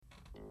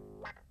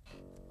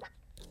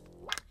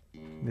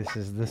this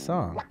is the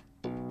song.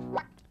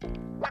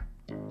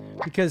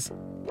 Because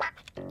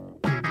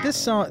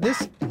this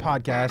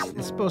podcast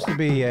is supposed to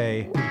be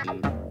a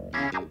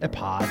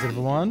positive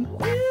one.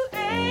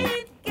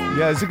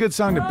 Yeah, it's a good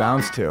song to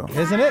bounce to.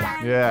 Isn't it?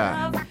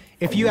 Yeah.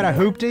 If you had a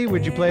hoopty,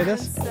 would you play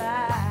this?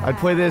 I'd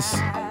play this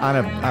on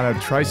a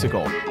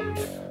tricycle.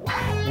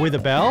 With a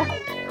bell?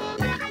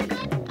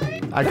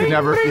 I could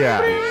never,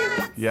 yeah.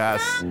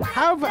 Yes.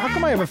 How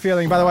come I have a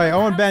feeling, by the way,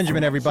 Owen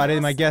Benjamin, everybody,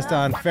 my guest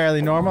on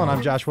Fairly Normal, and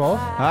I'm Josh Wolf.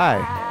 Hi.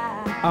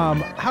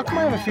 How come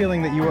I have a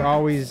feeling that you were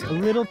always a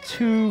little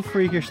too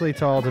freakishly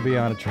tall to be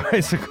on a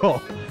tricycle?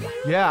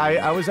 Yeah,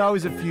 I was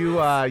always a few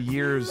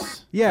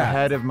years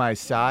ahead of my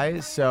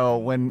size. So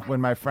when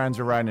my friends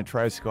were riding a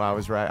tricycle, I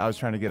was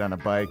trying to get on a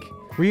bike.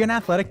 Were you an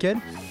athletic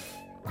kid?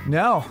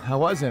 No, I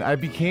wasn't. I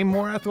became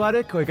more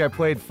athletic. Like I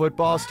played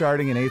football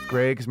starting in 8th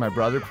grade because my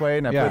brother played,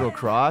 and I played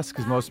lacrosse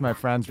because most of my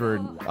friends were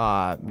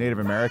Native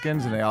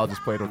Americans, and they all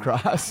just played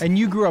lacrosse. And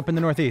you grew up in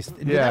the Northeast.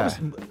 Yeah.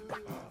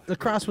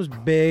 Lacrosse was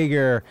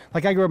bigger.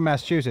 Like I grew up in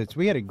Massachusetts.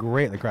 We had a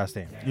great lacrosse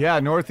team. Yeah,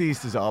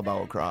 Northeast is all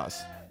about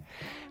lacrosse.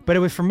 But it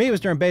was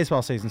during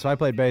baseball season, so I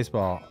played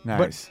baseball.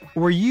 Nice. But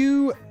were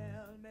you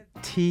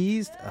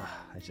teased?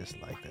 I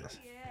just like this.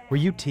 Were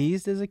you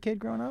teased as a kid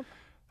growing up?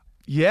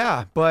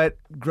 Yeah, but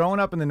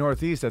growing up in the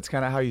Northeast, that's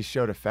kind of how you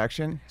showed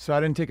affection. So I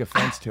didn't take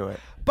offense to it.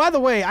 By the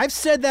way, I've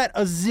said that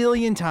a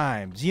zillion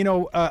times. You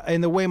know, in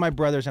the way my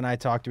brothers and I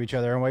talk to each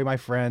other, and the way my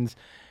friends,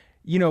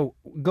 you know,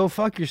 go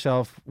fuck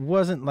yourself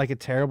wasn't like a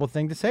terrible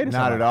thing to say to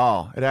someone. Not at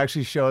all. It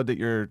actually showed that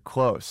you're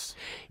close.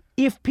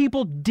 If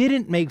people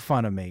didn't make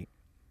fun of me,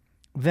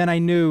 then I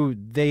knew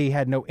they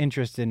had no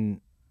interest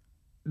in.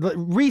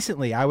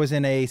 Recently, I was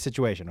in a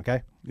situation,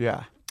 okay?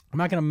 Yeah. I'm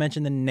not going to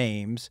mention the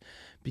names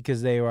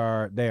because they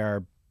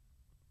are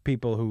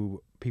people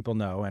who people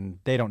know, and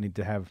they don't need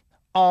to have.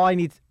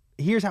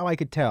 Here's how I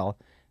could tell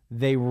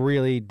they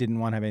really didn't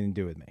want to have anything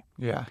to do with me.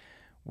 Yeah.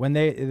 When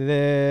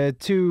the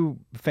two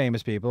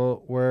famous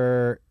people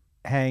were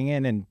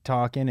hanging and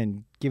talking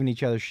and giving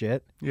each other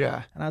shit.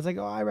 Yeah. And I was like,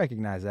 oh, I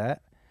recognize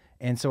that.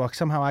 And so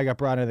somehow I got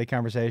brought into the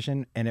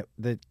conversation, and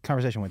the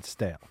conversation went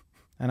stale.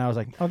 And I was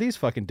like, oh, these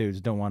fucking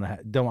dudes don't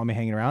want me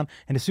hanging around.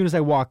 And as soon as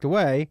I walked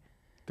away,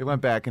 they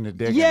went back into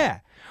digging. Yeah,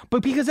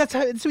 but because that's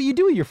what you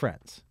do with your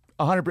friends.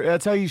 100%.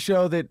 That's how you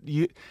show that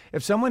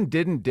if someone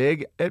didn't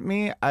dig at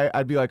me,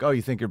 I'd be like, oh,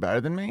 you think you're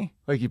better than me?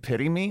 Like you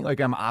pity me? Like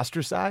I'm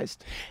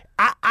ostracized?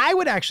 I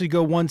would actually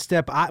go one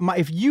step.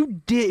 If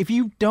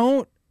you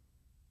don't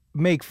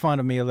make fun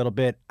of me a little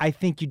bit, I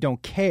think you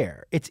don't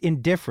care. It's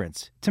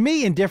indifference. To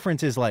me,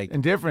 indifference is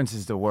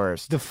the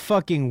worst. The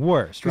fucking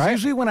worst, right?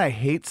 Usually when I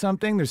hate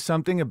something, there's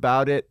something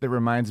about it that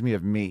reminds me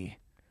of me.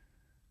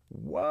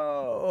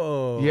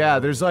 Whoa. Yeah,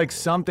 there's like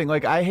something.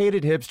 Like I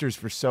hated hipsters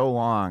for so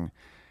long.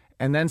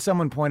 And then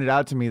someone pointed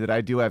out to me that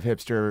I do have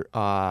hipster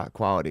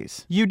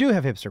qualities. You do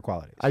have hipster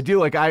qualities. I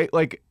do.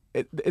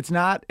 It's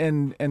not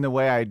in the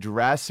way I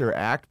dress or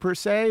act per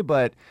se,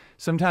 but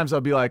sometimes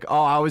I'll be like,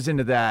 oh, I was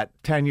into that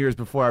 10 years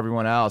before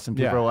everyone else. And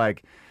people are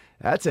like,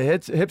 that's a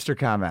hipster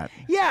comment.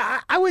 Yeah,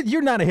 I would.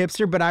 You're not a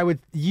hipster, but I would.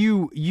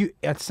 You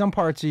at some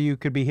parts of you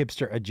could be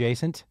hipster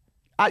adjacent.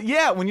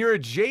 Yeah, when you're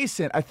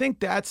adjacent, I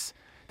think that's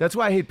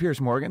why I hate Piers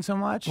Morgan so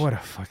much. What a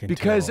fucking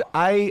because tool.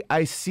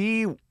 I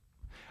see.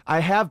 I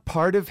have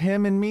part of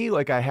him in me,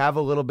 like I have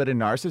a little bit of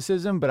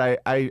narcissism,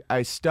 but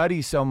I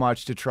study so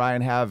much to try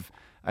and have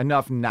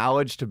enough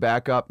knowledge to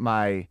back up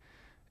my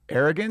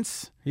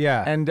arrogance.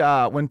 Yeah. And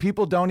when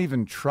people don't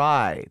even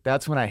try,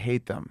 that's when I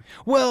hate them.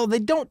 Well, they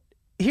don't.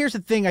 Here's the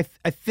thing. I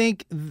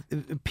think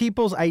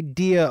people's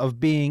idea of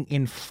being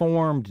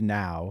informed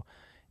now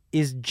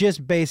is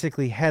just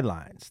basically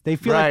headlines. They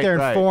feel like they're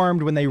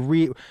informed when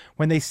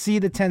they see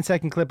the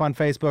 10-second clip on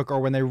Facebook or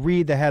when they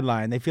read the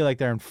headline. They feel like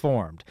they're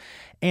informed.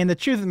 And the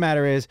truth of the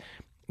matter is,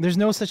 there's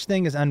no such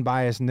thing as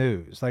unbiased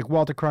news. Like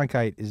Walter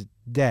Cronkite is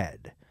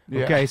dead.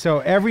 Yeah. Okay, so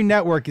every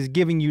network is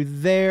giving you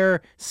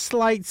their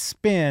slight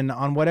spin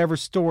on whatever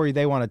story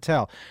they want to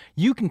tell.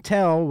 You can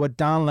tell what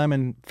Don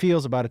Lemon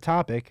feels about a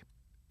topic,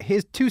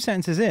 his 2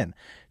 sentences in.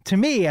 To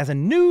me, as a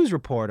news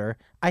reporter,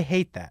 I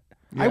hate that.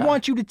 Yeah. I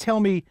want you to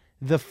tell me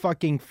the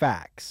fucking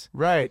facts.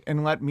 Right,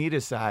 and let me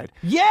decide.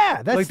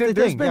 Yeah, that's the thing.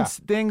 There's been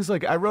things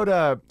like I wrote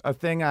a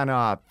thing on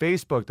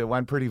Facebook that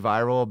went pretty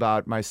viral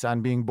about my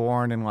son being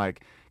born and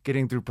like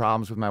getting through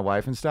problems with my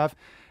wife and stuff.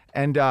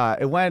 And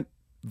it went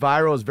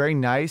viral. It was very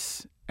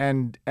nice.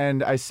 And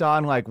I saw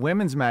in like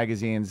women's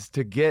magazines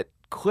to get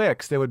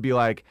clicks, they would be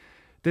like,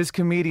 this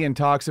comedian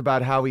talks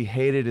about how he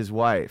hated his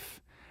wife.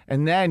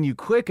 And then you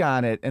click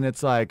on it, and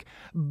it's like,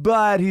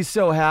 but he's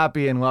so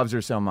happy and loves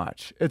her so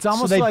much. It's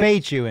almost so they like,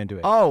 bait you into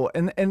it. Oh,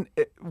 and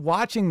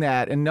watching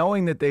that and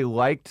knowing that they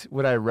liked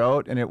what I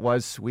wrote and it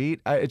was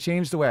sweet, it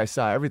changed the way I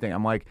saw everything.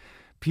 I'm like,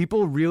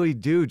 people really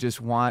do just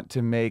want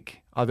to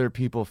make other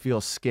people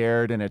feel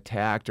scared and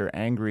attacked or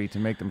angry to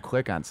make them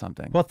click on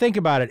something. Well, think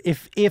about it.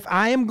 If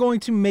I am going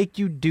to make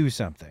you do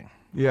something,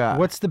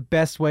 what's the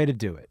best way to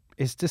do it?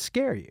 Is to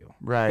scare you.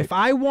 Right. If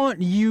I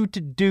want you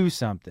to do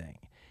something,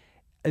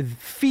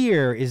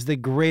 fear is the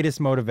greatest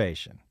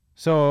motivation.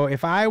 So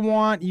if I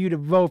want you to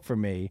vote for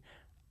me,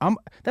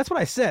 that's what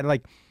I said.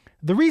 Like,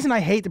 the reason I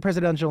hate the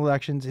presidential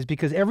elections is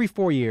because every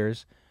 4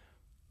 years,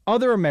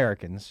 other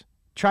Americans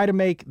try to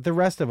make the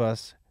rest of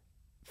us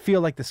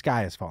feel like the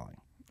sky is falling.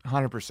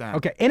 100%.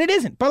 Okay, and it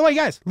isn't. By the way,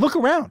 guys, look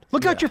around.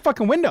 Look out your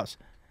fucking windows.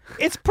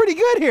 It's pretty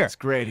good here. It's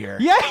great here.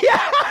 Yeah.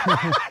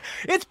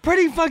 It's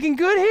pretty fucking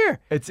good here.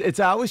 It's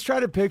I always try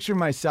to picture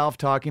myself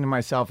talking to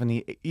myself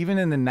even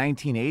in the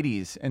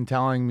 1980s and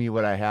telling me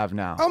what I have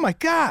now. Oh my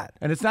God.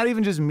 And it's not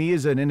even just me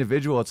as an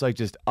individual. It's like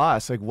just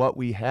us. Like what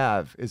we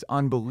have is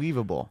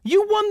unbelievable.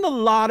 You won the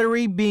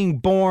lottery being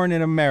born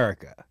in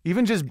America.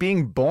 Even just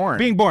being born.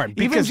 Being born.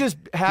 Even just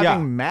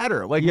having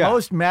matter. Like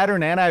most matter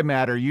and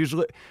antimatter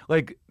usually,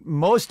 like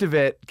most of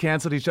it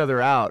canceled each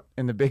other out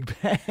in the Big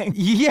Bang.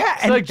 Yeah.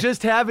 It's like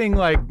just having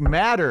like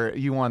matter,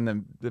 you won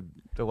the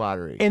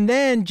lottery. And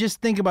then just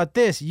think about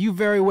this. You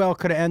very well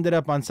could have ended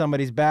up on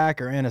somebody's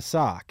back or in a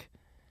sock.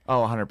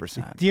 Oh,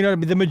 100%. Do you know what I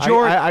mean? The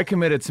majority. I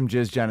committed some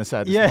jizz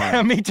genocide this morning.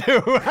 Yeah, me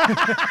too.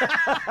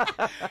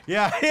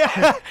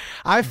 yeah.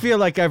 I feel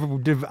like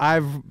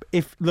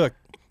look,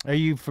 are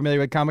you familiar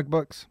with comic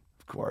books?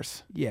 Of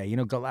course. Yeah, you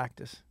know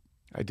Galactus.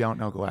 I don't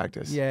know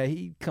Galactus. Yeah,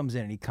 he comes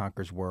in and he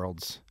conquers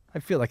worlds. I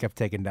feel like I've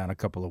taken down a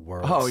couple of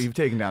worlds. Oh, you've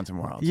taken down some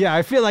worlds. Yeah,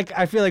 I feel like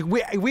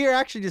we are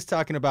actually just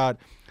talking about.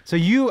 So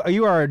you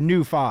are a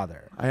new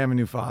father. I am a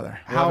new father.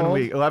 How old?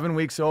 11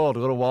 weeks old,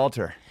 little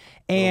Walter.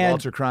 And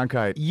Walter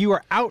Cronkite. You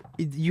are out.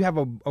 You have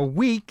a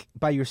week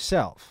by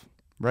yourself.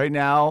 Right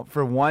now,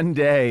 for one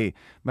day,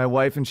 my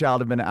wife and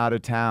child have been out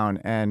of town,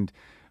 and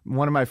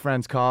one of my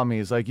friends called me.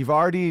 He's like, "You've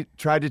already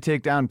tried to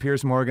take down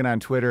Piers Morgan on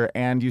Twitter,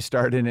 and you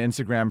started an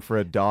Instagram for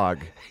a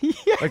dog."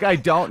 Yeah. Like, I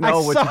don't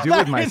know what to do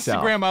with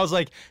myself. Instagram, I was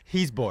like,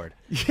 he's bored.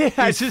 Yeah,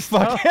 I just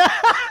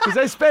because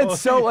I spent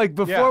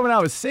before when I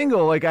was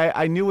single, like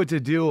I knew what to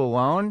do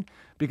alone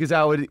because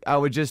I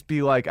would just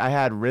be like, I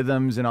had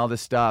rhythms and all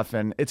this stuff,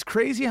 and it's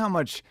crazy how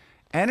much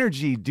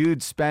energy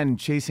dudes spend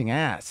chasing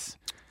ass.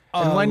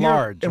 And when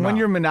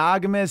you're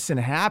monogamous and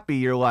happy,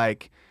 you're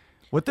like,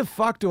 what the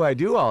fuck do I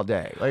do all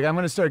day? Like, I'm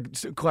going to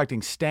start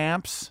collecting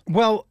stamps.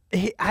 Well,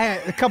 I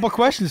had a couple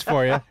questions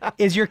for you.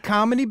 Is your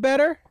comedy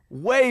better?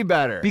 Way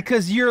better.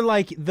 Because you're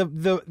like,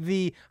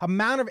 the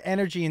amount of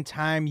energy and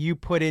time you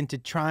put into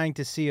trying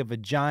to see a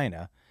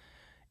vagina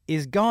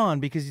is gone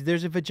because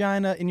there's a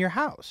vagina in your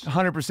house.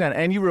 100%.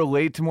 And you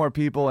relate to more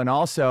people. And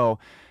also,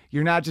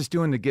 you're not just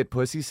doing the get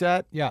pussy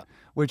set. Yeah.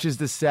 Which is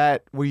the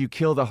set where you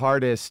kill the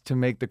hardest to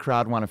make the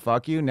crowd want to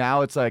fuck you.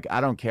 Now it's like,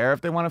 I don't care if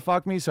they want to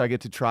fuck me, so I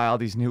get to try all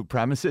these new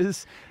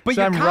premises. But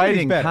so your I'm comedy's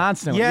writing better.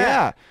 constantly.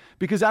 Yeah.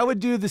 Because I would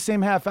do the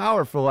same half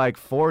hour for like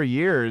 4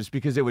 years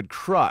because it would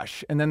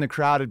crush. And then the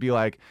crowd would be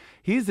like,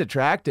 he's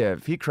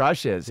attractive. He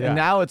crushes. Yeah. And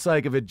now it's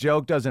like, if a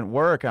joke doesn't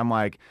work, I'm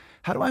like,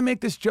 how do I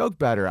make this joke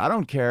better? I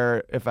don't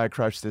care if I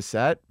crush this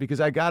set because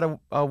I got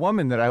a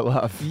woman that I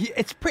love. Yeah,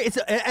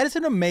 it's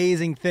an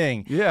amazing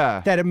thing.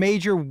 Yeah. That it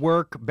made your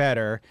work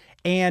better.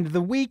 And the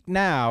week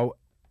now,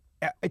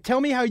 tell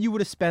me how you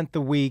would have spent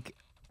the week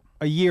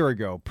a year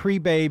ago,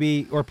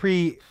 pre-baby or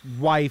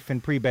pre-wife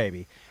and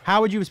pre-baby. How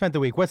would you have spent the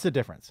week? What's the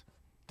difference?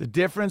 The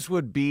difference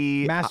would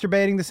be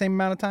masturbating the same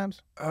amount of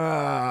times?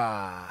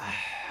 I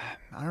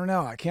don't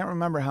know. I can't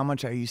remember how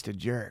much I used to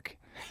jerk.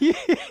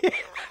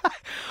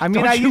 I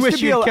mean, I used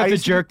to be kept a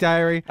jerk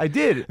diary. I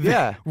did.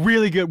 Yeah.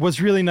 Really good. Was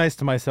really nice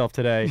to myself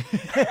today.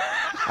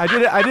 I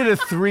did a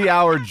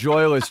 3-hour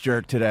joyless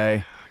jerk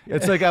today.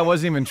 It's like I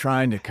wasn't even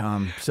trying to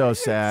come. So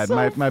sad.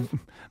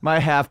 My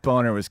half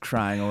boner was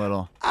crying a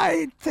little.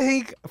 I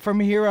think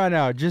from here on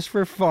out, just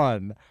for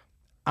fun,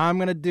 I'm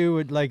gonna do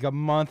it like a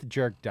month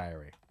jerk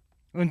diary,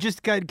 and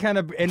just kind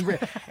of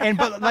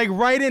but like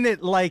write in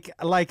it like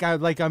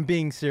I'm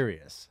being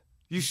serious.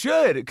 You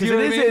should, because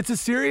it's a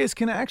serious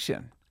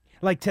connection.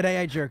 Like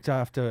today, I jerked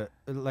off to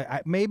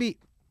maybe.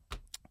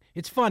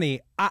 It's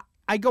funny.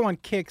 I go on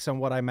kicks on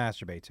what I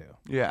masturbate to.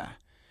 Yeah.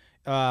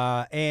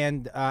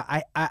 And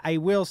I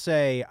will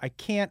say I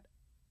can't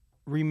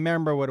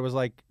remember what it was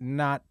like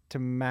not to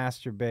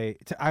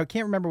masturbate. I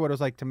can't remember what it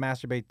was like to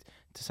masturbate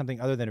to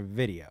something other than a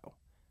video.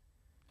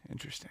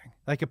 Interesting.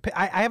 Like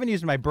I haven't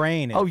used my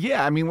brain. Oh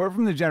yeah, I mean we're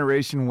from the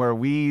generation where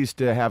we used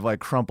to have like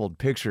crumpled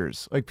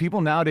pictures. Like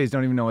people nowadays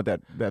don't even know what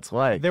that's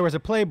like. There was a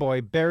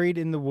Playboy buried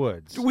in the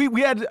woods.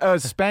 We had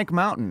Spank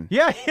Mountain.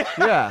 Yeah.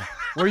 Yeah.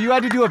 Where you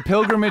had to do a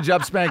pilgrimage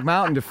up Spank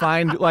Mountain to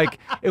find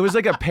it was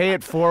like a pay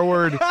it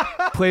forward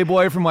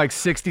Playboy from like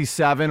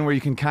 '67 where you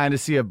can kind of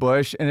see a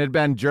bush, and it had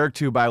been jerked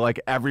to by like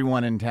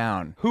everyone in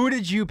town. Who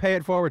did you pay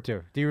it forward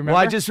to? Do you remember?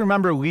 Well, I just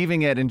remember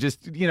leaving it and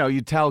just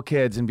you tell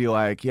kids and be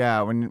like,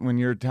 yeah, when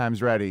your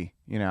time's ready,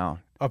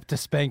 up to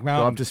Spank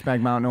Mountain. Go up to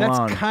Spank Mountain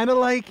alone. That's kind of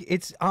like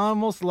it's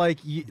almost like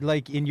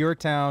in your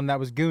town that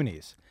was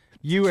Goonies.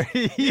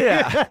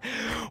 Yeah.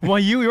 Well,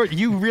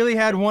 you really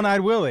had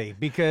One-Eyed Willie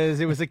because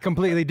it was a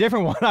completely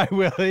different One-Eyed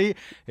Willie.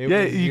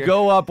 You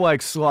go up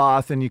like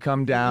Sloth and you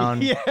come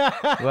down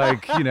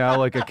like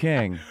a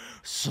king.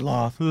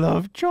 Sloth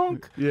love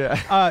junk. Yeah.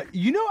 Sean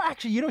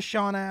Astin. You know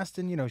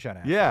Sean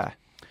Astin. Yeah.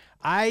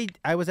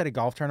 I was at a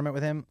golf tournament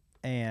with him,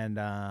 and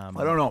I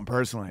don't know him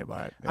personally,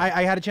 but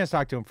I had a chance to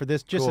talk to him for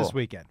this Cool. this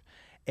weekend,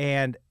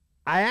 and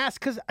I asked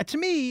because to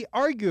me,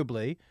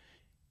 arguably,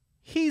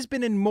 he's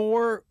been in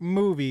more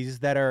movies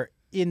that are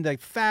in the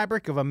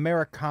fabric of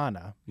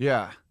Americana.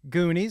 yeah.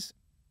 Goonies,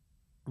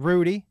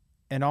 Rudy,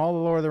 and all the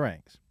Lord of the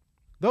Rings.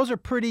 Those are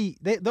pretty.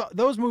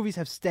 Those movies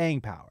have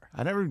staying power.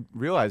 I never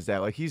realized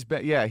that. Like he's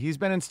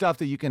been in stuff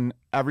that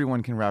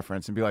everyone can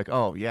reference and be like,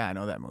 oh yeah, I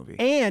know that movie.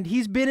 And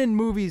he's been in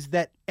movies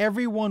that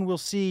everyone will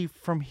see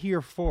from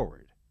here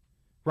forward,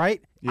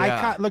 right?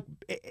 Yeah. Look,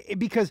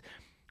 because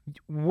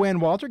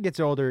when Walter gets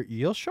older,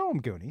 you'll show him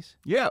Goonies.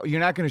 Yeah, you're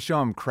not going to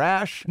show him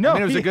Crash. No, I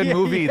mean, it was a good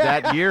movie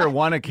that year,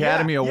 won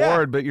Academy Yeah.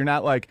 Award, but you're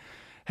not like,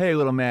 hey,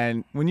 little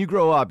man, when you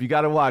grow up, you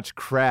got to watch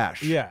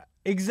Crash. Yeah,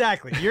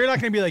 exactly. You're not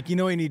going to be like,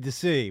 what you need to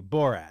see,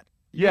 Borat.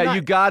 Yeah,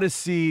 you got to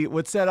see,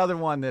 what's that other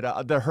one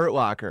that, The Hurt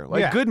Locker?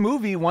 Like, Yeah. good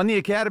movie, won the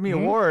Academy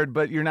Award,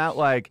 but you're not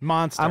like,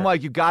 Monster. I'm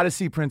like, you got to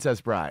see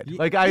Princess Bride.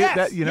 Like,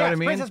 Yes, you know what I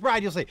mean? Princess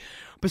Bride, you'll see.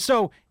 But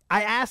so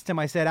I asked him,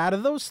 I said, out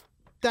of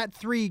that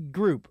three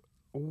group,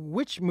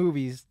 which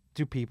movies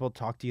do people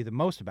talk to you the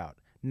most about?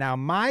 Now,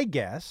 my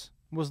guess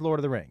was Lord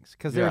of the Rings,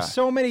 because there are Yeah.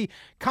 so many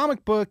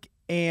comic book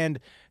and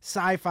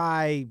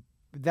sci-fi,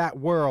 that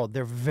world,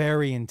 they're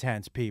very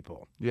intense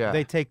people. Yeah.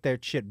 They take their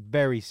shit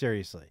very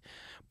seriously.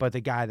 But the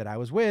guy that I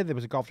was with, it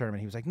was a golf tournament,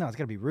 he was like, no, it's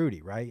got to be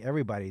Rudy, right?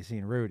 Everybody's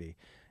seen Rudy.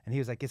 And he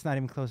was like, it's not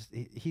even close.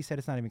 He said,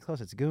 it's not even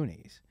close, it's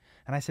Goonies.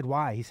 And I said,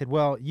 why? He said,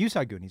 well, you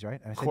saw Goonies, right?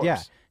 And I said, yeah.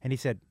 course. And he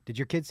said, did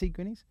your kids see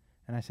Goonies?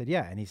 And I said,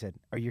 yeah. And he said,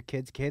 are your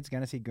kids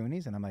going to see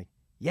Goonies? And I'm like,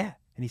 yeah.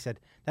 And he said,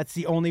 that's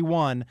the only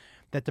one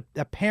that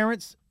the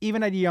parents,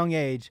 even at a young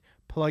age,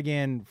 plug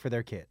in for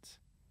their kids.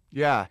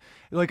 Yeah.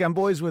 Like, I'm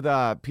boys with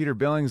Peter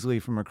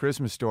Billingsley from A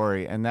Christmas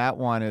Story, and that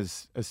one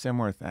is a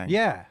similar thing.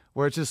 Yeah.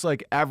 Where it's just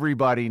like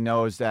everybody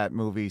knows that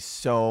movie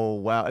so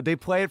well. They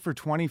play it for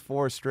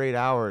 24 straight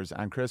hours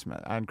on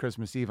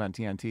Christmas Eve on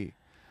TNT.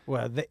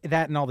 Well,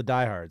 that and all the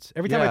diehards.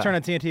 Every time I Yeah. turn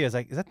on TNT, I was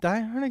like, is that Die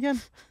Hard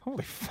again?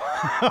 Holy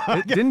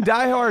fuck. Didn't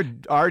Die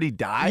Hard already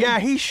die? Yeah,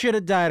 he should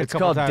have died It's a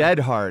couple called times. Dead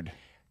Hard.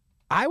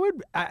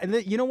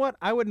 You know what?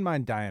 I wouldn't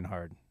mind dying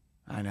hard.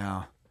 I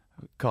know.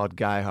 Called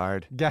Guy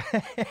Hard. Die-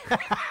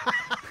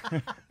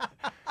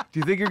 Do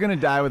you think you're gonna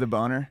die with a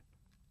boner?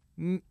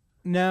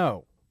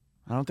 no.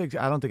 I don't think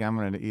I'm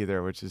gonna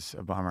either, which is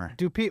a bummer.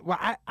 Do people?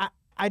 Well,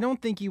 I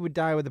don't think you would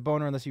die with a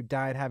boner unless you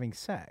died having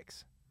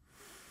sex.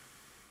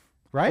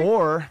 Right?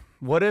 Or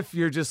what if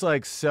you're just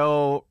like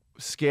so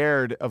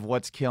scared of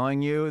what's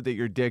killing you that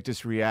your dick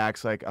just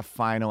reacts like a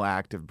final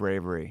act of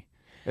bravery?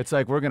 It's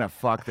like, we're gonna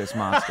fuck this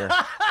monster.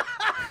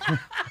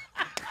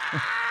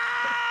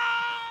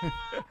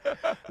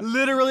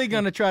 Literally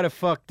gonna try to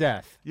fuck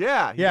death.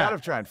 Yeah, you Yeah.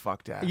 gotta try and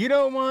fuck that. You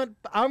don't want?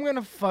 I'm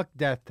gonna fuck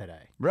death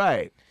today.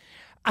 Right.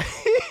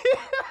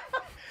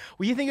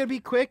 Well, you think it'd be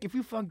quick? If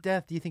you fuck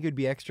death, do you think it'd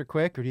be extra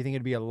quick, or do you think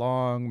it'd be a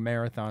long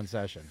marathon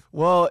session?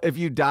 Well, if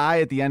you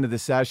die at the end of the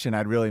session,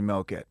 I'd really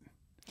milk it.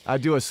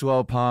 I'd do a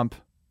slow pump.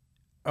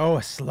 Oh,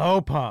 a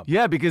slow pump.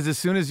 Yeah, because as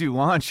soon as you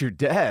launch, you're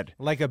dead.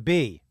 Like a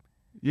bee.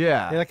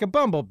 Yeah. Like a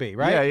bumblebee,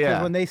 right? Yeah, yeah.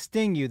 'Cause when they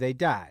sting you, they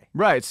die.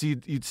 Right. So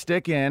you'd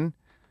stick in,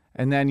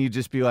 and then you'd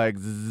just be like,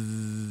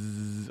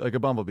 zzz, like a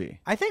bumblebee.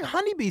 I think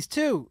honeybees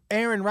too,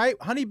 Aaron, right?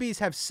 Honeybees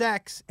have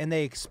sex, and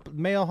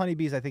male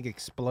honeybees, I think,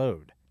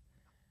 explode.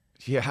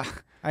 Yeah.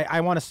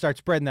 I want to start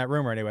spreading that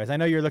rumor anyways. I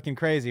know you're looking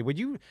crazy. Would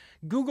you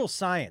Google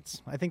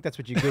science? I think that's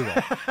what you Google.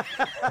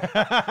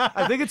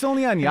 I think it's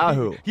only on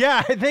Yahoo.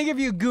 Yeah, I think if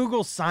you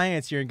Google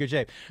science, you're in good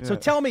shape. So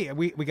tell me,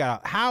 we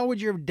got how would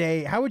your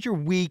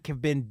week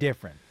have been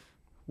different?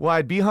 Well,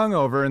 I'd be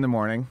hungover in the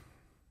morning,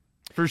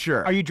 for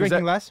sure. Are you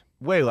drinking less?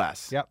 Way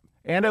less. Yep.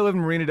 And I live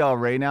in Marina Del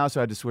Rey now, so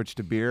I had to switch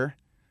to beer.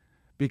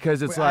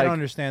 Because it's I like, don't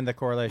understand the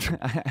correlation.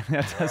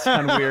 that does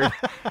sound weird.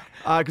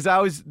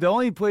 Because the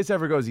only place I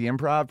ever go is the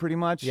Improv, pretty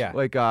much. Yeah.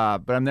 Like,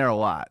 but I'm there a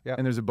lot, Yep.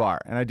 and there's a bar,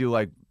 and I do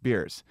like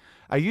beers.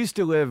 I used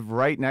to live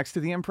right next to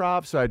the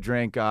Improv, so I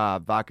drank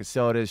vodka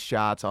sodas,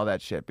 shots, all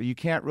that shit. But you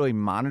can't really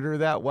monitor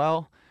that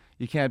well.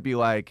 You can't be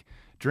like,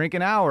 drink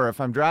an hour if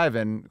I'm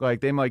driving.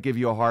 Like, they might give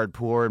you a hard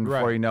pour, and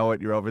before Right. you know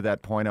it, you're over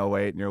that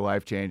 0.08, and your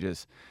life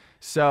changes.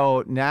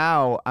 So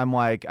now I'm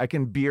like, I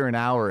can beer an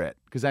hour it,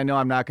 because I know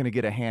I'm not going to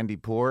get a handy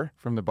pour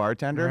from the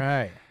bartender.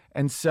 Right.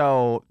 And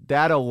so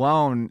that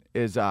alone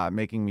is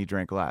making me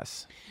drink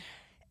less.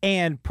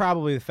 And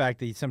probably the fact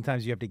that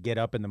sometimes you have to get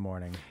up in the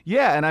morning.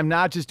 Yeah, and I'm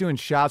not just doing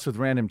shots with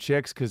random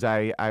chicks because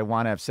I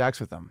want to have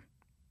sex with them.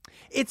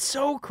 It's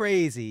so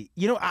crazy.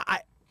 You know,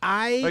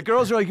 I Like,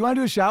 girls are like, you want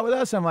to do a shot with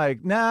us? I'm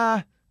like,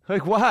 nah.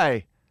 Like,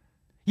 why?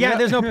 yeah, Yeah.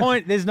 there's no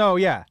point. There's no,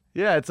 yeah.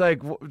 Yeah, it's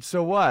like,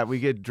 so what? We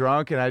get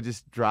drunk and I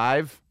just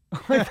drive?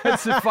 Like,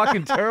 that's a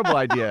fucking terrible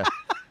idea.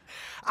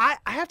 I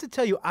have to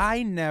tell you,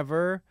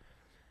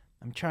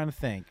 I'm trying to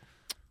think.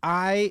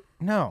 My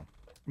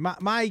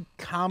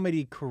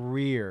comedy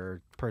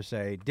career, per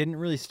se, didn't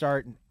really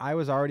start. I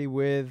was already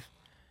with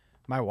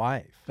my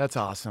wife. That's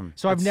awesome.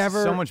 So I've It's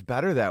never- so much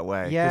better that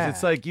way. 'Cause Yeah.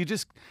 it's like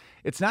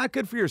it's not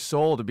good for your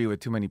soul to be with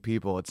too many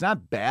people. It's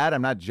not bad.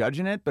 I'm not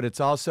judging it, but it's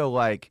also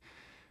like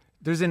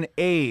there's an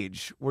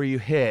age where you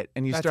hit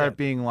and you start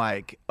being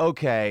like,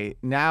 okay,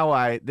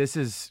 now this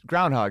is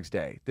Groundhog's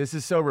Day. This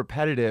is so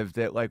repetitive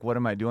that like, what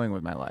am I doing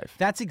with my life?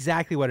 That's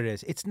exactly what it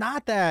is. It's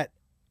not that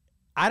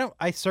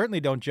I certainly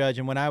don't judge.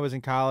 And when I was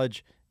in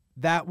college,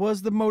 that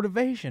was the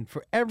motivation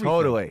for everything.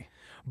 Totally.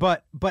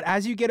 But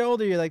as you get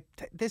older, you're like,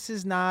 this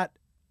is not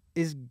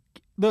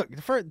look,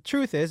 the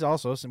truth is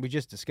also, since we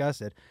just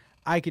discussed it,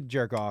 I could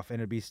jerk off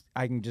and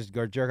I can just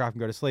go jerk off and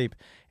go to sleep.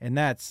 And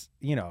that's,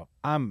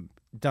 I'm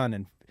done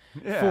in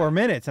 4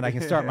 minutes and I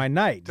can start my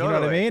night. Do you know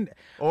what I mean?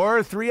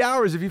 Or 3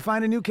 hours if you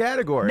find a new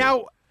category.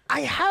 Now,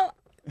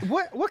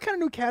 what kind of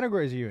new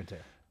categories are you into?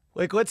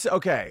 Like,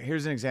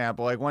 here's an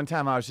example. Like, one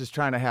time I was just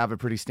trying to have a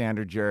pretty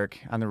standard jerk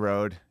on the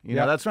road. You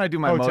know, that's when I do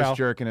my most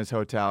jerking is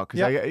hotel.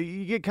 Because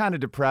you get kind of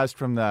depressed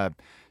from the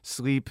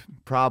sleep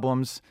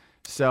problems.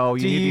 So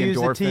you need the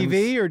endorphins. Do you use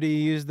the TV or do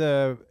you use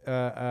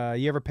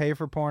you ever pay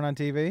for porn on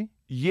TV?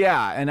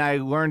 Yeah, and I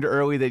learned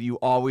early that you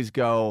always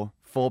go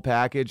full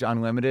package,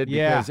 unlimited.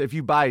 Because if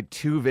you buy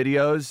 2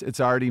 videos, it's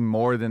already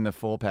more than the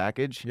full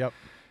package. Yep.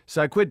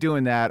 So I quit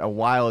doing that a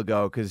while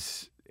ago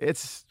because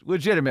it's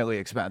legitimately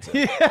expensive.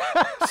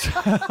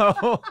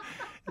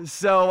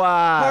 So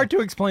hard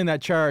to explain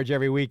that charge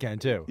every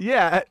weekend too.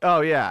 Yeah.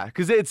 Oh yeah.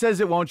 Because it says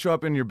it won't show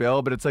up in your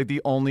bill, but it's like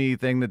the only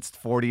thing that's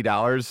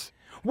 $40.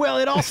 Well,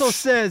 it also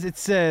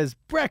says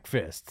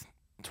breakfast,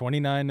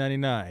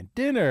 $29.99,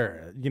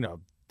 dinner,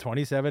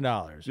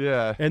 $27.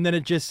 Yeah. And then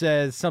it just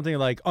says something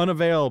like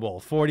unavailable,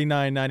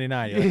 $49.99.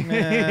 Like,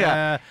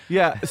 nah.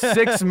 Yeah.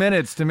 6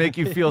 minutes to make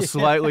you feel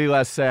slightly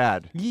less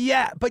sad.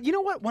 Yeah, but you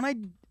know what? When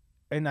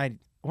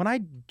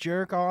I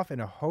jerk off in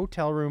a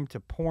hotel room to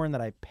porn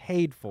that I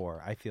paid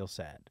for, I feel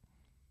sad.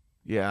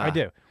 Yeah. I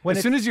do.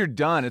 As soon as you're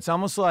done, it's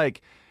almost like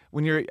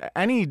when you're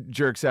any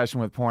jerk session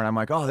with porn, I'm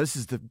like, oh, this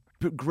is the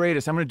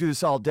greatest. I'm going to do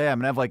this all day. I'm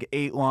going to have like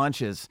 8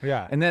 launches.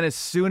 Yeah. And then as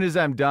soon as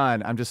I'm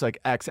done, I'm just like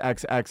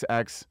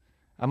XXXX.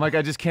 I'm like,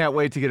 I just can't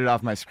wait to get it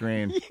off my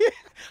screen. Yeah.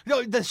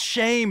 No, the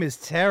shame is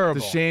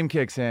terrible. The shame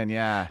kicks in,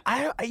 yeah.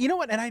 You know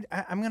what? And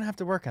I'm going to have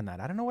to work on that.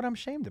 I don't know what I'm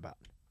shamed about.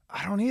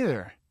 I don't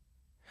either.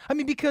 I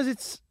mean,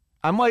 because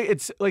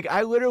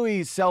I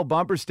literally sell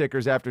bumper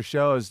stickers after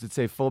shows that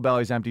say full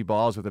bellies, empty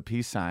balls with a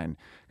peace sign.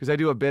 Because I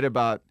do a bit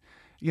about,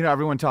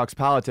 everyone talks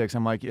politics.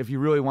 I'm like, if you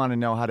really want to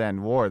know how to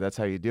end war, that's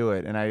how you do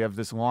it. And I have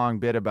this long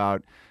bit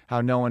about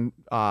how no one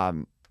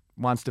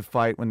wants to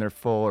fight when they're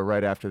full or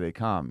right after they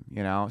come,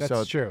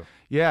 That's true.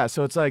 Yeah,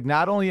 so it's like,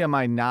 not only am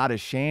I not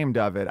ashamed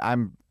of it,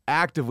 I'm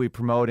actively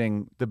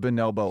promoting the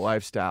bonobo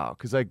lifestyle.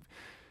 Because, like,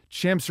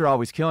 chimps are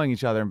always killing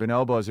each other, and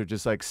bonobos are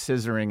just, like,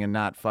 scissoring and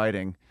not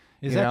fighting.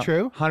 Is that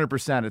true?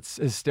 100%. It's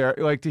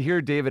hysterical. Like, to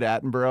hear David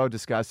Attenborough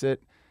discuss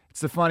it,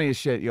 it's the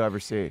funniest shit you ever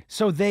see.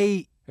 So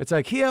it's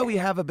like, here we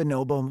have a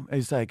bonobo.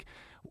 He's like,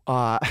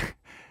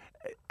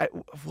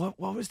 what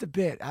was the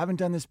bit? I haven't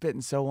done this bit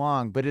in so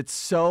long, but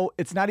it's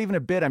not even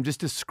a bit. I'm just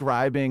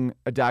describing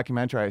a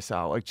documentary I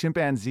saw. Like,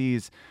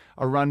 chimpanzees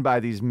are run by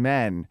these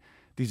men,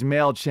 these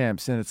male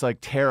chimps, and it's like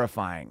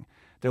terrifying.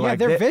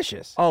 They're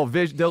vicious. Oh,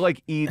 they'll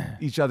like eat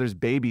each other's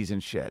babies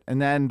and shit.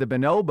 And then the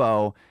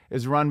bonobo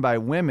is run by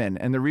women.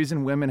 And the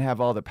reason women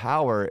have all the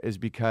power is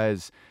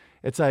because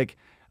it's like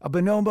a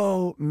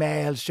bonobo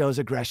male shows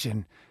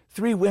aggression.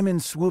 3 women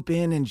swoop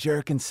in and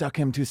jerk and suck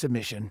him to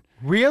submission.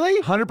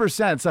 Really?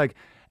 100%. It's like,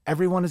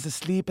 everyone is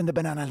asleep in the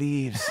banana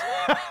leaves.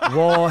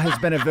 War has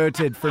been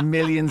averted for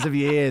millions of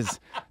years.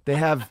 They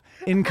have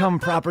income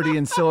property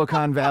in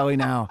Silicon Valley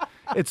now.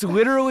 It's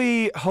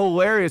literally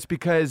hilarious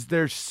because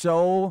they're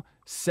so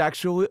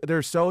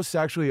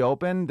sexually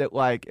open that,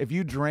 like, if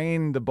you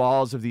drain the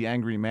balls of the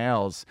angry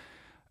males,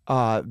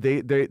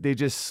 they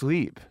just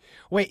sleep.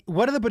 Wait,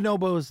 what do the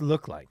bonobos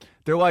look like?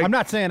 They're like, I'm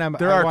not saying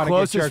they're our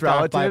closest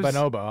relatives. By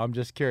bonobo. I'm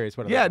just curious.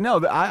 What? Yeah, no,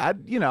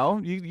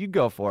 you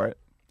go for it.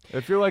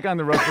 If you're like on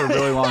the road for a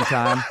really long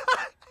time,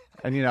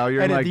 and you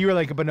were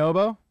like a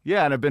bonobo.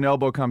 Yeah, and a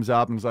bonobo comes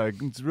up and is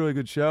like, it's a really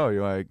good show.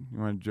 You're like, you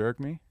want to jerk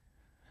me?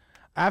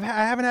 I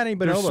haven't had any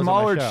bonobos. They're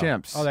smaller on my show.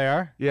 chimps. Oh, they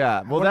are?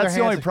 Yeah. Well, that's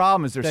the only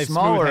problem is they're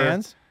smaller. Smooth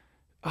hands?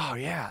 Oh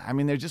yeah. I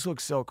mean, they just look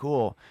so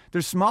cool.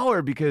 They're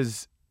smaller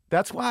because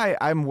that's why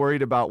I'm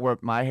worried about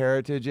what my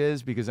heritage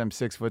is, because I'm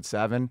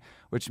 6'7",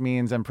 which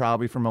means I'm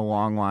probably from a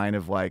long line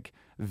of like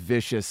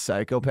vicious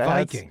psychopaths.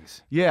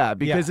 Vikings. Yeah,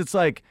 because it's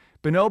like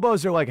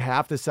bonobos are like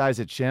half the size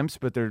of chimps,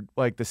 but they're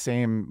like the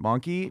same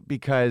monkey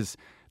because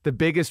the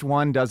biggest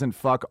one doesn't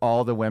fuck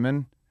all the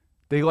women.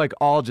 They like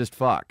all just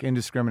fuck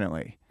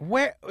indiscriminately.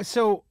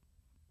 So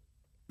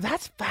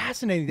that's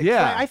fascinating.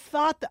 Yeah.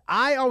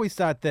 I always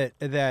thought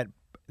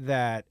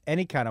that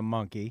any kind of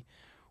monkey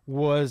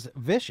was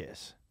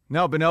vicious.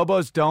 No,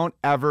 bonobos don't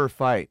ever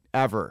fight,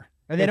 ever.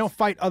 And they don't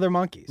fight other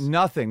monkeys?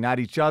 Nothing. Not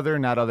each other,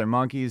 not other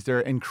monkeys. They're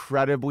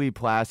incredibly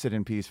placid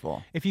and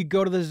peaceful. If you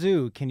go to the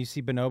zoo, can you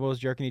see bonobos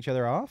jerking each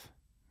other off?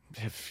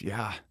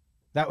 Yeah.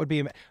 That would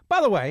be...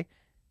 By the way,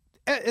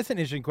 it's an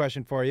interesting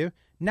question for you.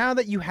 Now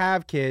that you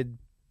have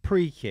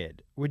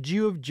pre-kid, would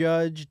you have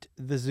judged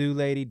the zoo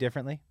lady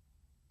differently?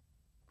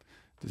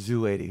 The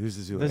zoo lady? Who's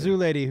the zoo lady? The zoo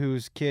lady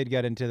whose kid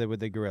got into with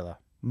the gorilla.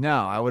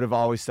 No, I would have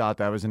always thought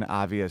that was an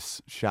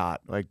obvious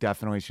shot. Like,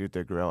 definitely shoot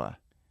the gorilla.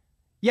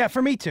 Yeah,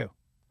 for me too.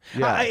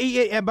 Yeah.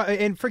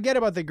 And forget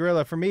about the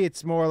gorilla. For me,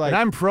 it's more like... And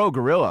I'm pro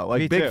gorilla,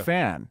 like, Me big too.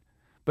 fan.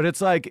 But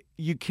it's like,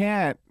 you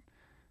can't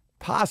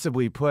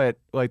possibly put,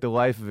 like, the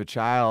life of a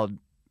child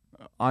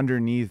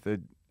underneath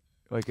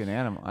like an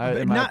animal.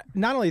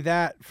 Not only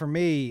that, for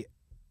me,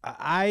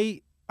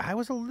 I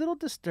was a little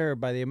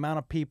disturbed by the amount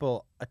of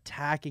people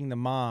attacking the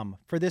mom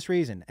for this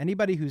reason.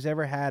 Anybody who's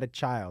ever had a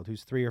child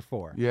who's 3 or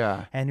 4,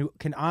 Yeah. and who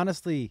can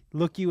honestly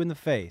look you in the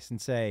face and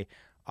say,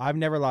 I've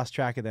never lost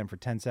track of them for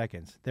 10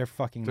 seconds. They're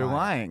fucking They're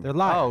lying. They're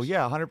liars. Oh,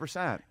 yeah,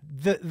 100%.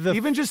 The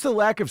Even just the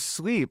lack of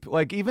sleep.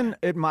 Like, even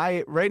at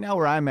right now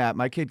where I'm at,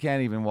 my kid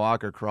can't even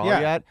walk or crawl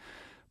yet.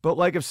 But,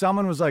 like, if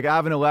someone was like, I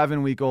have an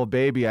 11-week-old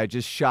baby, I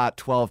just shot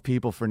 12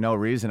 people for no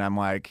reason. I'm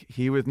like,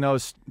 he with no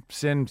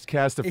sin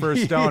cast the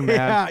first stone,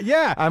 man.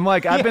 Yeah. I'm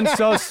like, I've been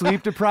so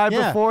sleep deprived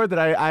before that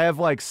I have,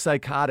 like,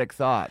 psychotic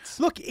thoughts.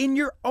 Look, in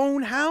your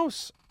own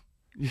house,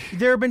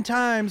 there have been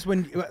times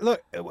when,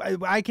 look,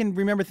 I can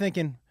remember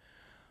thinking,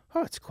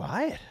 oh, it's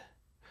quiet.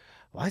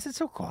 Why is it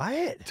so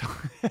quiet?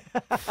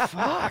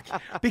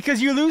 Fuck. Because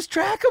you lose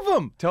track of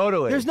them.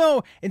 Totally. There's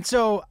no, and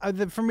so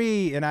for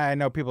me, and I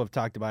know people have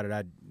talked about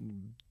it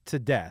to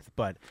death,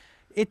 but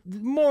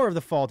more of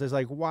the fault is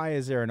like, why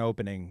is there an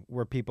opening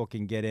where people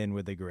can get in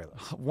with the gorillas?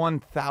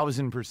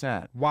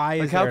 1,000%. Why is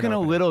like, there how an can a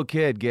opening? little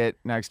kid get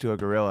next to a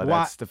gorilla? Why-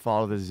 That's the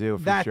fault of the zoo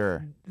for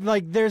sure.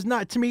 Like, there's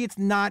not, to me, it's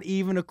not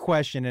even a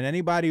question. And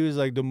anybody who's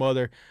like the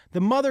mother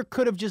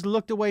could have just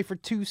looked away for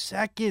 2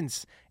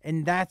 seconds,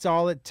 and that's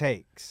all it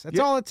takes. That's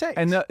all it takes.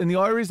 And the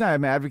only reason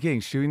I'm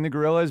advocating shooting the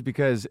gorilla is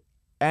because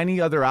any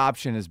other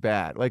option is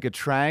bad. Like a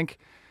trank,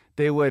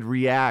 they would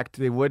react.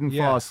 They wouldn't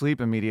fall asleep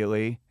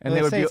immediately. And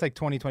they would say be, it's like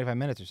 20, 25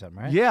 minutes or something,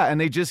 right? yeah,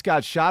 and they just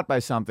got shot by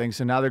something,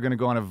 so now they're going to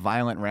go on a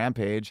violent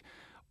rampage.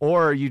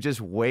 Or you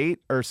just wait,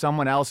 or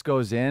someone else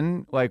goes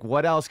in. Like,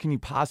 what else can you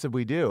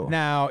possibly do?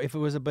 Now, if it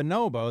was a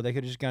bonobo, they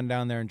could have just gone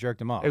down there and jerked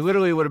him off. It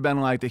literally would have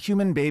been like, the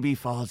human baby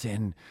falls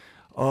in.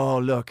 Oh,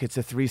 look, it's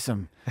a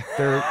threesome.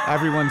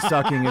 Everyone's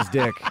sucking his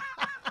dick.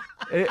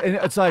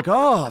 It's like,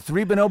 oh,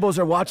 3 bonobos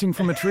are watching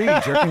from a tree,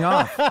 jerking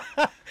off.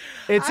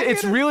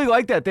 It's really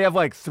like that. They have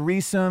like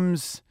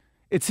threesomes.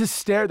 It's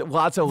hysterical.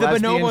 Lots of the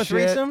lesbian bonobo shit.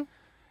 threesome?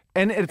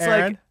 And it's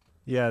Aaron? like,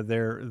 Yeah,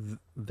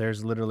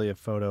 there's literally a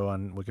photo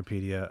on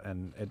Wikipedia,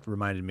 and it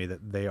reminded me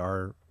that they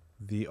are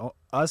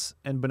us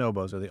and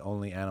bonobos are the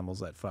only animals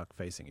that fuck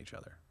facing each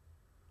other.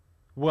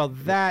 Well,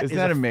 that isn't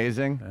is that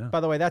amazing? Yeah. By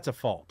the way, that's a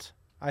fault.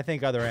 I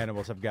think other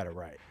animals have got it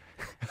right.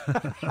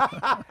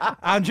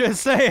 I'm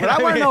just saying. What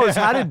I want to know is,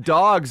 how did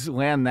dogs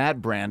land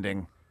that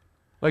branding?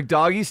 Like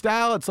doggy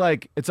style? It's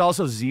like, it's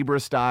also zebra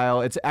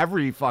style. It's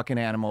every fucking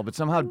animal, but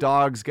somehow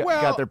dogs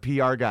got their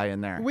PR guy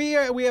in there. We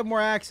have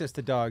more access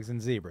to dogs than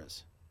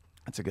zebras.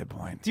 That's a good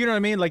point. Do you know what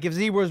I mean? Like, if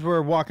zebras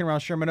were walking around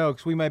Sherman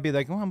Oaks, we might be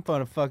like, oh, I'm fun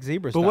to fuck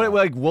zebras. But what,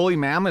 like, woolly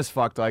mammoths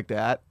fucked like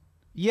that?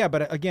 Yeah,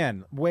 but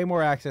again, way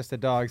more access to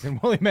dogs than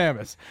woolly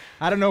mammoths.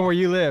 I don't know where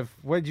you live.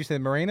 What did you say,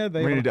 Marina?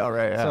 Marina Del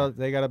Rey, yeah. So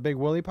they got a big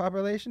woolly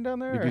population down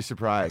there? You'd or? be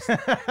surprised.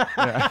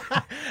 Yeah.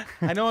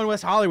 I know in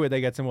West Hollywood they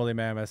got some woolly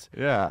mammoths.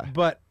 Yeah.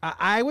 But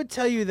I would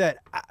tell you that,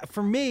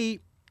 for me,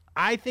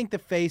 I think the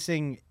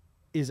facing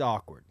is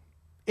awkward.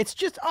 It's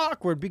just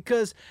awkward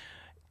because,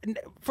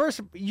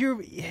 first,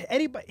 you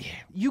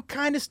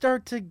kind of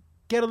start to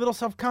get a little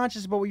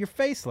self-conscious about what your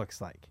face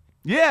looks like.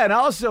 Yeah, and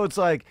also it's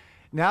like,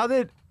 now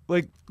that,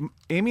 like,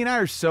 Amy and I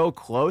are so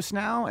close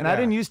now, and I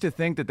didn't used to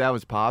think that that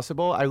was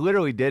possible. I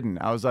literally didn't.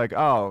 I was like,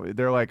 oh,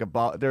 they're like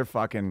they're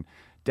fucking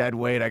dead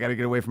weight. I got to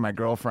get away from my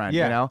girlfriend,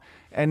 you know?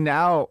 And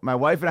now my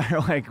wife and I are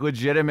like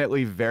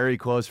legitimately very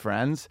close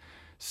friends.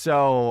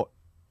 So,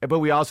 but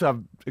we also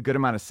have a good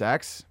amount of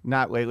sex.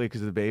 Not lately because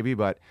of the baby,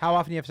 but How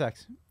often do you have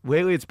sex?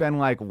 lately it's been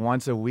like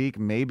once a week,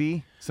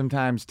 maybe,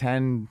 sometimes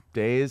 10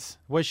 days.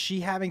 Was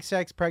she having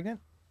sex pregnant?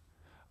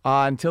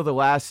 Until the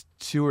last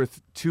 2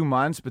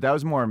 months, but that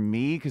was more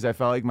me because I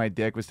felt like my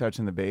dick was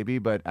touching the baby,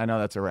 but I know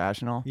that's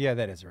irrational. Yeah,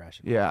 that is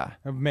irrational. Yeah.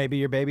 Or maybe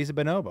your baby's a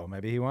bonobo.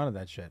 Maybe he wanted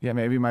that shit. Yeah,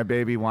 maybe my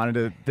baby wanted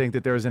to think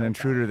that there was an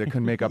intruder that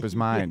couldn't make up his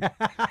mind.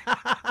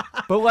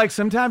 But like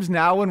sometimes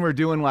now when we're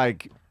doing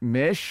like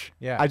mish,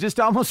 I just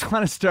almost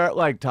want to start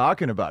like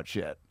talking about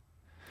shit.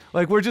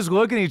 Like we're just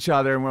looking at each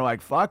other and we're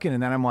like fucking,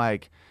 and then I'm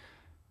like,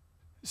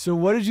 so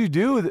what did you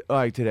do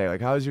like today?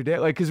 Like how was your day?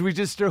 Like because we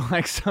just are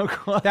like so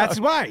close.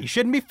 That's why you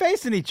shouldn't be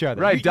facing each other.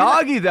 Right,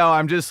 doggy though,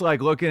 I'm just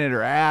like looking at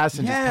her ass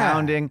and just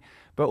pounding.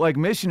 But like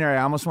missionary,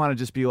 I almost want to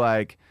just be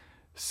like,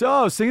 so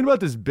I was thinking about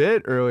this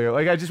bit earlier.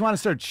 Like I just want to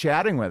start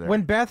chatting with her.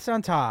 When Beth's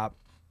on top,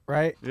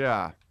 right?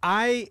 Yeah.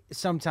 I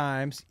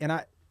sometimes, and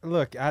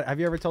have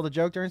you ever told a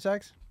joke during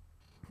sex?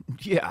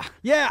 Yeah.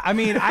 Yeah, I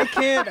mean, I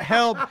can't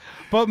help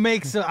but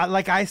make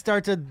like I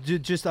start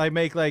to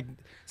make like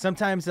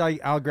sometimes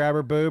I'll grab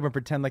her boob and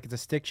pretend like it's a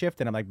stick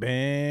shift, and I'm like,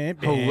 bah,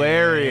 bah.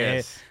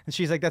 Hilarious. And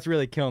she's like, that's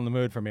really killing the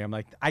mood for me. I'm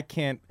like, I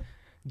can't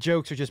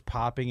jokes are just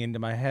popping into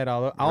my head.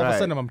 All of a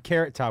sudden, I'm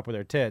Carrot Top with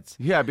her tits.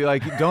 Yeah, I'd be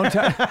like, don't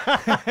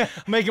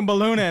making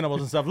balloon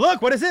animals and stuff.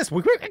 Look, what is this?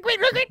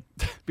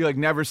 Be like,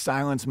 never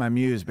silence my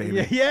muse,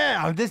 baby.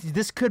 Yeah,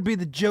 this could be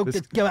the joke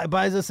that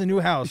buys us a new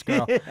house,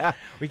 girl. Yeah.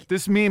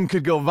 This meme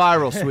could go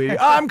viral, sweetie.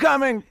 I'm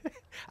coming.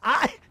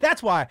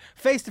 That's why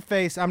face to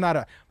face, I'm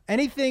not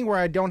anything where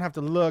I don't have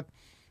to look,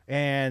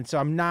 and so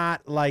I'm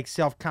not like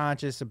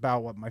self-conscious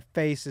about what my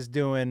face is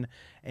doing,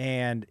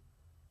 and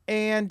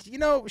you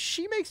know,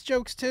 she makes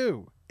jokes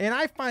too, and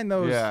I find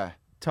those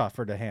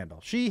tougher to handle.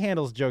 She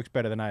handles jokes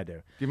better than I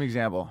do. Give me an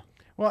example.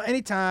 Well,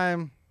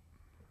 anytime,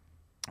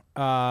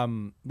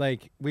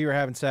 like we were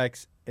having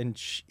sex, and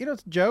she, you know,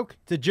 it's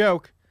a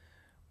joke,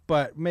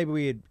 but maybe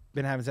we had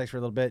been having sex for a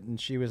little bit, and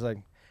she was like,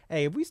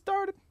 "Hey, have we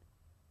started?"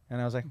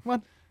 And I was like,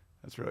 "What?"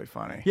 That's really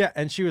funny. Yeah,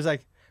 and she was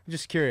like, "I'm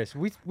just curious.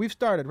 We've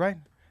started, right?"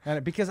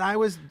 And because I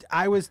was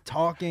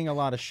talking a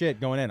lot of shit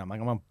going in, I'm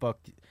like, I'm gonna fuck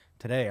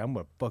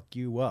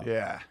you up.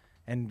 Yeah.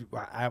 And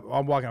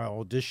I'm walking around,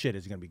 oh, this shit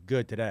is gonna be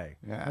good today.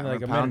 Yeah, and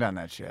like pound on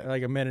that shit.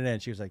 Like a minute in,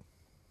 she was like,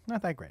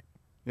 not that great.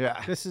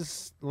 Yeah. This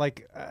is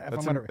like,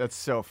 that's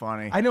so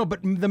funny. I know, but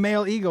the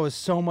male ego is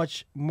so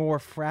much more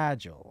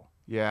fragile.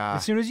 Yeah.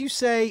 As soon as you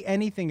say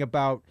anything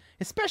about,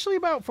 especially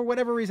about, for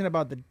whatever reason,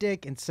 about the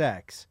dick and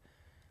sex,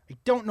 I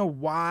don't know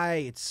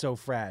why it's so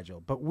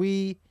fragile, but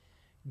we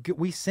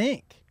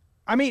sink.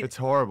 I mean, it's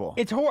horrible.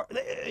 It's horrible.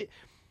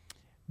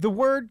 The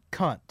word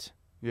cunt.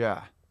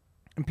 Yeah.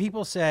 And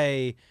people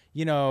say,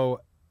 you know,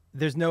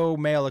 there's no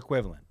male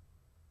equivalent.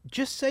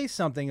 Just say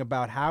something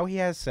about how he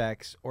has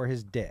sex or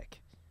his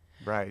dick.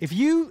 Right. If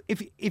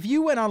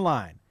you went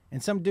online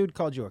and some dude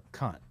called you a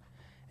cunt,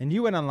 and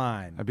you went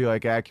online, I'd be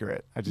like,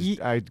 accurate. I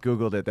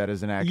Googled it. That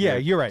is an accurate yeah,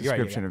 you're right,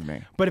 description you're right,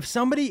 of me. But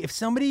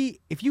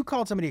if you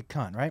called somebody a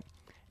cunt, right?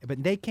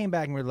 But they came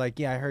back and were like,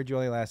 yeah, I heard you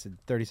only lasted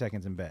 30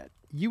 seconds in bed.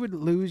 You would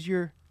lose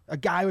a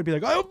guy would be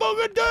like, I don't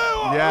fucking do.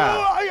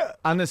 Yeah.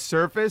 On the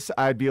surface,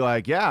 I'd be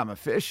like, yeah, I'm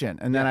efficient.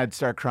 And then I'd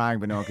start crying,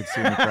 but no one could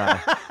see me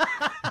cry.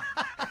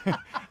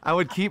 I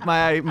would keep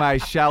my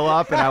shell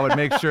up, and I would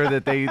make sure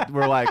that they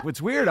were like,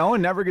 it's weird.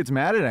 Owen never gets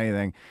mad at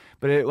anything.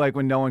 But like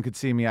when no one could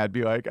see me, I'd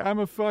be like, I'm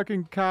a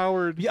fucking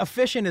coward. Yeah,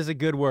 efficient is a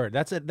good word.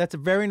 That's a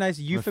very nice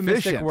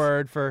euphemistic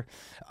word for.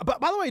 But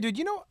by the way, dude,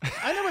 you know,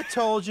 I never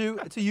told you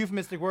it's a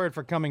euphemistic word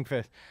for coming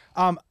fifth.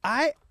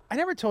 I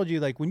never told you,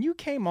 like, when you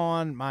came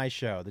on my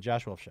show, the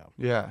Josh Wolf Show.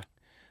 Yeah.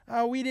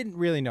 We didn't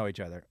really know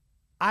each other.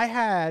 I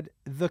had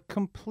the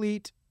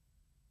complete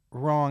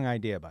wrong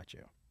idea about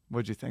you.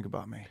 What'd you think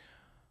about me?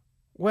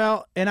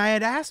 Well, and I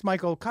had asked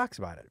Michael Cox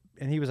about it,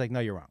 and he was like, no,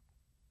 you're wrong.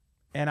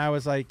 And I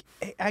was like,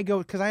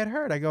 because I had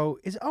heard,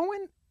 is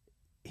Owen,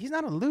 he's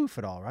not aloof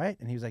at all, right?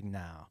 And he was like,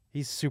 no,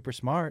 he's super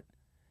smart,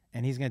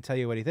 and he's going to tell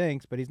you what he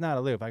thinks, but he's not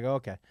aloof. I go,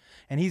 okay.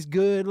 And he's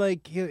good,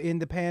 like, in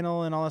the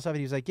panel and all that stuff. And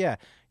he was like, yeah,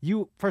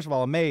 you, first of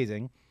all,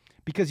 amazing,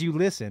 because you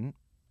listen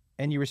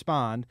and you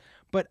respond,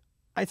 but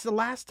it's the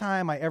last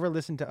time I ever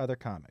listened to other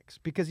comics,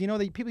 because, you know,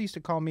 people used to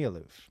call me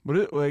aloof.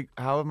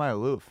 How am I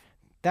aloof?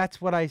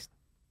 That's what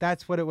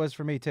it was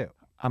for me, too.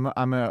 I'm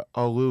a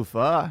aloof.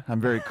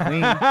 I'm very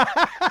clean.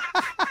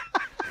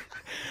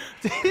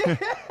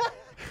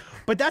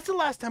 But that's the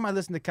last time I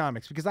listened to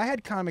comics, because I had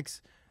a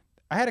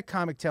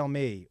comic tell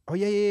me, oh,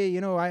 yeah, you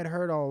know, I had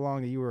heard all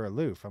along that you were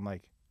aloof. I'm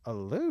like,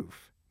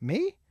 aloof?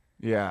 Me?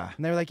 Yeah.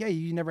 And they were like, yeah,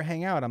 you never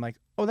hang out. I'm like,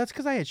 oh, that's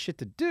because I had shit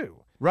to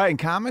do. Right, and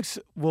comics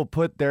will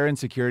put their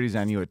insecurities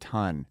on you a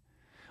ton.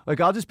 Like,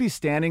 I'll just be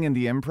standing in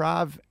the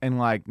improv and,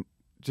 like,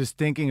 just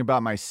thinking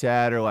about my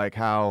set, or, like,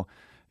 how,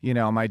 you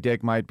know, my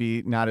dick might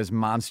be not as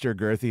monster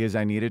girthy as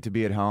I need it to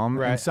be at home.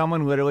 Right. And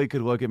someone literally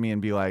could look at me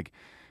and be like,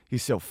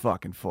 he's so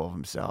fucking full of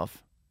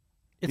himself.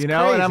 It's you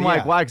know? crazy, and I'm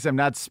like, why? Because I'm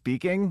not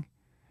speaking?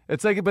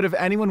 It's like, but if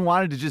anyone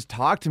wanted to just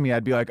talk to me,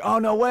 I'd be like, oh,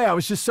 no way. I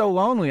was just so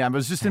lonely. I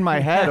was just in my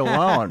head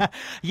alone.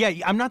 Yeah,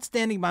 I'm not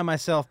standing by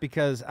myself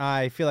because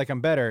I feel like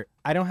I'm better.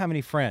 I don't have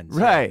any friends.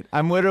 Right.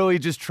 I'm literally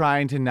just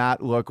trying to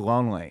not look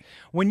lonely.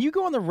 When you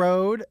go on the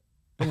road,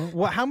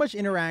 how much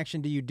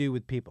interaction do you do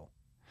with people?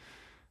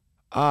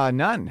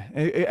 None.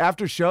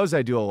 After shows,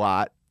 I do a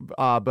lot,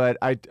 but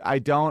I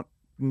don't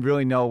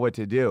really know what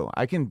to do.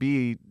 I can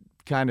be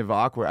kind of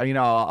awkward. You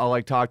know, I'll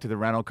like talk to the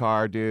rental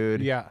car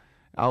dude. Yeah.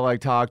 I'll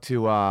like talk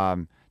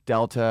to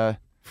Delta.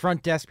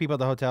 Front desk people at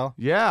the hotel.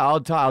 Yeah,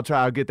 I'll try.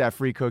 I'll get that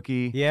free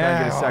cookie. Yeah, try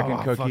to get a second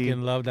cookie. I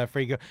fucking love that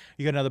free cookie.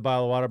 You got another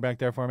bottle of water back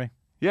there for me?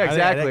 Yeah,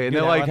 exactly. And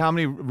they're like, how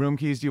many room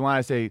keys do you want?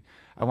 I say,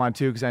 I want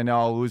 2 because I know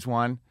I'll lose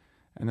one.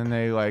 And then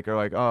they like are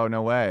like, oh,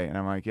 no way. And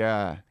I'm like,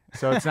 yeah.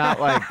 So it's not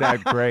like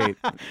that great.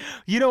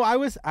 You know, I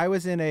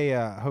was in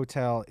a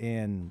hotel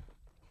in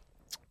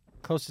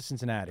close to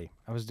Cincinnati.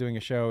 I was doing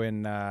a show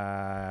in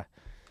I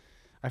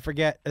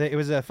forget. It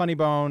was a Funny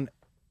Bone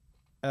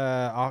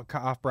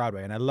off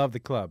Broadway, and I love the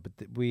club. But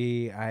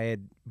I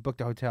had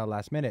booked a hotel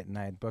last minute, and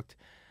I had booked.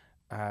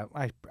 I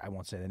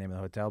won't say the name of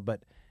the hotel,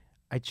 but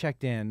I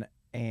checked in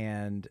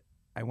and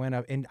I went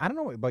up. And I don't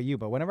know about you,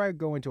 but whenever I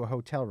go into a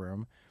hotel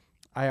room,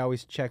 I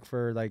always check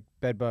for like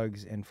bed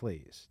bugs and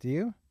fleas. Do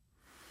you?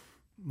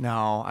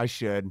 No, I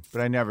should,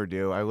 but I never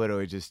do. I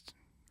literally just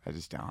I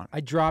just don't.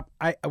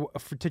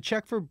 To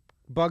check for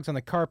bugs on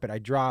the carpet, I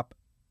drop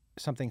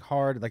something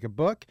hard like a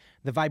book.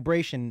 The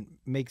vibration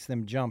makes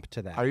them jump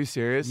to that. Are you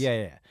serious?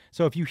 Yeah.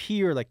 So if you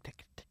hear like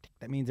tick, tick, tick,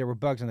 that means there were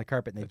bugs on the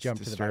carpet and they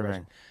jumped to the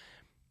vibration.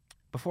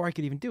 Before I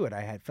could even do it,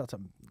 I had felt a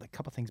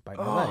couple things bite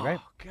my leg, right?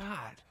 Oh,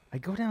 God. I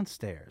go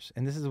downstairs,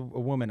 and this is a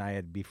woman I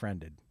had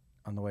befriended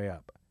on the way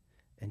up.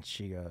 And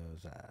she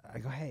goes, I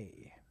go,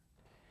 hey,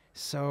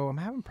 so I'm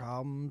having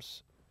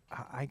problems.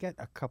 I get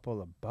a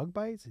couple of bug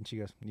bites. And she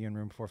goes, you in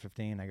room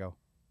 415? I go,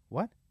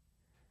 what?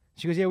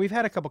 She goes, yeah, we've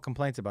had a couple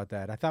complaints about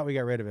that. I thought we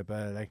got rid of it,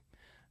 but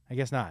I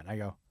guess not. I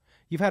go,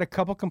 you've had a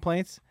couple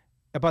complaints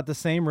about the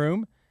same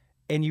room,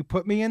 and you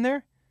put me in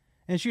there?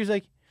 And she was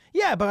like,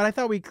 yeah, but I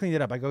thought we cleaned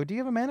it up. I go, do you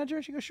have a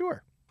manager? She goes,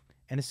 sure.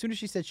 And as soon as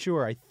she said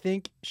sure, I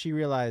think she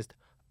realized,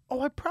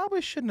 I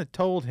probably shouldn't have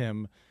told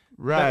him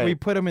that we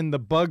put him in the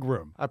bug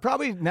room. I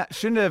probably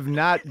shouldn't have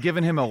not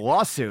given him a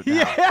lawsuit now.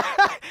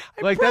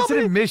 Yeah. That's an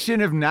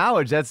admission of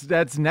knowledge.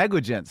 That's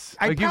negligence.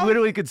 You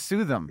literally could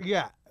sue them.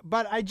 Yeah,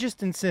 but I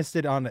just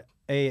insisted on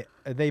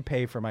they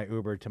pay for my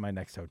Uber to my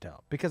next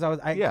hotel because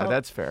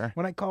that's fair.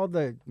 When I called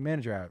the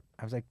manager out,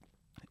 I was like,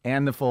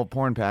 and the full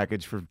porn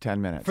package for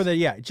 10 minutes.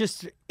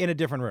 Just in a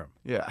different room.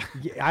 Yeah.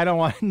 I don't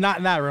want, not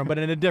in that room, but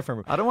in a different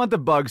room. I don't want the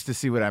bugs to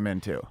see what I'm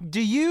into. Do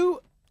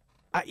you,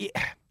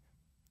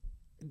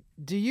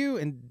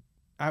 and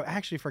I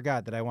actually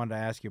forgot that I wanted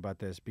to ask you about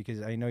this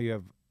because I know you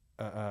have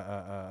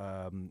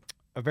a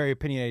very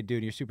opinionated dude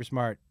and you're super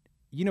smart.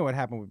 You know what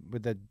happened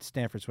with the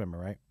Stanford swimmer,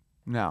 right?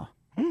 No.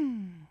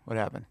 What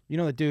happened? You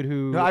know the dude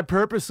who... No, I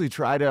purposely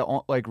try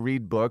to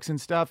read books and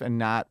stuff and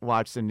not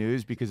watch the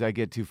news because I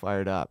get too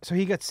fired up. So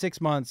he got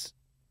 6 months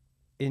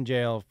in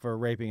jail for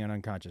raping an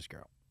unconscious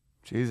girl.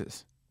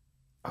 Jesus.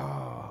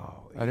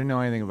 Oh. I didn't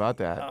know anything about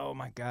that. Oh,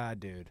 my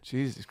God, dude.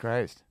 Jesus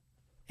Christ.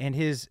 And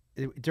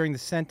during the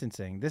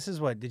sentencing, this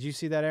is what... Did you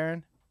see that,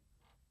 Aaron?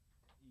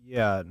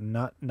 Yeah,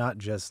 not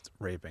just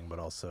raping, but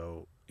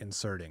also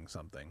inserting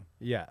something.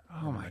 Yeah.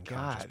 Oh, my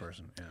God.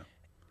 Person. Yeah.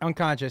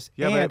 Unconscious.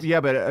 Yeah,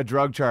 but a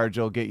drug charge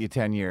will get you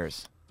 10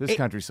 years. This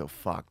country's so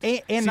fucked.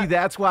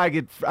 That's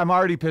why I'm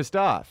already pissed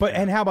off. But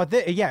and how about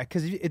this? Yeah,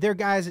 because there are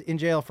guys in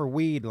jail for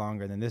weed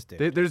longer than this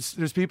dude.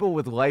 There's people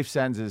with life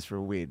sentences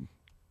for weed.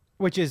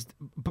 Which is,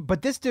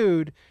 but this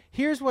dude.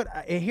 Here's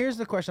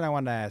the question I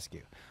wanted to ask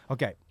you.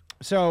 Okay,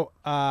 so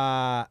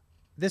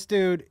this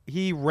dude,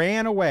 he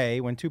ran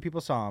away when two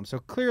people saw him. So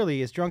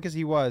clearly, as drunk as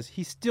he was,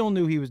 he still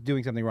knew he was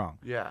doing something wrong.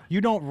 Yeah.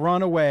 You don't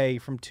run away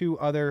from two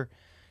other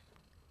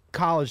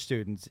college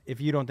students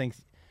if you don't think.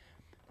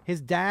 His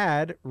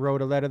dad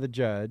wrote a letter to the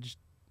judge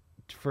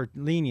for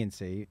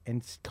leniency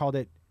and called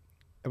it,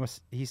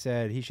 he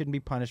said he shouldn't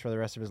be punished for the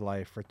rest of his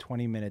life for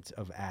 20 minutes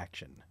of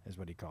action, is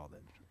what he called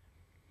it.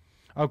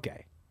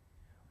 Okay.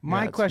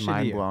 My question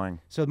to you. Mind-blowing.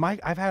 So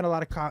I've had a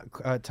lot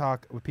of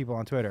talk with people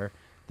on Twitter,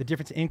 the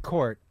difference in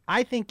court.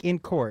 I think in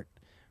court,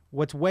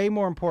 what's way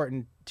more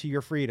important to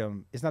your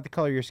freedom is not the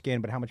color of your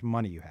skin, but how much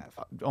money you have.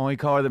 The only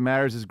color that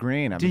matters is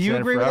green. Do you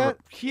agree with that?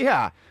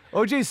 Yeah.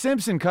 O.J.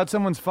 Simpson cut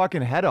someone's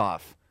fucking head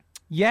off.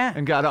 Yeah.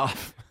 And got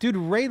off. Dude,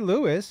 Ray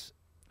Lewis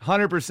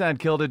 100%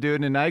 killed a dude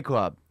in a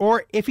nightclub.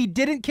 Or if he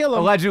didn't kill him.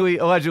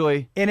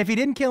 Allegedly. And if he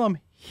didn't kill him,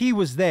 he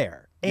was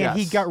there. And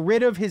he got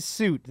rid of his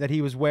suit that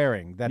he was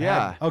wearing.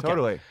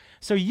 Totally.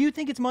 So you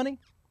think it's money?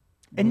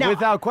 And now,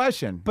 without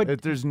question.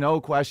 But there's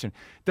no question.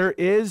 There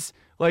is,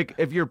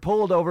 if you're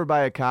pulled over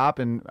by a cop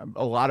in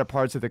a lot of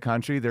parts of the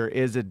country, there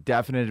is a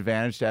definite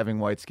advantage to having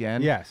white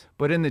skin. Yes.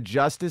 But in the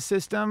justice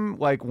system,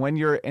 when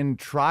you're in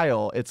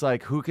trial, it's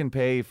who can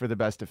pay for the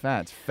best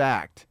defense?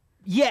 Fact.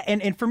 Yeah,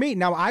 and for me,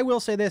 now I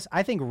will say this,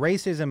 I think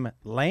racism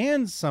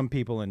lands some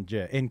people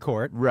in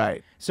court.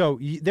 Right. So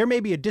there may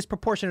be a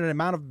disproportionate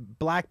amount of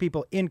black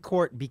people in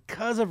court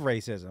because of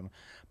racism.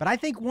 But I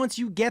think once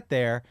you get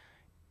there,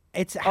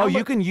 it's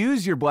you can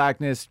use your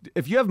blackness.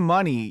 If you have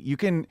money, you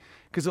can,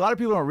 because a lot of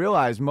people don't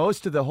realize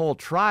most of the whole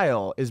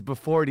trial is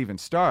before it even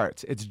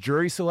starts. It's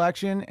jury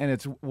selection, and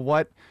it's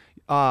what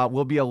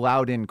will be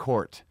allowed in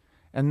court.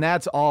 And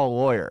that's all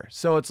lawyer.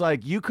 So it's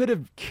you could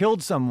have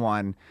killed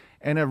someone,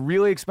 and a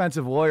really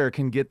expensive lawyer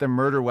can get the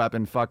murder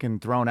weapon fucking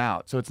thrown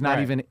out. So it's not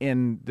even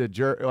in the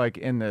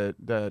in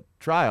the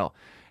trial.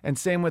 And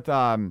same with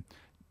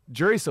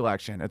jury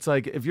selection. It's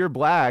if you're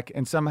black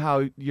and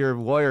somehow your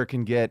lawyer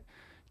can get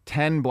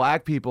 10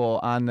 black people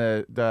on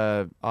in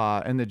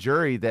the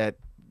jury that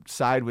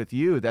side with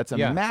you, that's a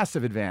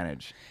massive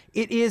advantage.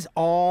 It is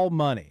all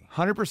money.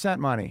 100%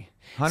 money.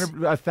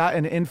 100%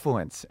 and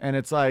influence. And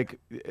it's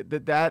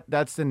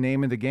that's the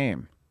name of the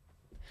game.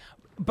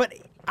 But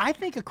I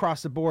think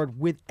across the board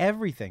with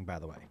everything, by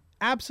the way,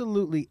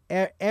 absolutely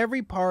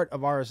every part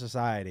of our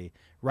society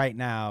right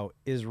now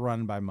is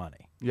run by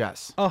money.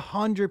 Yes.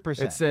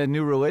 100%. It's a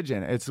new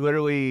religion. It's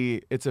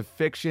a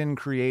fiction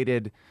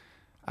created.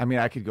 I mean,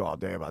 I could go all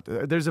day about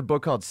this. There's a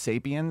book called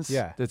Sapiens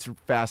that's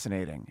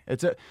fascinating.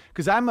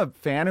 Because I'm a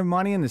fan of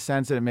money in the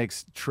sense that it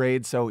makes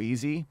trade so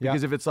easy.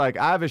 Because if it's I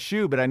have a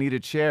shoe, but I need a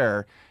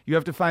chair, you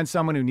have to find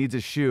someone who needs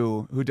a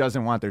shoe who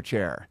doesn't want their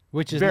chair.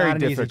 Which is very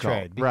not an difficult. easy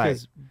trade.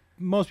 Because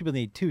most people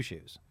need 2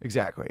 shoes.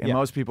 Exactly. And Yeah.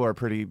 most people are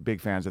pretty big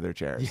fans of their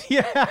chairs.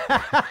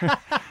 Yeah.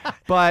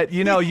 But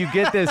you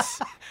get this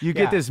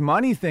Yeah. this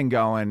money thing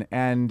going,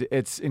 and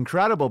it's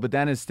incredible. But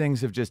then as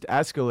things have just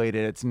escalated,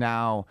 it's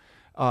now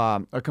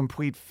a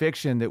complete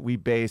fiction that we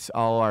base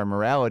all our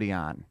morality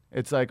on.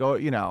 It's like,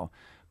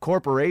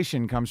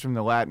 corporation comes from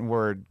the Latin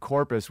word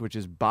corpus, which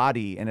is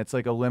body, and it's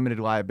like a limited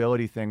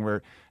liability thing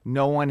where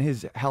no one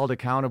is held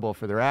accountable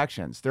for their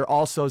actions. They're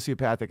all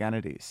sociopathic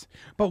entities.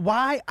 But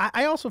why?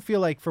 I also feel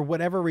like for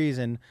whatever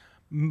reason,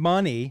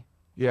 money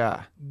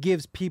Yeah.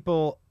 gives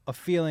people a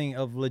feeling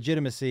of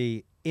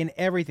legitimacy in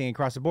everything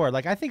across the board.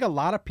 Like, I think a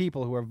lot of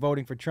people who are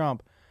voting for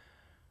Trump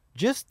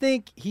just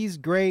think he's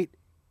great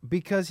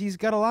because he's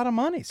got a lot of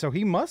money, so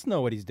he must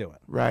know what he's doing.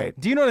 Right.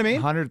 Do you know what I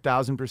mean?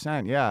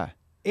 100,000%. Yeah.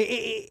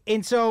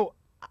 And so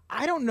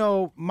I don't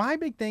know. My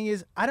big thing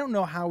is I don't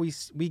know how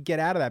we get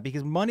out of that,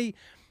 because money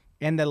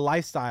and the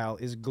lifestyle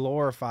is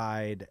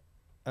glorified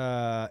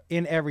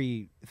in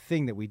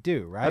everything that we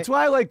do, right? That's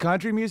why I like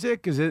country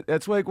music, because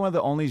that's like one of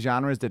the only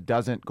genres that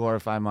doesn't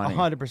glorify money.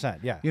 100%.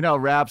 Yeah.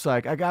 Rap's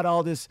like, I got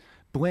all this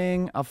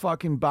bling, I'll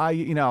fucking buy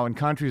you, and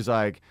country's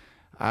like,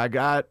 I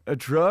got a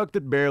truck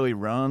that barely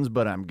runs,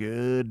 but I'm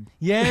good.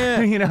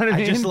 Yeah. You know what I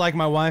mean? I just like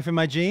my wife and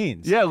my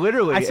jeans. Yeah,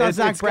 literally. I saw It's-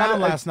 Zach it's gotta- Brown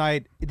last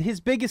night.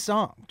 His biggest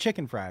song,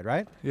 Chicken Fried,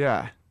 right?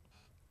 Yeah.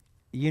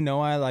 You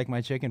know I like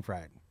my chicken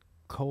fried.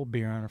 Cold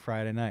beer on a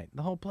Friday night.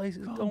 The whole place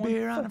is going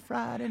beer on a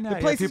Friday night. The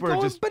place is people are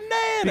going just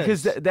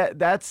bananas.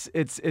 because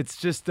it's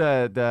just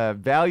the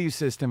value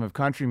system of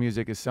country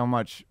music is so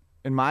much,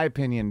 in my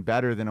opinion,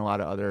 better than a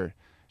lot of other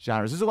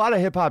genres. There's a lot of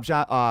hip hop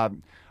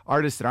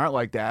artists that aren't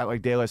like that,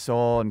 like De La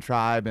Soul and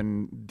Tribe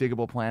and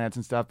Diggable Planets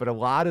and stuff. But a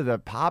lot of the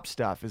pop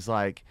stuff is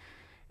like,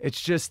 it's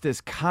just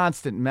this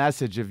constant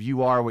message of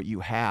you are what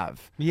you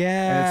have. Yeah.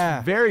 And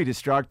it's very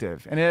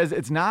destructive. And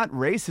it's not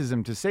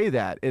racism to say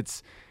that.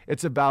 It's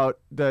about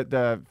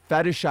the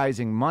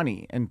fetishizing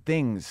money and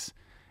things.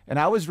 And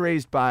I was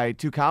raised by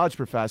 2 college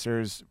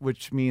professors,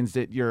 which means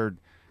that you're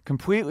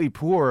completely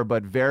poor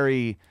but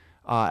very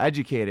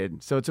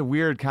educated. So it's a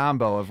weird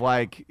combo of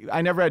like,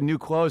 I never had new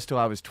clothes till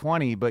I was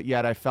 20, but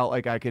yet I felt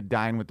like I could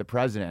dine with the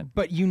president.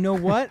 But you know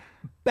what?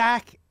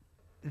 Back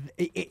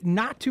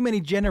not too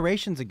many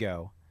generations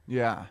ago,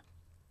 Yeah.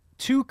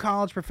 2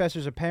 college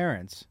professors or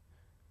parents,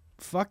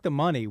 fuck the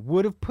money,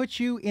 would have put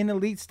you in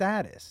elite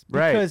status.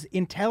 Right. Because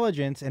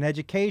intelligence and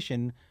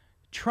education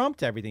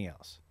trumped everything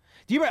else.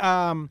 Do you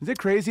Is it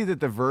crazy that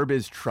the verb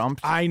is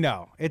trumped? I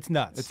know. It's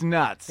nuts. It's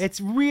nuts. It's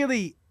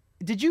really...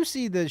 Did you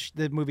see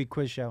the movie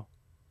Quiz Show?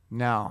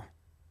 No.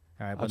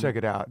 All right, I'll check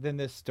it out. Then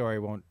this story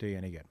won't do you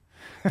any good.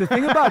 The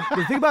thing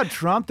about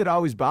Trump that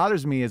always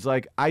bothers me is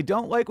like, I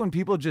don't like when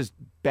people just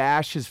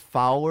bash his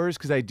followers,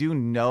 because I do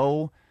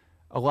know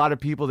a lot of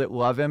people that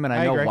love him, and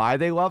I know agree. why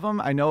they love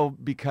him. I know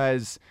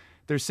because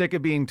they're sick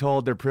of being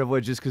told they're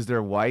privileged just because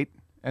they're white,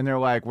 and they're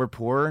like, we're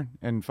poor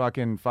and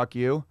fucking fuck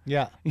you.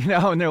 Yeah.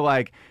 And they're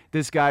like,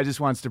 this guy just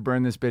wants to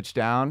burn this bitch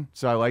down.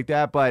 So I like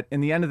that. But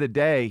in the end of the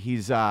day,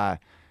 he's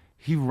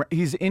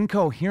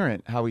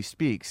incoherent how he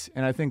speaks,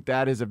 and I think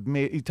that is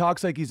he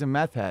talks like he's a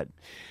meth head.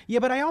 Yeah,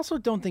 but I also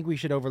don't think we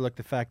should overlook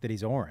the fact that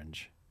he's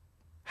orange.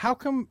 How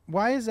come?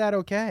 Why is that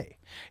okay?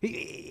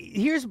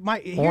 Here's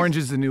Orange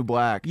is the new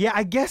black. Yeah,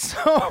 I guess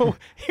so.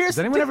 Here's Has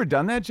anyone ever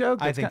done that joke?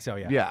 I That's think so,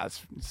 yeah. Yeah,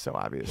 it's so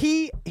obvious.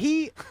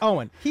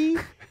 Owen,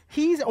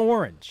 he's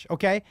orange,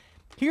 okay?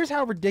 Here's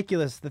how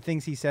ridiculous the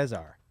things he says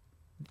are.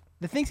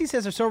 The things he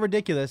says are so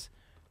ridiculous,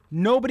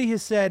 nobody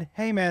has said,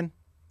 hey, man,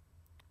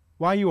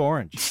 why are you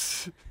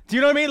orange? Do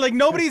you know what I mean? Like,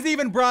 nobody's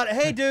even brought,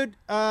 hey, dude,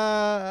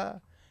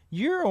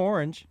 you're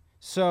orange,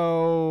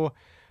 so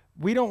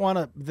we don't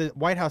want the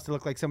White House to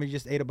look like somebody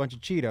just ate a bunch of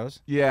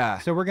Cheetos. Yeah.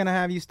 So we're gonna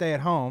have you stay at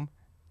home,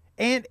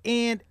 and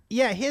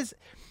yeah,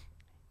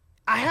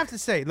 I have to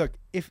say, look,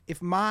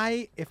 if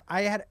my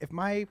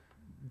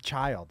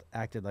child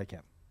acted like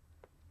him,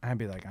 I'd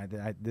be like,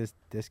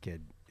 this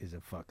kid is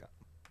a fuck up.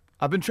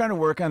 I've been trying to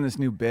work on this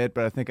new bit,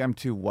 but I think I'm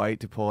too white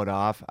to pull it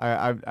off.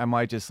 I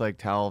might just like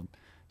tell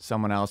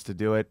someone else to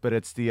do it, but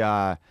it's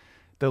the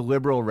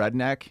liberal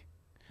redneck.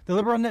 The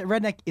liberal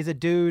redneck is a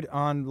dude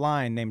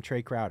online named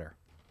Trey Crowder.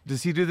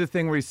 Does he do the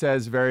thing where he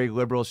says very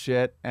liberal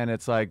shit, and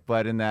it's like,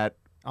 but in that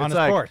On it's his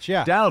like, porch,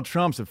 yeah. Donald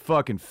Trump's a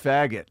fucking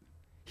faggot.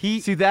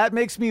 See, that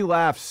makes me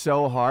laugh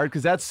so hard,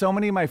 because that's so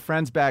many of my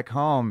friends back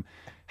home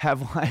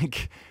have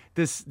like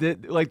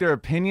like their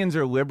opinions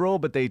are liberal,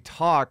 but they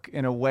talk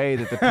in a way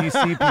that the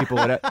PC people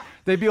would.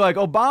 They'd be like,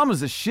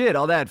 Obama's a shit,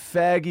 all that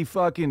faggy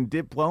fucking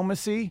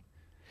diplomacy.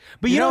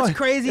 But you know what's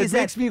crazy is it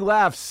makes me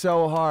laugh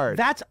so hard.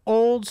 That's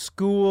old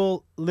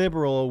school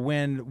liberal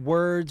when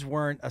words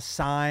weren't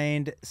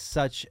assigned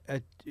such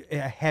a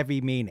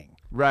heavy meaning.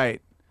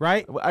 Right.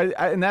 Right?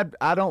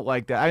 I don't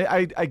like that.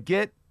 I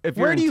get if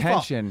your Where do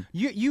intention.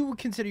 You fall? You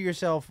consider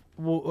yourself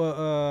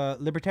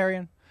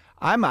libertarian?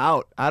 I'm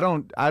out.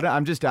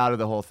 I'm just out of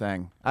the whole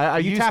thing. I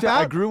You used tap to.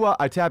 I out? grew up.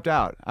 I tapped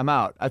out. I'm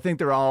out. I think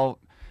they're all.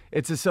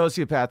 it's a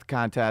sociopath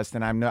contest,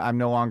 and I'm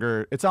no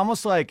longer. It's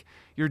almost like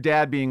your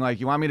dad being like,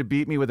 "You want me to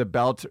beat me with a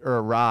belt or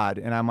a rod?"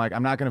 And I'm like,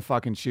 "I'm not gonna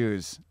fucking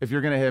choose. If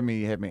you're gonna hit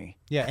me, hit me."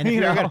 Yeah, and if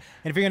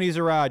you're gonna use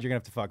a rod, you're gonna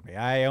have to fuck me.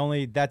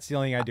 That's the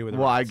only thing I do with.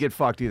 Well, I get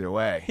fucked either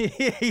way.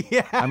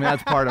 Yeah. I mean,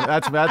 that's part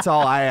of that's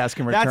all I ask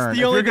in return. That's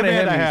the only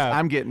command I have.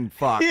 I'm getting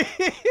fucked.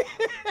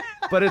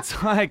 But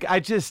it's like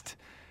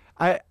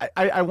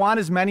I want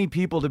as many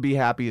people to be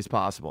happy as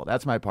possible.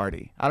 That's my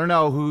party. I don't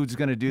know who's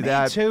going to do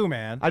that. Me too,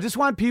 man. I just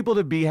want people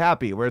to be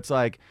happy where it's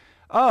like,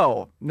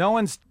 oh, no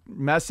one's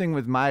messing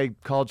with my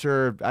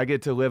culture. I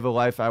get to live a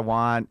life I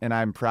want, and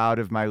I'm proud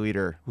of my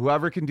leader.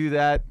 Whoever can do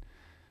that,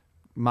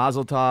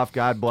 mazel tov,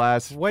 God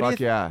bless. Fuck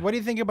yeah. What do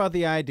you think about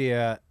the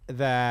idea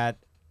that,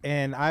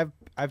 and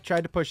I've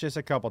tried to push this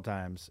a couple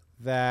times,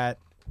 that,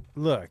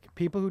 look,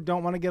 people who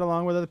don't want to get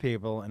along with other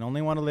people and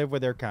only want to live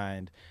with their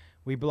kind,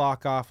 we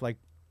block off like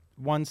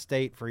one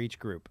state for each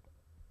group.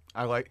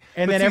 I like,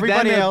 and then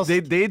everybody else.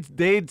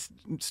 They'd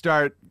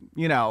start.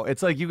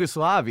 It's like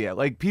Yugoslavia.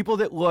 Like people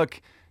that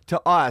look to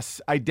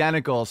us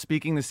identical,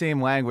 speaking the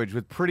same language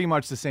with pretty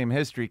much the same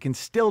history, can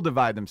still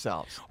divide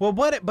themselves. Well,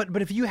 but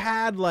if you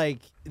had like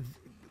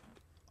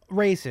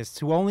racists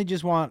who only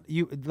just want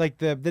you, like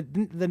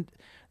the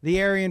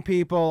Aryan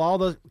people, all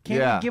those,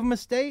 can't you give them a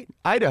state?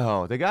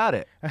 Idaho, they got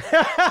it.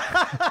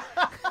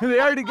 They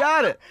already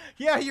got it.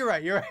 Yeah, you're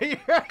right.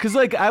 Because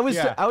like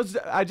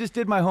I just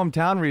did my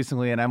hometown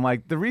recently, and I'm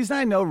like, the reason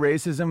I know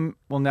racism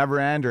will never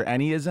end or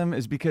anyism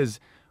is because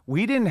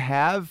we didn't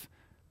have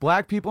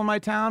black people in my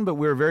town, but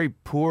we were very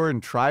poor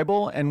and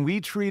tribal, and we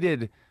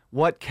treated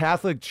what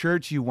Catholic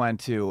church you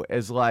went to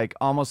as like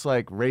almost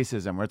like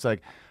racism, where it's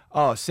like,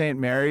 oh, St.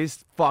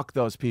 Mary's, fuck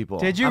those people.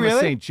 Did you I'm really?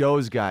 a St.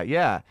 Joe's guy.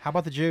 Yeah. How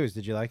about the Jews?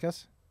 Did you like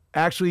us?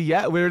 Actually,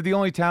 yeah, we were the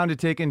only town to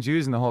take in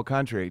Jews in the whole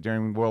country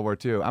during World War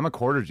II. I'm a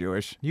quarter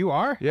Jewish. You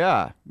are?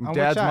 Yeah. On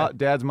Dad's which side?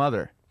 Dad's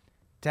mother.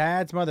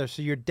 Dad's mother.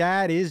 So your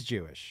dad is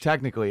Jewish.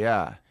 Technically,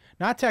 yeah.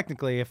 Not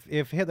technically.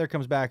 If Hitler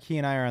comes back, he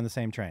and I are on the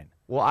same train.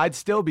 Well, I'd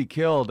still be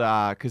killed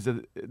because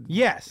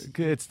yes,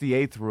 it's the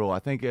 8th rule. I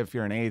think if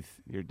you're an 8th,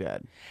 you're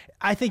dead.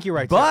 I think you're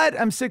right. But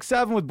I'm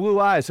 6'7" with blue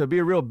eyes, so it'd be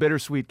a real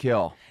bittersweet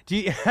kill.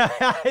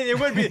 It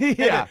would be.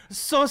 Yeah.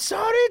 So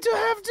sorry to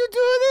have to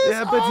do this.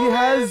 Yeah, but he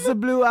has the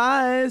blue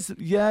eyes.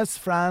 Yes,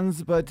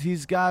 Franz, but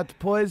he's got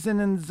poison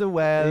in the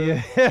well.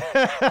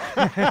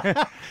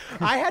 Yeah.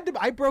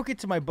 I broke it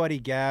to my buddy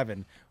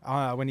Gavin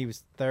when he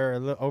was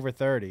over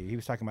 30. He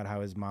was talking about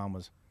how his mom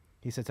was.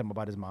 He said something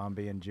about his mom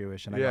being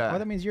Jewish, and I go, "Well,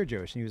 that means you're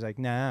Jewish." And he was like,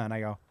 "Nah," and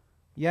I go,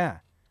 "Yeah,"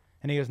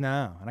 and he goes,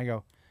 "No," and I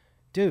go,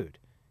 "Dude,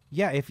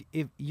 yeah, if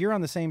you're on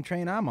the same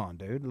train I'm on,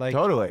 dude, like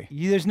totally.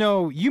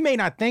 You may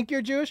not think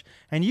you're Jewish,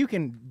 and you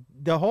can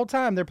the whole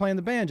time they're playing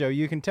the banjo,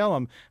 you can tell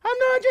them I'm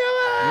not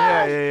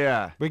Jewish.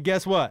 Yeah. But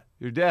guess what?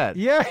 You're dead.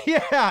 Yeah.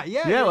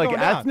 Yeah, like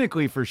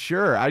ethnically for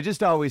sure. I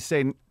just always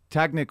say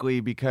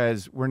technically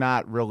because we're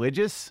not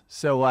religious,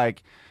 so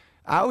like.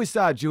 I always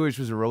thought Jewish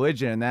was a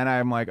religion, and then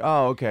I'm like,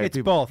 oh, okay. It's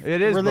both.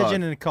 It is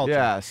religion both. And culture.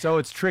 Yeah, so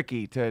it's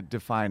tricky to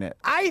define it.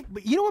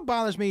 You know what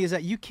bothers me is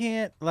that you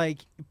can't,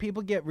 like,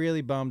 people get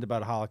really bummed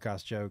about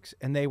Holocaust jokes,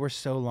 and they were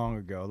so long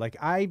ago. Like,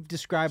 I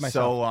describe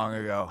myself. So long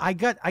ago. I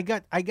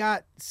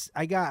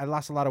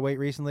lost a lot of weight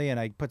recently, and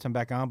I put some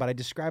back on, but I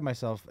described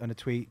myself in a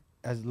tweet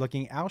as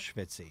looking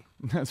Auschwitz-y.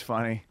 That's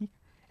funny.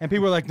 And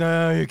people were like,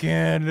 no, you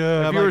can't.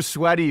 If you were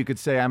sweaty, you could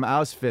say, I'm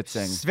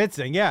Auschwitzing.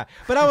 Schwitzing, yeah.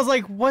 But I was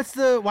like,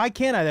 why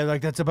can't I? They're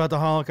like, that's about the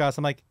Holocaust.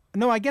 I'm like,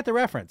 no, I get the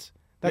reference.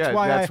 That's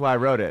why I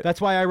wrote it.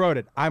 That's why I wrote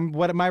it.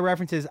 What my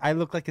reference is, I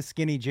look like a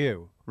skinny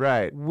Jew.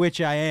 Right.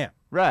 Which I am.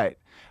 Right.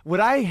 What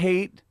I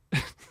hate,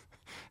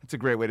 it's a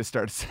great way to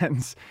start a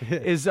sentence,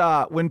 is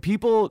when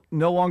people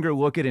no longer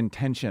look at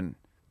intention.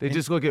 They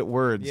just look at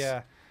words.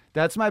 Yeah.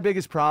 That's my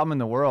biggest problem in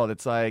the world.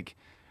 It's like,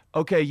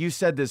 okay, you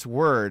said this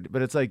word,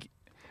 but it's like,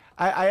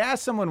 I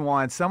asked someone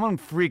once, someone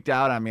freaked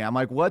out on me. I'm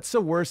like, what's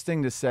the worst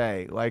thing to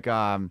say? Like,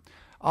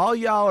 all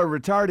y'all are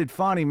retarded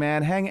funny,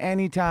 man. Hang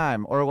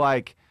anytime. Or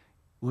like,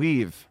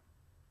 leave.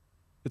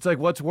 It's like,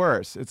 what's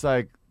worse? It's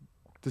like,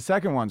 the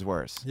second one's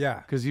worse. Yeah.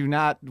 Because you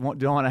don't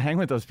want to hang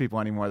with those people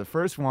anymore. The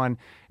first one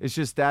is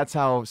just that's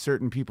how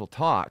certain people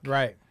talk.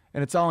 Right.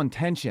 And it's all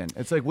intention.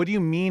 It's like, what do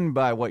you mean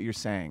by what you're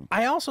saying?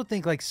 I also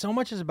think like so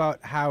much is about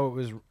how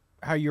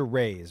you're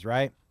raised,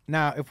 right?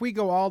 Now, if we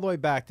go all the way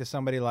back to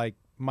somebody like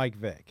Mike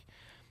Vick,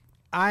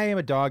 I am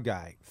a dog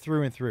guy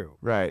through and through.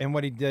 Right. And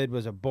what he did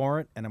was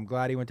abhorrent, and I'm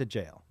glad he went to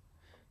jail.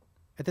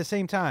 At the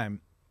same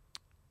time,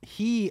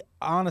 he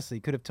honestly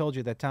could have told you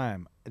at that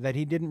time that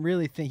he didn't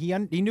really think, he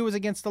knew it was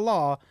against the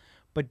law,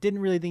 but didn't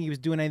really think he was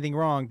doing anything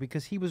wrong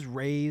because he was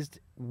raised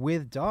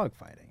with dog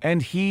fighting.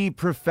 And he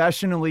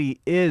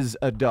professionally is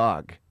a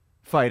dog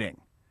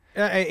fighting.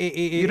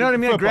 You know what I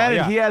mean? Football,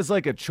 Granted, he has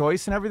like a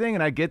choice and everything,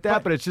 and I get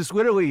that, but it's just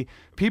literally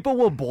people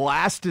will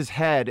blast his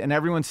head, and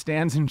everyone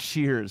stands and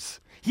cheers.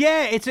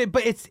 Yeah, it's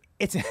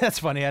that's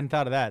funny. I hadn't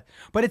thought of that.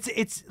 But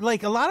it's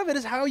like a lot of it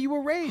is how you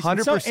were raised.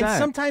 100%. And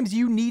sometimes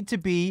you need to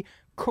be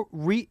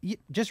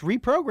just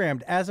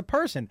reprogrammed as a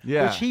person,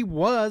 Yeah. which he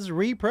was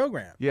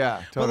reprogrammed.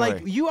 Yeah, But totally.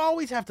 like, you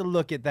always have to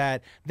look at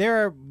that.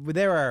 There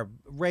are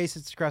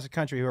racists across the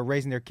country who are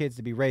raising their kids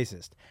to be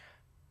racist.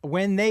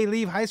 When they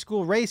leave high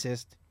school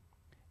racist,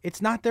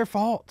 it's not their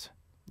fault.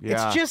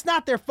 Yeah. It's just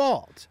not their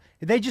fault.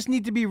 They just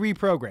need to be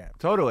reprogrammed.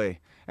 Totally.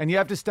 And you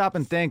have to stop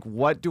and think,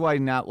 what do I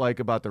not like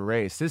about the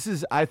race? This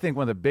is, I think,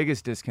 one of the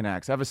biggest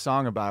disconnects. I have a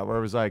song about it where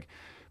it was like,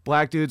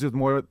 black dudes with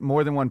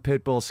more than one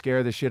pit bull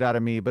scare the shit out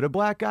of me, but a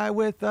black guy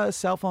with a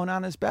cell phone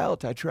on his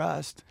belt, I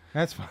trust.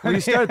 That's fine. When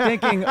you start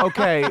thinking,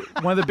 okay,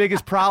 one of the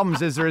biggest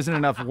problems is there isn't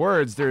enough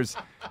words. There's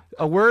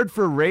a word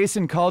for race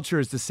and culture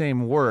is the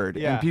same word,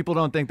 Yeah. and people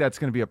don't think that's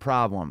going to be a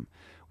problem.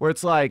 Where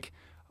it's like,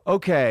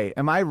 okay,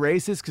 am I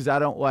racist because I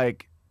don't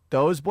like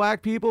those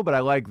black people, but I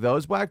like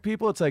those black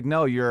people? It's like,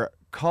 no, you're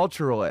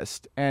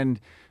culturalist, and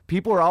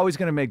people are always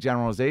going to make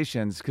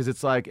generalizations because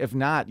it's like, if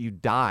not, you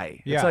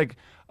die. Yeah. It's like,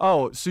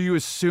 oh, so you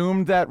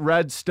assumed that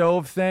red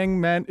stove thing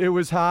meant it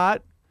was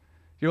hot?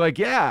 You're like,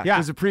 yeah, Yeah.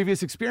 there's a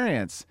previous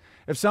experience.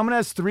 If someone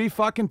has 3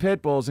 fucking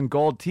pit bulls and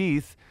gold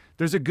teeth,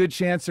 there's a good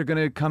chance they're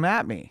going to come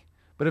at me.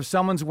 But if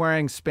someone's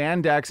wearing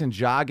spandex and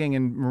jogging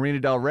in Marina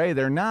Del Rey,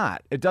 they're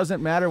not. It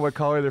doesn't matter what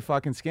color their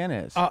fucking skin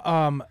is.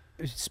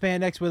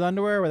 Spandex with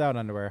underwear or without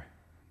underwear?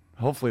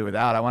 Hopefully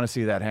without. I want to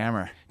see that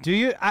hammer. Do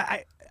you?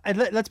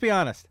 Let's be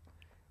honest.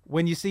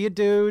 When you see a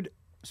dude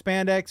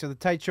spandex or the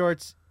tight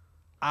shorts,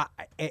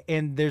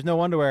 and there's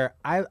no underwear,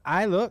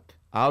 I look.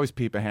 I always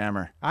peep a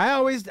hammer. I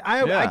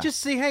Yeah. just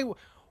see, hey,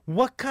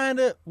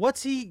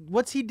 what's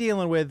he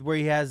dealing with where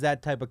he has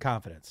that type of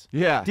confidence?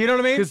 Yeah. Do you know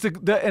what I mean?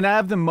 Because and I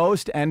have the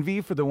most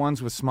envy for the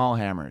ones with small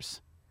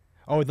hammers.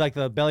 Oh, like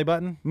the belly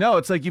button? No,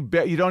 it's like you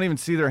don't even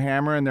see their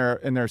hammer in their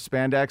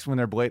spandex when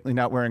they're blatantly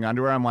not wearing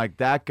underwear. I'm like,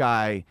 that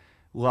guy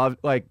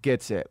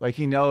gets it. Like,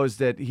 he knows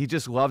that he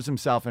just loves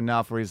himself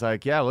enough where he's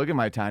like, yeah, look at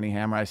my tiny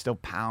hammer. I still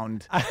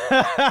pound.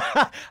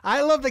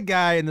 I love the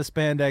guy in the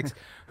spandex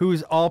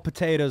who's all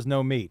potatoes,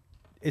 no meat.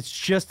 It's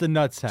just the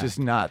nutsack. Just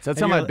nuts. That's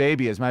And how you're my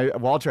baby is. My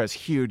Walter has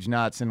huge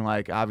nuts and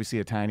like obviously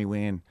a tiny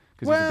ween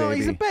because Well,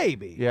 he's a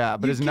baby. Yeah,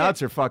 but You his can't-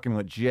 nuts are fucking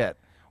legit.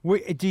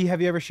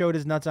 Have you ever showed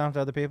his nuts off to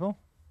other people?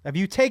 Have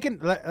you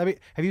taken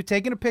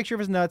a picture of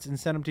his nuts and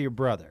sent them to your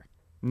brother?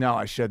 No,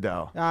 I should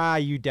though.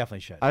 You definitely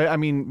should. I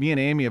mean, me and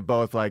Amy have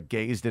both like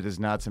gazed at his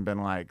nuts and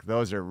been like,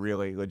 those are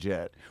really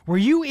legit. Were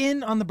you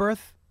in on the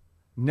birth?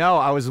 No,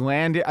 I was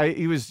landing.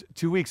 He was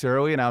 2 weeks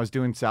early, and I was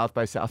doing South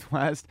by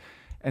Southwest,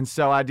 and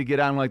so I had to get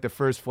on like the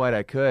first flight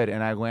I could,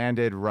 and I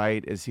landed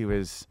right as she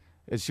was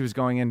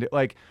going into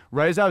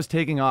right as I was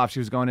taking off. She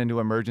was going into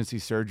emergency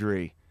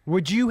surgery.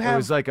 Would you have? It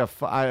was like it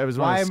was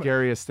one of the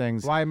scariest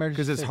things. Why emergency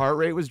Because his surgery? heart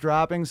rate was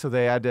dropping, so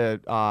they had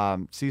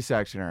to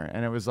C-section her,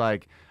 and it was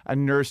like a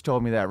nurse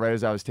told me that right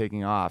as I was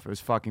taking off. It was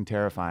fucking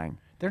terrifying.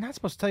 They're not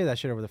supposed to tell you that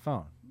shit over the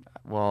phone.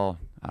 Well,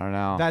 I don't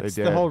know. That's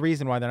They the did. whole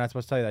reason why they're not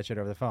supposed to tell you that shit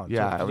over the phone.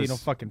 Yeah, so it you was don't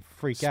fucking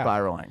freak out.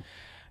 spiraling.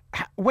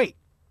 Wait,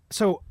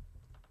 so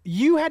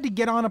you had to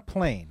get on a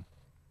plane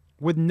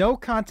with no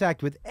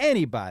contact with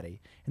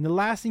anybody, and the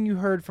last thing you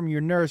heard from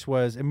your nurse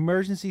was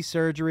emergency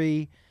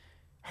surgery,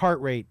 heart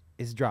rate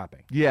is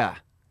dropping. Yeah.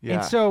 Yeah.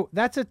 And so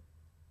that's a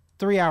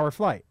 3-hour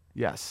flight.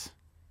 yes.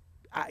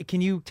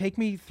 Can you take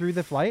me through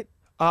the flight?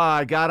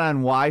 I got on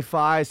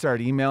Wi-Fi,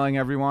 started emailing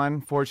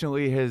everyone.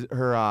 Fortunately,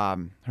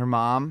 her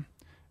mom,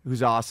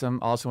 who's awesome,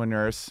 also a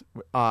nurse,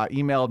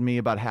 emailed me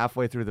about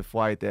halfway through the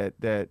flight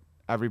that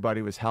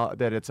everybody was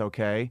that it's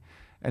okay.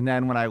 And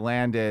then when I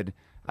landed,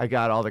 I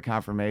got all the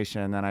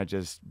confirmation, and then I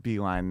just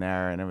beeline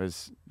there, and it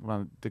was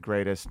one of the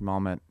greatest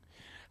moment.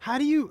 How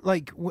do you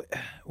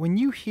when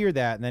you hear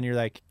that, and then you're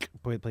like,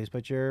 please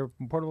put your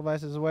portable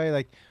devices away?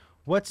 Like,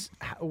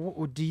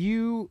 do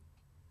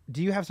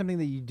you have something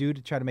that you do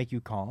to try to make you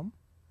calm?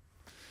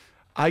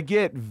 I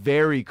get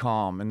very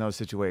calm in those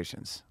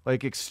situations,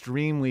 like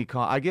extremely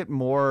calm. I get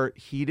more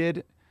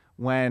heated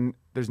when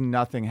there's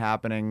nothing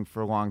happening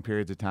for long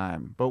periods of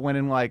time. But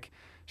when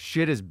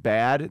shit is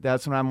bad,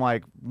 that's when I'm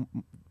like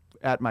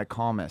at my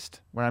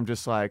calmest, where I'm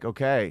just like,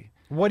 okay.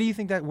 What do you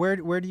think where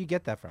do you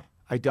get that from?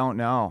 I don't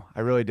know. I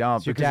really don't.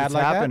 Is your Because dad it's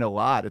like that? happened a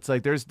lot. It's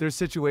like there's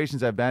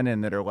situations I've been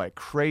in that are like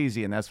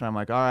crazy, and that's when I'm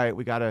like, all right,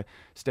 we gotta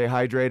stay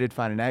hydrated,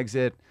 find an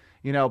exit,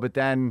 but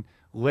then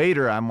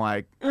later I'm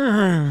like,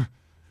 ugh.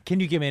 Can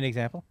you give me an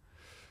example?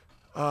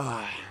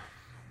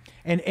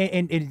 And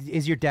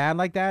is your dad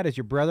like that? Is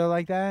your brother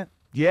like that?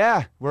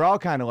 Yeah, we're all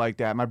kind of like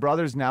that. My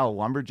brother's now a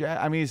lumberjack.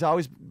 I mean, he's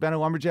always been a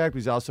lumberjack, but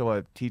he's also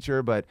a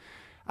teacher. But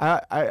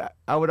I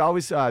would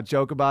always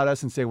joke about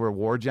us and say we're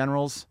war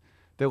generals.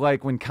 That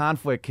when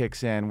conflict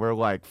kicks in, we're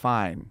like,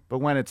 fine. But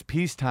when it's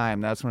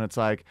peacetime, that's when it's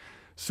like,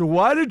 so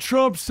why did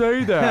Trump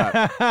say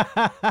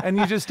that? And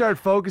you just start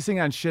focusing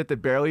on shit that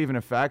barely even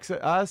affects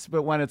us.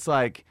 But when it's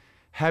like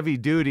heavy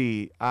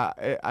duty,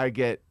 I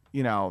get,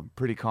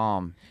 pretty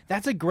calm.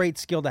 That's a great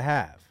skill to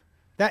have.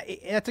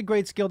 That's a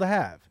great skill to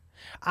have.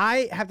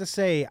 I have to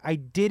say, I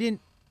didn't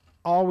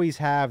always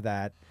have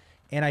that,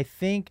 and I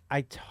think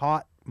I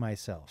taught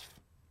myself.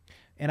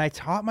 And I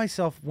taught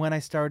myself when I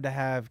started to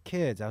have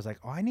kids. I was like,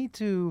 oh, I need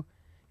to,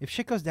 if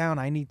shit goes down,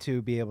 I need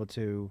to be able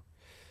to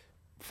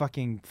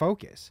fucking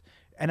focus.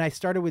 And I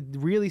started with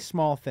really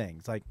small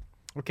things. Like,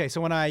 okay,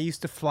 so when I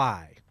used to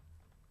fly,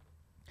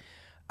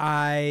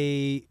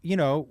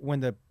 when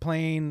the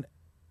plane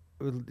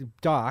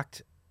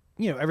docked,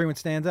 everyone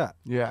stands up.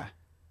 Yeah.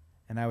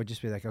 And I would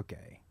just be like,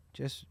 okay,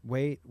 just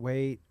wait.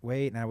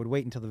 And I would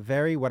wait until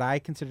what I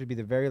consider to be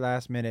the very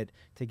last minute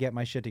to get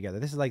my shit together.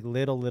 This is like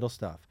little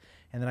stuff.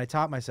 And then I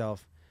taught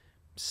myself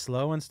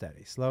slow and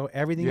steady, slow,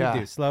 everything you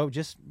do, slow,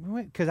 just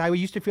because I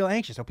used to feel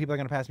anxious. So people are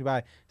going to pass me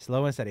by,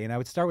 slow and steady. And I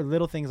would start with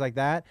little things like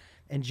that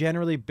and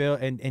generally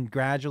build and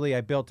gradually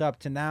I built up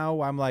to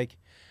now I'm like,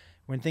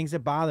 when things that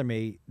bother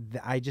me,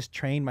 I just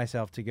train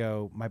myself to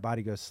go, my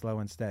body goes slow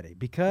and steady.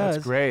 Because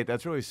that's great.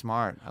 That's really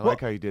smart. I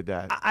like how you did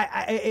that.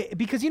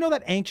 Because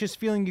that anxious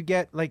feeling you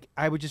get, like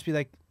I would just be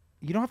like,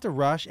 you don't have to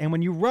rush. And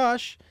when you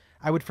rush,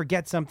 I would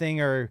forget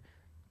something or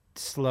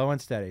slow and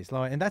steady,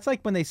 slow. And that's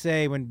like when they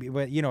say, when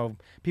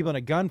people in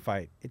a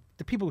gunfight,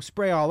 the people who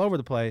spray all over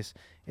the place,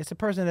 it's the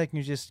person that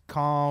can just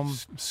calm.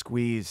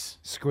 Squeeze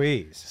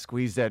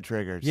that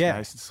trigger. It's yeah.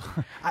 Nice and slow.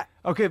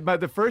 Okay,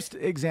 but the first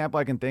example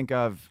I can think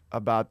of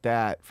about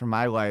that from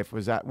my life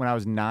was that when I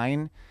was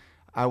 9,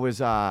 I was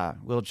a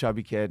little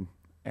chubby kid.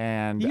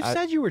 And you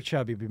said you were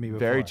chubby to me before.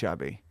 Very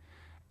chubby.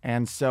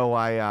 And so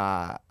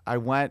I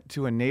went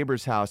to a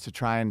neighbor's house to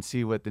try and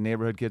see what the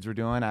neighborhood kids were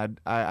doing. I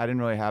didn't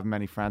really have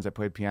many friends. I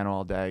played piano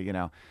all day,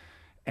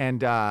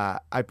 And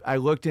I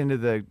looked into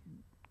the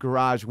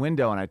garage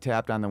window and I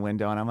tapped on the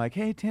window and I'm like,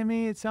 hey,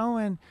 Timmy, it's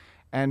Owen.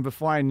 And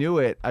before I knew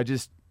it,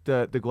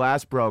 the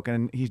glass broke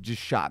and he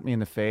just shot me in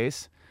the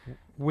face.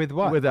 With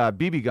what? With a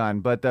BB gun,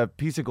 but the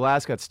piece of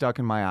glass got stuck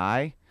in my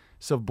eye.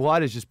 So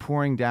blood is just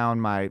pouring down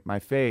my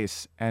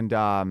face. And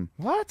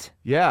what?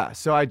 Yeah.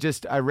 So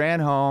I ran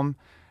home.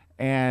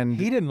 And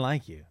he didn't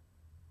like you.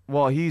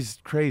 Well, he's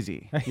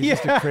crazy. He's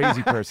just a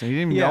crazy person. He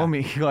didn't even know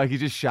me. Like, he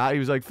just shot. He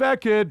was like, fat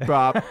kid,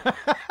 bop.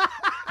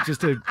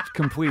 Just a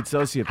complete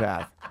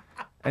sociopath.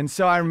 And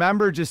so I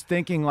remember just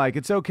thinking, like,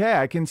 it's okay.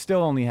 I can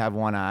still only have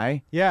one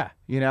eye. Yeah.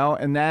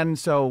 And then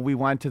so we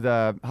went to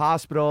the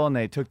hospital and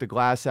they took the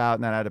glass out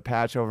and then I had a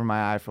patch over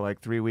my eye for like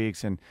 3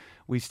 weeks. And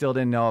we still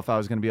didn't know if I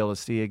was going to be able to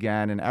see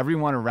again. And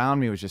everyone around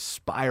me was just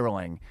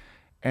spiraling.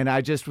 And I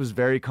just was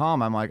very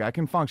calm. I'm like, I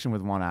can function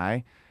with one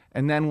eye.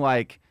 And then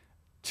like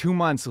 2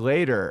 months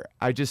later,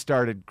 I just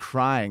started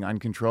crying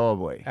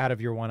uncontrollably. Out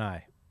of your one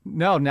eye?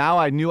 No, now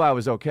I knew I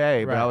was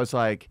okay, but right. I was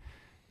like,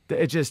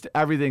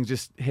 everything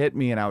just hit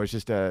me and I was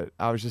just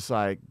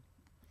like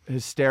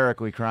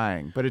hysterically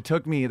crying. But it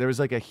took me, there was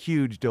like a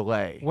huge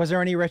delay. Was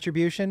there any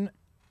retribution?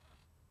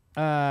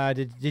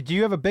 Did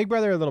you have a big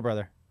brother or a little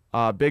brother?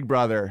 Big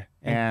brother.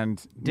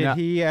 And did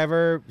he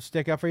ever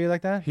stick up for you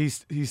like that? He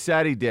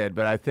said he did,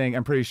 but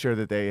I'm pretty sure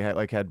that they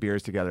had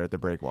beers together at the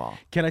Brick Wall.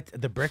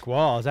 The Brick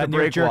Wall? Is that the near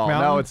Brick Jerk Wall?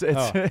 Mountain?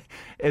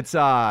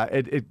 No,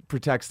 it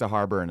protects the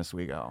harbor in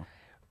Oswego.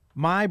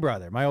 My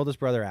oldest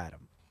brother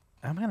Adam,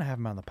 I'm gonna have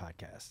him on the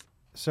podcast.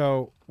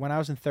 So when I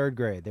was in 3rd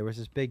grade, there was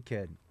this big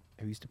kid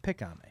who used to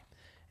pick on me.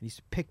 He used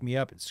to pick me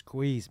up and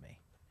squeeze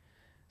me.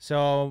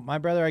 So my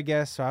brother, I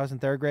guess, so I was in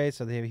 3rd grade,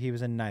 so he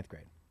was in 9th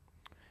grade.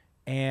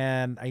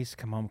 And I used to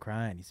come home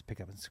crying. He used to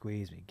pick up and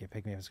squeeze me,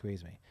 pick me up and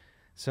squeeze me.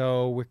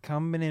 So we're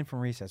coming in from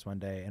recess one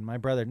day, and my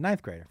brother,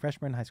 9th grader,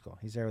 freshman in high school,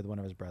 he's there with one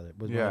of his one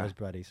of his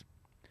buddies.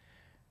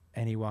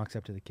 And he walks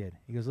up to the kid.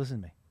 He goes, listen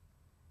to me.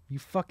 You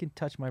fucking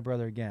touch my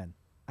brother again,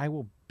 I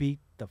will beat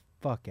the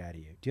fuck out of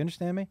you. Do you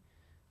understand me?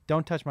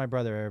 Don't touch my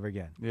brother ever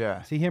again.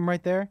 Yeah. See him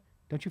right there?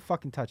 Don't you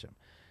fucking touch him.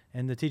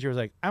 And the teacher was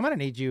like, I'm going to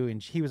need you.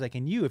 And he was like,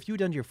 and you, if you had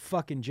done your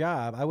fucking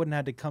job, I wouldn't have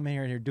had to come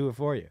here and do it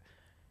for you.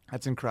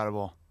 That's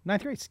incredible.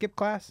 9th grade, skipped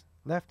class,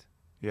 left.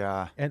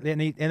 Yeah.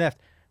 And he left.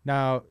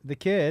 Now, the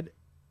kid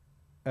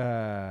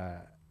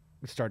started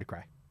to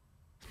cry.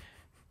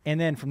 And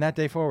then from that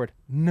day forward,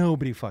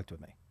 nobody fucked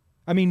with me.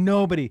 I mean,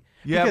 nobody.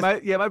 Yeah,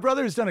 my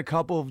brother's done a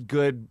couple of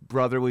good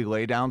brotherly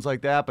laydowns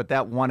like that, but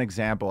that one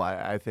example,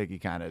 I think he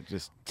kind of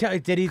just...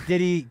 Did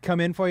he come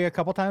in for you a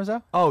couple times,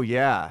 though? Oh,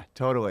 yeah,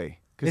 totally.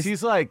 Because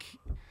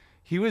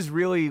he was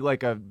really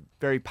like a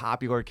very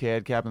popular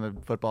kid, captain of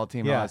the football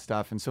team and all that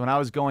stuff. And so when I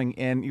was going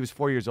in, he was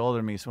 4 years older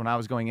than me, so when I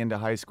was going into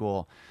high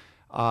school,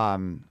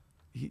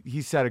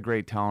 he set a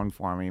great tone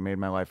for me. He made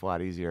my life a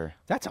lot easier.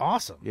 That's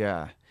awesome.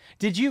 Yeah.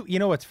 Did you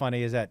know what's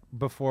funny is that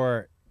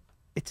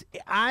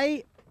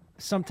I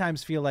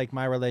sometimes feel like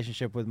my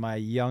relationship with my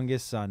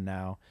youngest son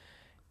now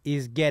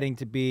is getting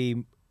to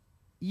be,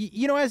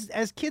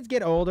 as kids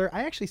get older,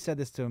 I actually said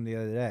this to him the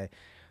other day.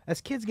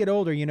 As kids get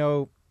older,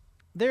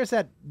 there's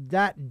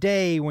that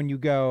day when you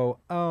go,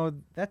 oh,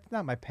 that's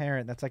not my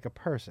parent, that's like a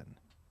person.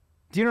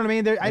 Do you know what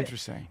I mean?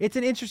 Interesting. It's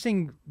an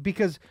interesting,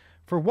 because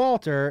for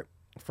Walter,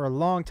 for a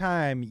long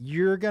time,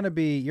 you're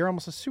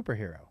almost a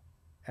superhero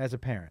as a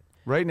parent.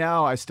 Right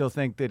now, I still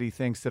think that he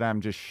thinks that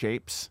I'm just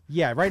shapes.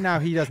 Yeah, right now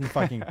he doesn't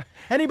fucking...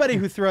 Anybody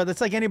who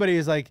that's like anybody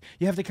who's like,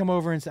 you have to come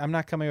over and say, I'm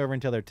not coming over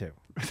until they're 2.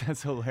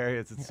 That's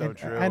hilarious. It's so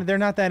true. And they're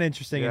not that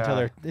interesting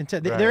until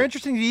they're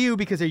interesting to you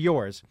because they're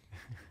yours.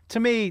 To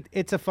me,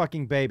 it's a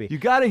fucking baby. You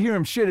got to hear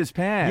him shit his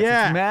pants.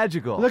 Yeah. It's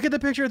magical. Look at the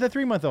picture of the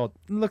 3-month-old.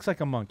 It looks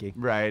like a monkey.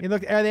 Right.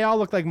 They all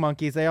look like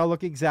monkeys. They all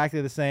look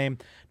exactly the same.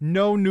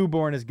 No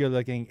newborn is good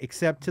looking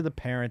except to the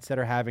parents that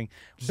are having.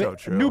 So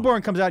true.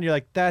 Newborn comes out and you're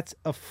like, that's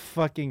a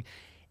fucking.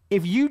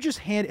 If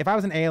I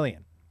was an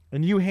alien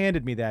and you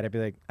handed me that, I'd be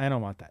like, I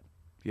don't want that.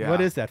 Yeah.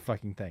 What is that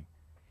fucking thing?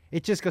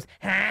 It just goes,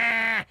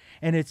 ah,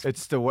 and it's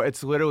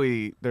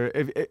literally there.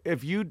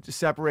 If you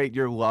separate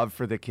your love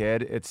for the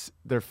kid,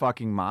 they're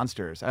fucking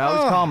monsters. I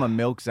always call him a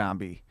milk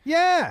zombie.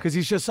 Yeah. Because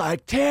he's just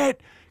like,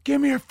 tit,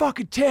 give me your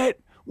fucking tit,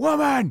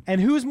 woman.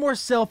 And who's more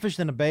selfish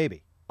than a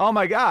baby? Oh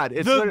my God.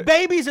 The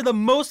babies are the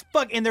most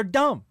and they're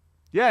dumb.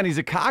 Yeah, and he's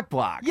a cock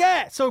block.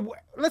 Yeah, so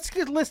let's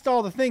just list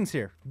all the things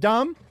here.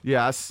 Dumb.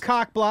 Yes.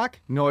 Cock block.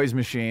 Noise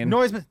machine.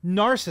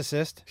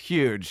 Narcissist.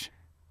 Huge.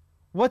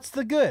 What's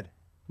the good?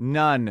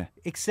 None.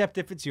 Except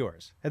if it's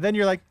yours. And then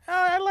you're like, oh,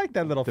 I like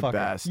that little fucker.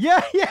 Best.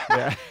 Yeah.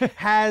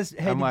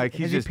 I'm like,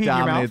 he's just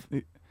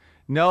dominated.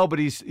 No, but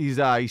he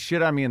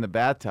shit on me in the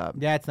bathtub.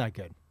 Yeah, it's not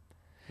good.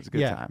 It's a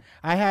good time.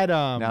 I had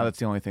now that's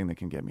the only thing that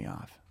can get me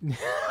off.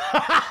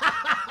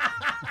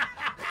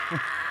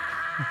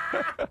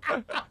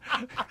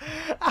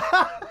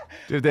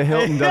 Dude, the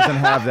Hilton doesn't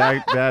have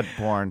that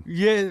porn.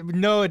 Yeah,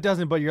 no, it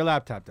doesn't, but your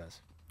laptop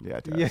does. Yeah,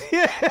 it does.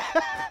 Yeah.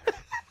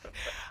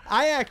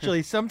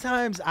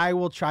 Sometimes I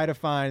will try to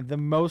find the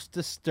most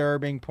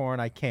disturbing porn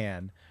I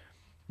can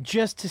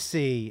just to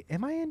see,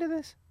 am I into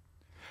this?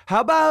 How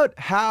about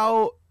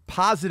how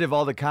positive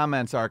all the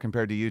comments are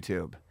compared to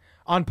YouTube?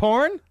 On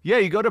porn? Yeah,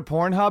 you go to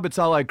Pornhub, it's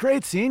all like,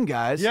 great scene,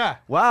 guys. Yeah.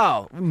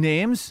 Wow.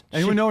 Names?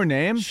 Anyone know her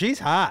name? She's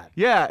hot.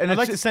 Yeah. And I'd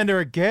like to send her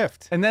a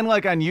gift. And then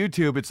like on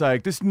YouTube, it's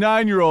like, this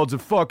 9-year-old's a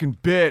fucking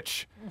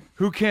bitch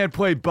who can't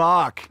play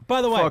Bach.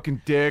 By the way,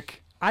 fucking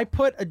dick. I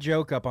put a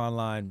joke up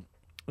online.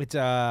 It's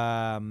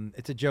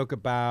a joke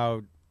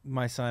about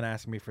my son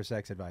asking me for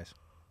sex advice.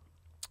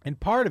 And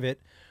part of it,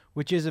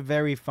 which is a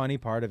very funny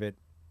part of it,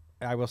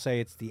 I will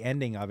say it's the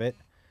ending of it.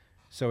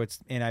 So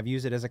and I've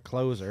used it as a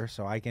closer,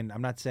 so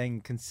I'm not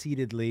saying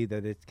conceitedly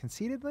that it's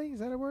conceitedly, is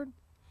that a word?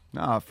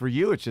 No, for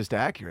you it's just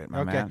accurate,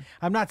 my man.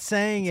 I'm not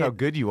saying That's how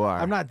good you are.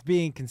 I'm not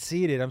being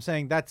conceited. I'm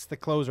saying that's the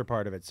closer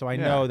part of it. So I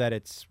know that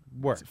it's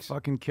works. It's a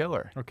fucking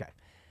killer. Okay.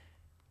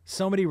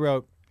 Somebody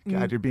wrote,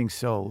 God, you're being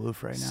so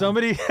aloof right now.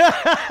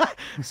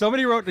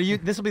 Somebody wrote,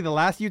 this will be the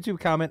last YouTube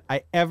comment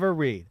I ever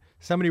read.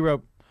 Somebody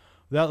wrote,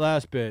 that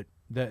last bit,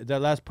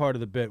 that last part of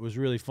the bit was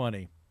really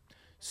funny.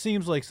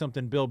 Seems like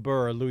something Bill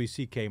Burr or Louis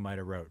C.K. might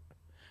have wrote.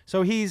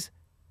 So he's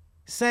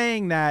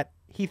saying that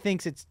he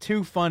thinks it's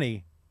too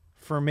funny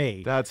for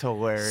me. That's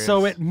hilarious.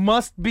 So it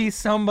must be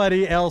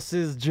somebody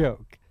else's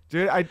joke.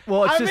 Dude,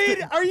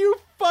 are you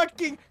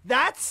fucking,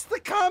 that's the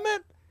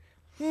comment?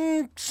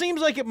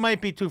 Seems like it might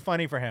be too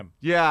funny for him.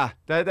 Yeah,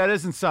 that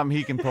isn't something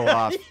he can pull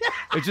off.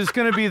 It's just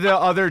going to be the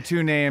other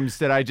two names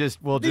that I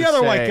just will just The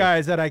other say white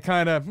guys that I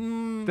kind of...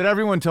 that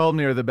everyone told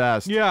me are the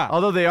best. Yeah.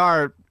 Although they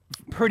are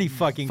pretty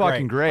fucking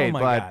great. Oh my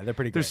but God, they're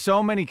pretty great. There's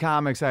so many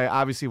comics, I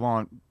obviously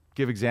won't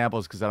give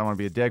examples because I don't want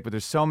to be a dick, but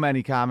there's so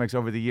many comics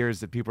over the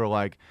years that people are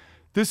like,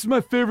 this is my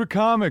favorite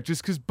comic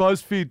just because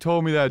BuzzFeed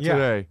told me that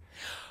today.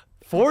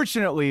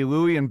 Fortunately,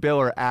 Louis and Bill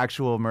are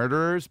actual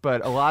murderers,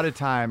 but a lot of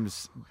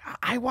times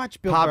I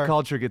watch Bill pop Burr.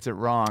 culture gets it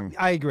wrong.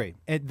 I agree.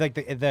 Like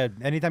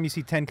anytime you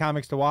see 10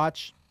 comics to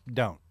watch,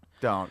 don't.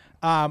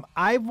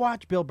 I've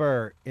watched Bill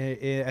Burr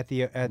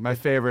at my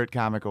favorite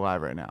comic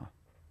alive right now.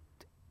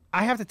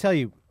 I have to tell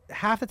you,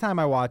 half the time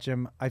I watch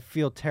him, I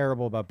feel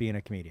terrible about being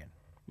a comedian.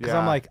 Because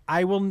I'm like,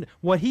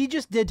 what he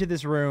just did to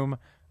this room,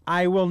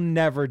 I will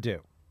never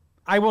do.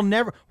 I will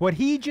never. What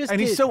he just and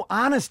did. He's so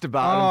honest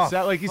about it.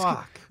 So,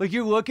 like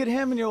you look at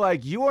him and you're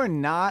like, you are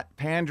not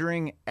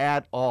pandering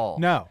at all.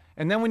 No.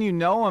 And then when you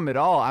know him at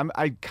all,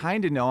 I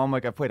kind of know him.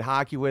 Like I played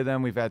hockey with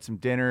him. We've had some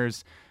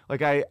dinners.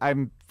 Like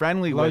I'm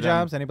friendly with him.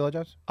 Blowjobs? Any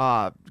blowjobs?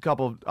 A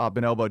couple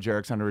bonobo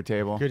jerks under a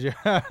table. Could you?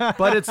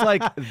 But it's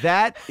like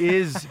that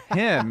is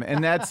him,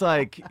 and that's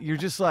like you're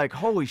just like,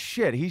 holy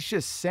shit, he's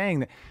just saying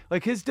that.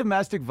 Like his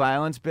domestic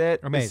violence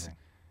bit, amazing.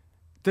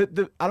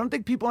 I don't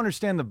think people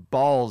understand the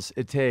balls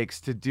it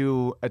takes to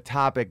do a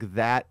topic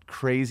that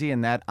crazy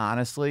and that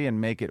honestly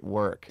and make it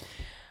work.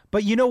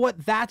 But you know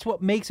what? That's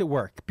what makes it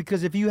work.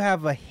 Because if you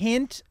have a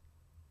hint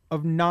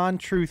of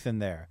non-truth in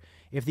there,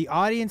 if the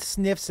audience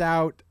sniffs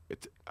out...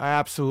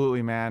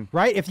 Absolutely, man.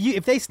 Right?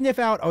 If they sniff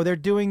out, oh, they're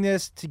doing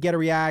this to get a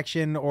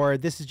reaction, or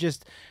this is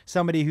just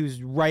somebody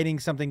who's writing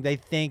something they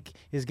think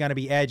is going to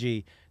be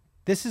edgy,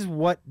 this is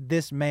what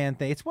this man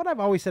thinks. It's what I've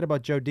always said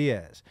about Joe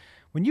Diaz.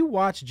 When you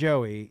watch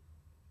Joey...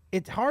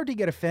 it's hard to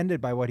get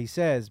offended by what he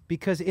says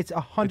because it's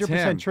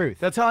 100% truth.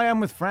 That's how I am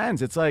with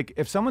friends. It's like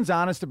if someone's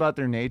honest about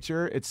their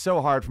nature, it's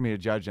so hard for me to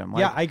judge them. Like,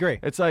 yeah, I agree.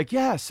 It's like,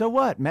 yeah, so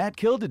what? Matt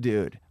killed a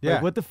dude. Yeah.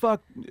 Like, what the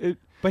fuck?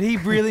 But he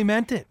really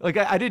meant it. Like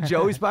I did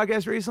Joey's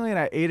podcast recently and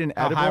I ate an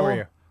edible. How were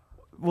you?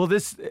 Well,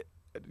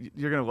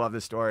 you're going to love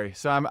this story.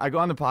 So I go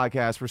on the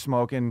podcast, we're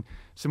smoking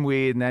some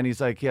weed, and then he's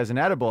like, he has an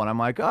edible. And I'm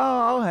like, oh,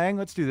 I'll hang,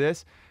 let's do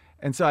this.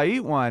 And so I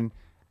eat one.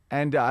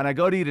 And I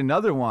go to eat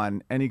another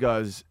one, and he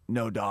goes,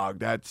 no, dog,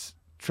 that's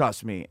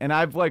Trust me. And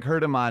I've like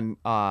heard him on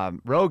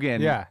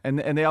Rogan. Yeah. And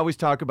they always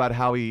talk about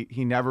how he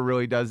never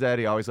really does that.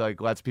 He always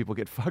like lets people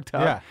get fucked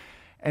up. Yeah.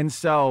 And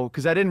so,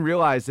 because I didn't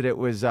realize that it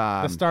was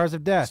the Stars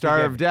of Death.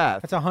 Star of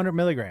Death. That's 100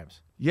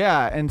 milligrams.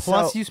 Yeah. And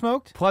Plus so, you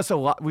smoked? Plus a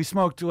lot. We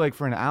smoked like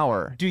for an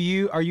hour.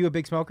 Are you a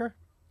big smoker?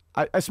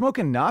 I smoke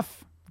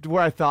enough to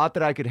where I thought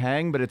that I could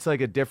hang, but it's like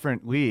a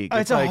different league.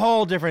 It's like, a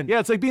whole different. Yeah,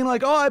 it's like being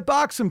like, oh, I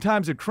box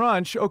sometimes at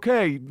Crunch.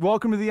 Okay,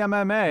 welcome to the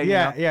MMA.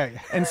 Yeah, you know? yeah.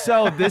 And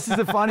so this is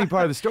the funny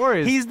part of the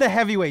story. He's the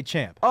heavyweight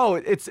champ.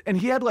 Oh, and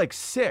he had like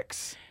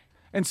 6.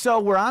 And so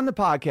we're on the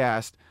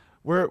podcast,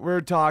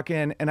 we're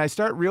talking, and I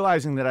start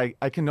realizing that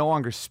I can no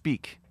longer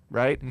speak,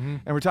 right? Mm-hmm.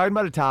 And we're talking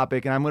about a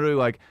topic, and I'm literally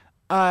like,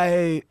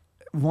 I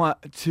want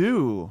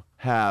to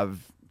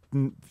have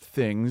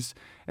things.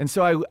 And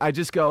so I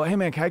just go, hey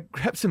man, can I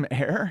grab some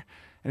air?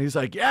 And he's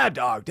like, yeah,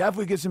 dog,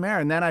 definitely get some air.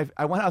 And then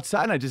I went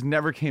outside and I just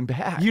never came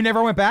back. You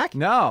never went back?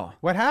 No.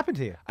 What happened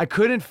to you? I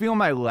couldn't feel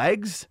my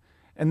legs.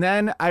 And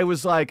then I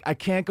was like, I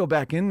can't go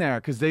back in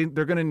there because they're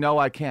going to know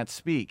I can't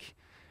speak.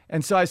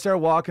 And so I started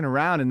walking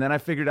around, and then I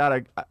figured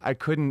out I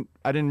didn't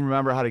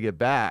remember how to get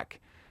back.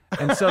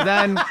 And so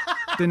then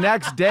the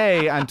next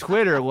day on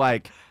Twitter,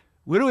 like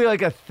literally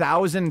like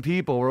 1,000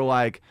 people were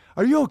like,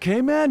 are you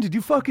okay, man? Did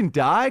you fucking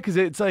die? Because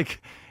it's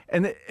like...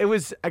 And it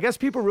was, I guess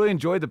people really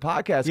enjoyed the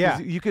podcast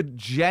because you could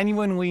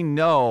genuinely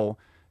know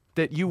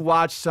that you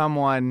watched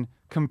someone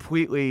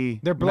completely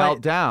melt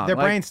down. Their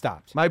brain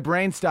stopped. My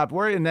brain stopped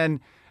working. And then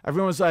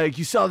everyone was like,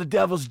 you saw the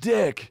devil's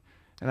dick.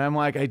 And I'm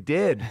like, I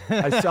did.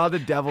 I saw the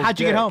devil's dick. How'd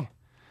you get home?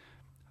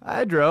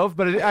 I drove,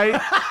 but I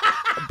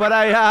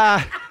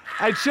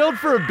chilled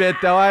for a bit,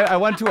 though. I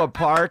went to a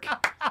park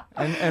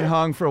and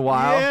hung for a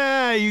while.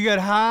 Yeah, you got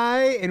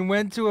high and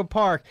went to a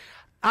park.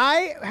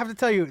 I have to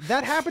tell you,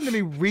 that happened to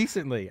me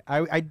recently.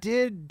 I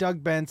did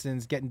Doug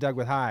Benson's Getting Doug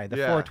with High, the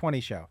 420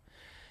 show.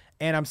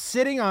 And I'm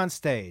sitting on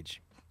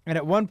stage. And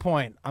at one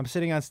point, I'm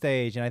sitting on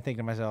stage and I think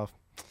to myself,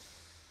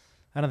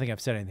 I don't think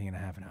I've said anything in a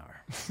half an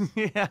hour.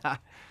 Yeah.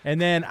 And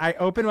then I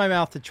opened my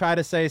mouth to try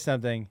to say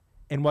something.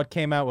 And what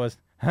came out was,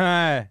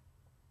 hi.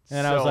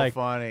 And I was like,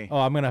 funny. Oh,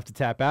 I'm going to have to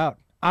tap out.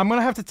 I'm going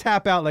to have to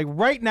tap out like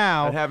right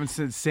now. That happens.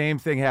 The same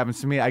thing happens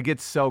to me. I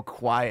get so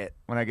quiet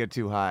when I get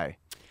too high.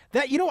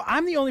 That, you know,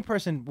 I'm the only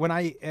person when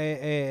I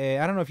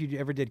don't know if you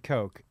ever did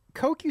Coke.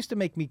 Coke used to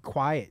make me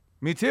quiet.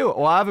 Me too.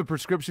 Well, I have a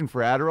prescription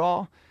for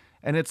Adderall,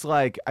 and it's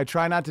like I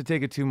try not to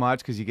take it too much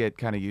because you get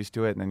kind of used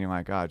to it, and then you're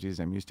like, oh, geez,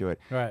 I'm used to it.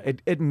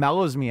 Right. It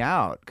mellows me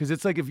out because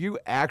it's like if you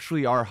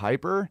actually are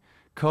hyper,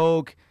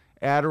 Coke,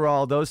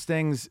 Adderall, those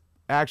things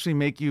actually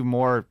make you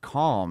more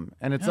calm.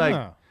 And it's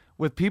like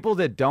with people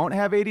that don't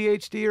have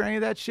ADHD or any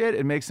of that shit,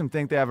 it makes them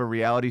think they have a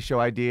reality show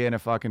idea and a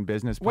fucking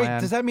business plan.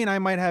 Wait, does that mean I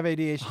might have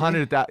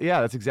ADHD?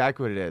 Yeah, that's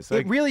exactly what it is.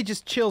 Like, it really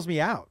just chills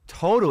me out.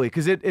 Totally,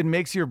 because it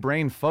makes your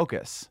brain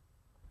focus.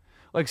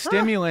 Like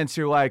stimulants,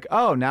 you're like,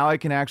 oh, now I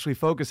can actually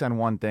focus on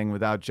one thing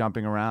without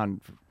jumping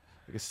around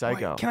like a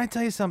psycho. Wait, can I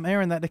tell you something,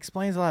 Aaron? That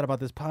explains a lot about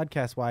this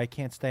podcast, why I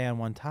can't stay on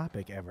one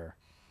topic ever.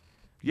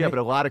 Yeah, but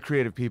a lot of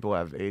creative people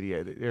have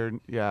ADHD.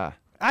 Yeah.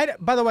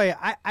 By the way,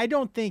 I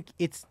don't think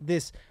it's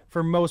this,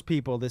 for most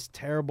people, this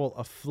terrible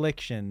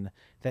affliction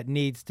that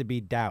needs to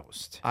be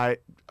doused.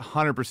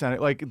 100%.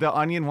 Like, The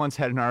Onion once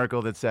had an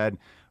article that said,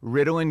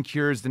 Ritalin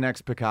cures the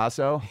next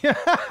Picasso. It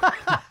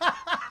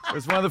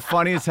was one of the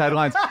funniest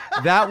headlines.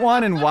 That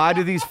one and why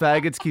do these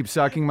faggots keep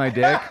sucking my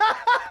dick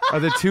are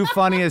the two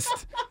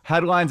funniest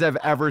headlines I've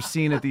ever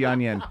seen at The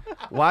Onion.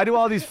 Why do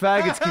all these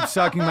faggots keep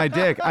sucking my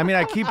dick? I mean,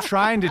 I keep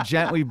trying to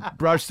gently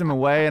brush them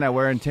away, and I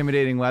wear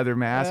intimidating leather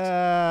masks.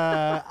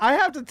 I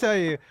have to tell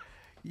you,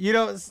 you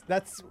know,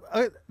 that's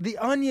The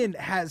Onion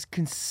has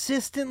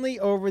consistently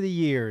over the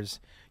years.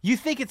 You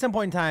think at some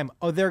point in time,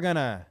 oh, they're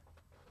gonna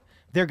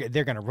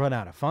run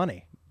out of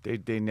funny.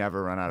 They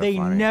never run out of funny.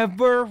 funny. They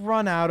never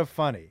run out of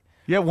funny.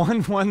 Yeah,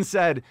 one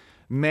said,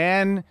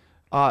 man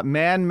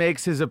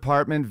makes his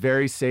apartment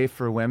very safe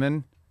for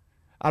women.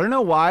 I don't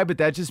know why, but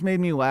that just made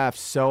me laugh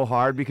so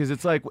hard because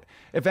it's like,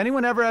 if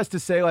anyone ever has to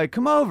say like,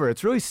 come over,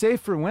 it's really safe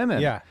for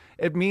women. Yeah.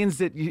 It means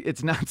that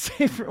it's not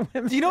safe for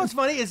women. Do you know what's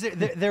funny is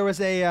there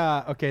was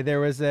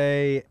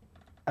a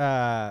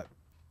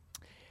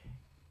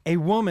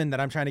woman that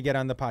I'm trying to get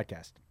on the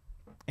podcast.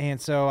 And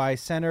so I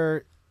sent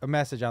her a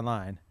message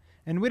online,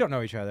 and we don't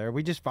know each other.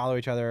 We just follow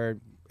each other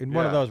in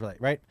one of those,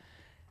 right?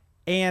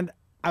 And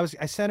I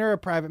sent her a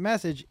private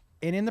message,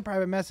 and in the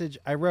private message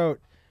I wrote,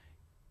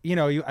 you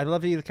know, I'd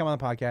love for you to come on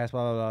the podcast,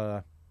 blah, blah, blah,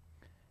 blah.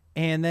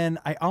 And then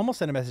I almost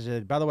sent a message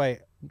that, by the way,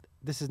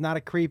 this is not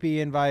a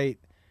creepy invite,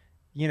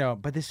 you know,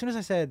 but as soon as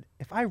I said,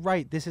 if I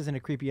write this isn't a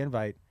creepy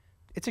invite,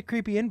 it's a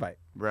creepy invite.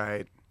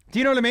 Right. Do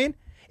you know what I mean?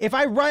 If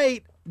I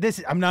write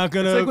this, I'm not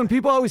going to. It's like when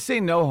people always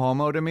say no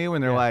homo to me when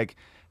they're like,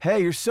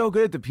 hey, you're so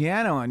good at the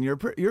piano and you're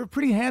a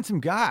pretty handsome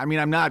guy. I mean,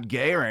 I'm not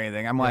gay or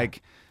anything. I'm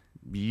like,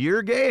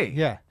 you're gay.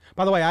 Yeah.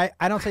 By the way,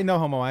 I don't say no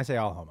homo. I say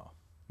all homo.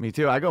 Me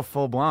too. I go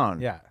full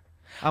blown. Yeah.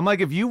 I'm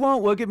like, if you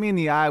won't look at me in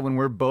the eye when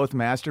we're both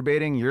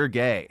masturbating, you're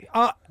gay.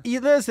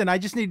 Listen, I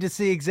just need to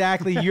see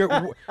exactly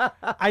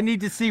I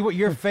need to see what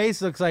your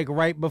face looks like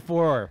right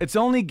before. It's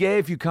only gay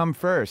if you come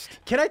first.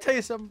 Can I tell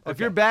you something? If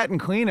you're batting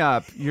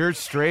cleanup, you're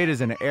straight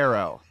as an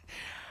arrow.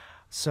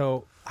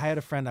 So I had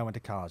a friend I went to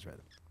college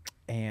with,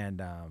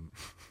 and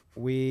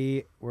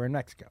we were in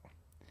Mexico,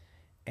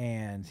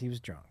 and he was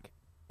drunk,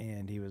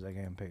 and he was like,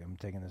 I'm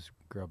taking this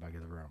girl back to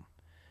the room.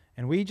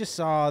 And we just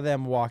saw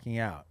them walking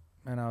out,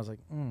 and I was like,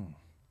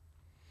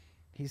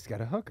 he's got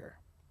a hooker.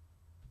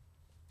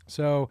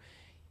 So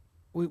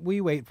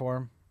we wait for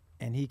him,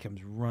 and he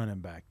comes running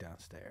back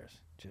downstairs,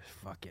 just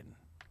fucking,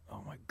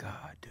 oh my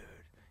God, dude.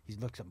 He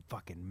looks a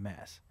fucking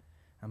mess.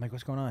 I'm like,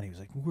 what's going on? He was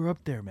like, we're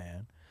up there,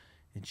 man,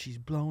 and she's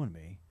blowing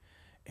me,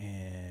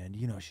 and,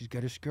 she's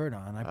got her skirt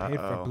on. I paid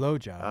for a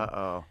blowjob.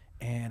 Uh-oh.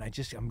 And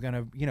I'm going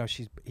to,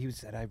 he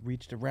said I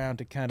reached around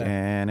to kind of.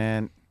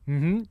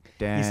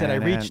 He said I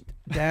reached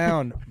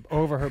down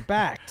over her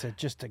back to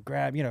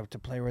grab, to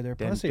play with her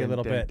pussy a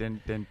little bit.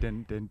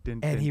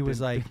 And he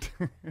was like,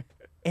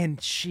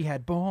 and she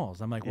had balls.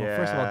 I'm like, well,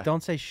 first of all,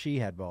 don't say she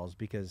had balls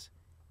because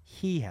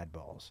he had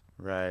balls.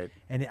 Right.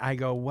 And I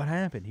go, what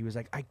happened? He was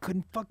like, I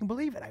couldn't fucking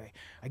believe it.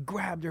 I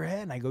grabbed her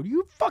head and I go,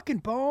 you fucking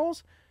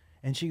balls?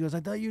 And she goes,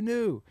 I thought you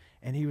knew.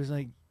 And he was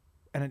like,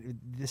 and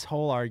this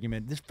whole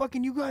argument, this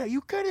fucking, you got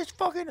this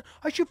fucking,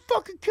 I should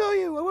fucking kill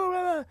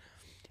you.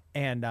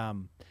 And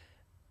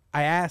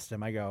I asked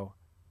him, I go,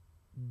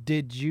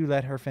 did you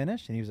let her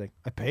finish? And he was like,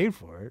 I paid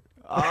for it.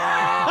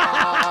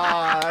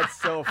 Oh,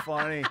 that's so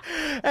funny.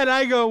 And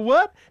I go,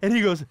 what? And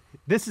he goes,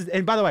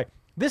 and by the way,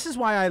 this is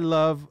why I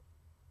love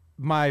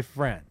my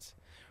friends.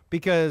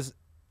 Because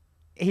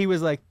he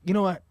was like, you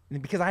know what?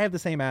 Because I have the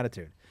same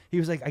attitude. He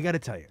was like, I got to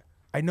tell you,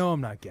 I know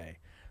I'm not gay,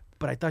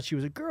 but I thought she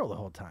was a girl the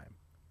whole time.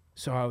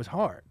 So I was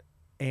hard.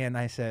 And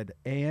I said,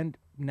 and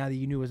now that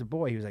you knew it was a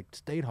boy, he was like,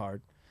 stayed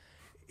hard.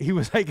 He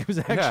was like, it was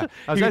actually. Yeah,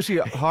 I was actually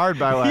hard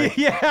by like.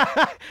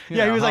 Yeah. He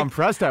was how like.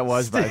 impressed I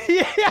was by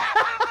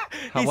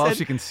how well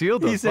she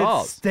concealed those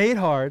balls. He said, stayed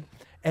hard.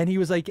 And he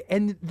was like,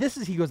 and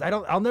he goes,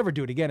 I'll never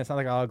do it again. It's not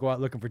like I'll go out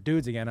looking for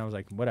dudes again. I was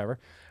like, whatever.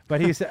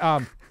 But he said,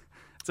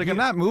 it's like, I'm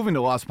not moving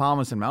to Las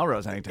Palmas and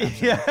Melrose anytime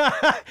soon.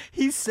 Yeah.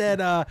 He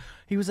said,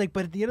 he was like,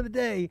 but at the end of the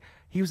day,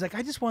 he was like,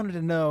 I just wanted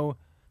to know,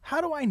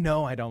 how do I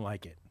know I don't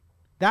like it?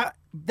 That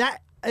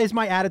is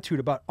my attitude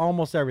about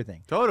almost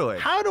everything. Totally.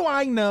 How do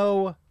I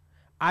know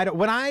I don't?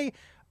 When I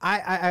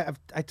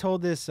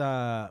told this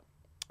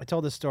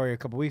story a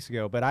couple weeks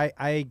ago, but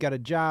I got a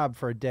job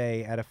for a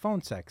day at a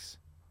phone sex,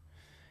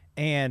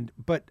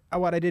 but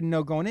what I didn't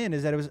know going in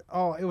is that it was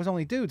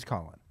only dudes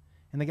calling,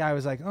 and the guy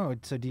was like, oh,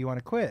 so do you want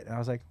to quit? And I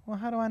was like, well,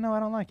 how do I know I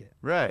don't like it?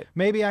 Right.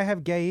 Maybe I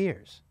have gay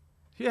ears.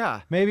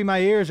 Yeah. Maybe my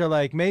ears are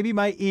like, maybe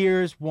my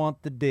ears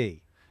want the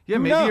D. Yeah,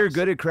 Who maybe knows? you're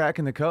good at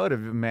cracking the code of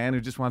a man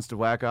who just wants to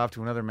whack off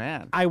to another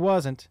man. I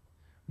wasn't,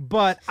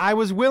 but I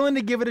was willing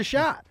to give it a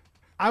shot.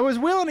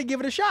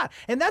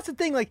 And that's the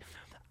thing, like,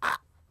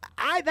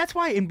 that's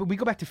why, and we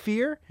go back to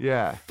fear.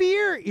 Yeah.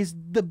 Fear is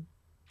the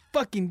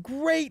fucking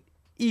great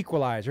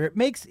equalizer.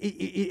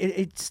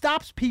 It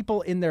stops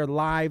people in their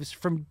lives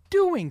from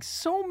doing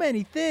so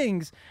many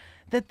things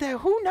that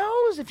who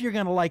knows if you're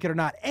going to like it or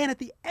not. And at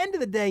the end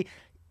of the day,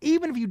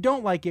 even if you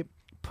don't like it,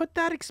 put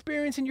that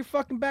experience in your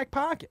fucking back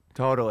pocket.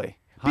 Totally.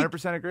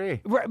 100%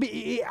 agree.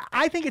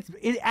 I think it's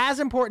as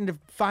important to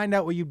find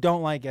out what you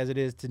don't like as it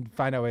is to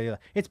find out what you like.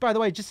 It's, by the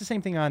way, just the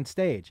same thing on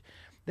stage.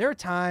 There are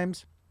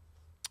times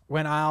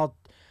when I'll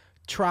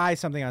try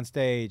something on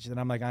stage and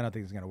I'm like, I don't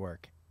think it's going to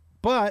work.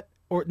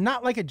 Or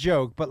not like a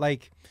joke, but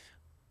like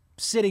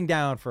sitting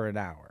down for an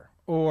hour.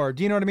 Or,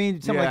 do you know what I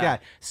mean? Something like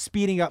that.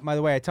 Speeding up by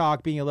the way I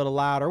talk, being a little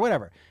loud or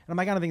whatever. And I'm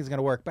like, I don't think it's going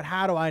to work. But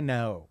how do I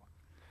know?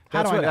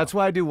 That's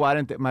why I do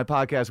my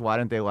podcast, Why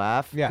Didn't They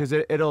Laugh? Yeah. Because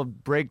it'll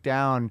break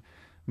down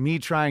me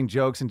trying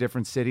jokes in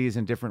different cities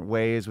in different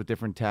ways with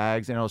different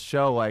tags, and it'll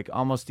show like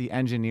almost the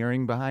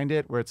engineering behind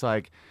it, where it's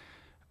like,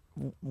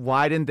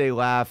 why didn't they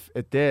laugh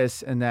at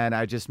this? And then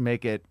I just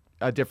make it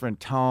a different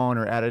tone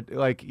or edit,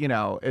 like,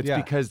 it's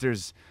because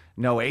there's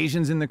no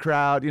Asians in the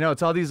crowd.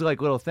 It's all these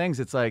like little things.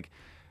 It's like,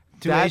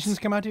 do Asians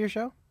come out to your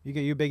show?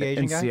 You a big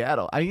Asian guy? In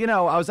Seattle. I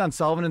was on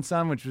Sullivan and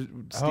Son, which was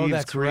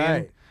Steve's Korean.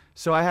 Right.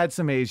 So I had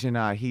some Asian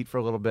heat for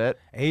a little bit.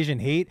 Asian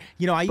heat,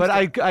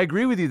 I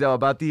agree with you though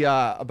about the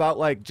about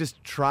like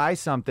just try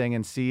something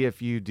and see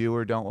if you do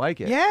or don't like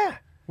it. Yeah,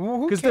 well,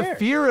 who cares? Because the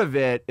fear of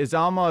it is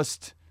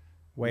almost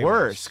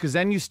worse. Because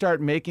then you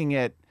start making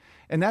it,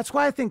 and that's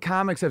why I think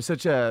comics have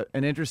such an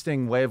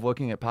interesting way of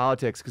looking at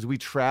politics. Because we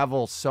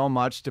travel so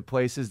much to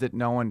places that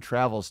no one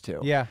travels to.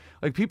 Yeah,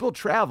 like people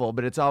travel,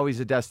 but it's always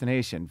a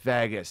destination: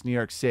 Vegas, New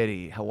York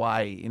City,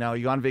 Hawaii. You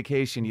go on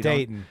vacation.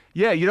 Dayton.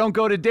 You don't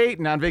go to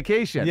Dayton on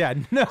vacation. Yeah,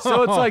 no.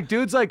 So it's like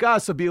dudes like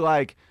us will be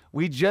like,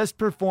 we just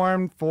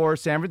performed for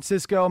San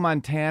Francisco,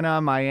 Montana,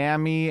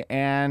 Miami,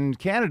 and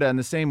Canada in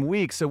the same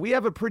week, so we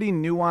have a pretty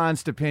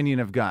nuanced opinion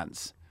of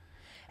guns.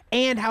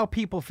 and how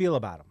people feel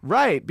about them.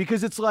 Right,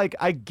 because it's like,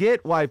 I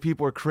get why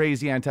people are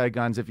crazy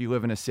anti-guns if you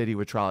live in a city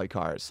with trolley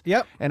cars.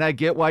 Yep. And I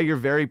get why you're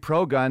very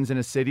pro-guns in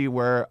a city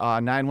where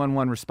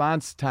 911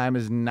 response time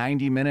is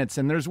 90 minutes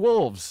and there's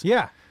wolves.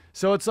 Yeah.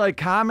 So it's like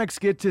comics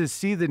get to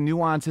see the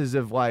nuances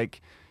of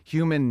like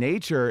human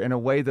nature in a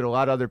way that a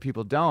lot of other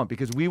people don't,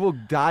 because we will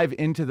dive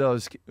into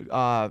those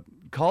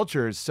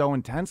cultures so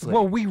intensely.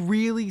 Well, we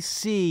really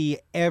see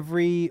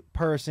every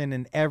person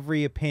and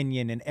every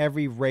opinion and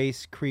every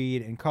race,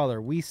 creed, and color.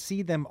 We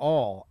see them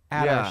all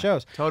at our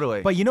shows.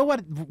 Totally. But you know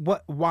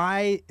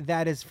why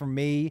that is for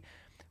me,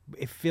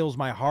 it fills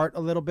my heart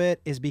a little bit,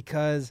 is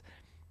because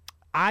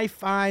I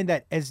find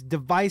that as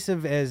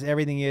divisive as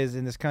everything is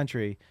in this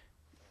country,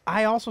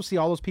 I also see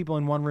all those people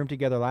in one room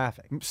together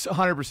laughing.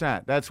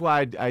 100%. That's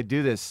why I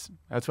do this.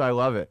 That's why I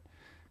love it.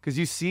 Because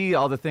you see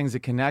all the things that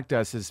connect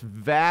us is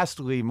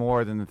vastly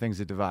more than the things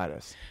that divide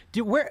us.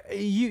 Do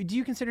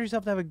you consider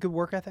yourself to have a good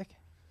work ethic?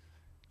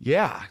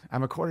 Yeah,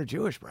 I'm a quarter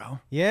Jewish, bro.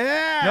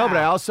 Yeah. No, but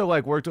I also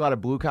like worked a lot of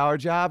blue collar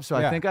jobs, so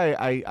I think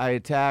I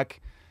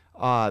attack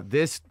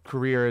this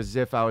career as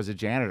if I was a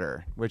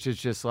janitor, which is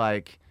just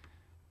like,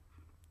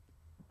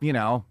 you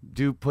know,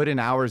 put in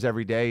hours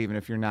every day, even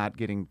if you're not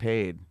getting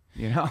paid.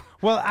 You know.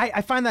 Well,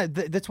 I find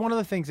that's one of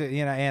the things that,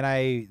 you know,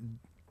 and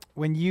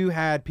when you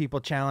had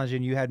people challenge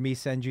and you had me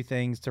send you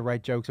things to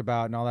write jokes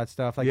about and all that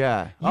stuff. Like,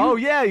 yeah.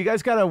 You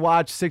guys got to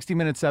watch 60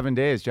 Minutes, 7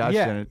 Days. Josh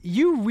did it.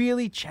 You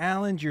really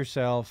challenge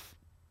yourself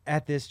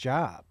at this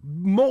job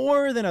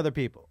more than other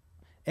people.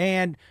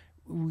 And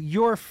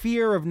your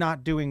fear of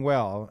not doing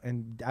well,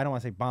 and I don't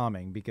want to say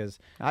bombing because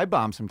I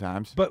bomb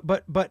sometimes. But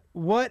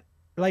what,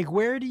 like,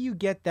 where do you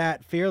get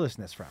that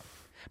fearlessness from?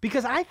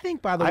 Because I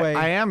think, by the way,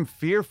 I am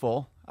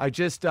fearful. I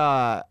just,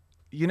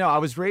 you know, I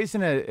was raised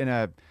in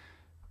a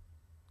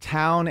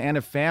town and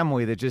a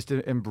family that just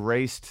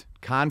embraced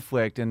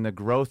conflict and the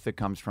growth that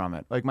comes from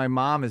it. Like, my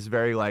mom is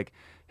very like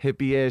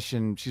hippie-ish,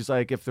 and she's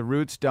like, if the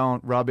roots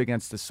don't rub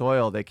against the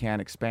soil, they can't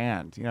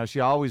expand. You know, she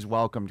always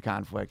welcomed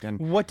conflict. And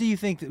what do you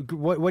think?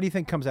 What do you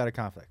think comes out of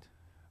conflict?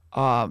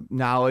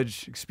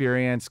 Knowledge,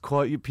 experience.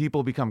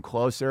 People become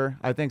closer.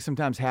 I think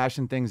sometimes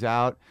hashing things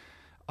out,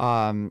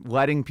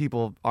 letting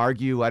people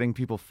argue, letting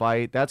people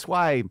fight. That's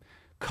why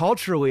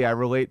culturally I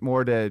relate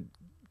more to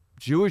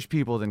Jewish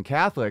people than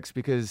Catholics,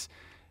 because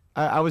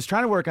I was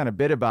trying to work on a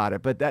bit about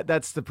it, but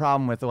that's the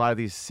problem with a lot of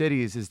these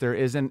cities is there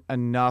isn't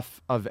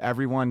enough of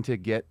everyone to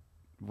get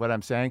what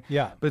I'm saying.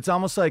 Yeah. But it's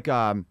almost like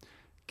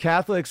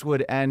Catholics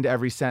would end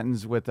every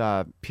sentence with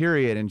a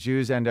period and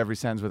Jews end every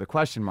sentence with a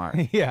question mark.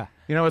 Yeah.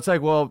 You know, it's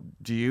like, well,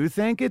 do you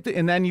think it?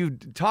 And then you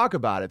talk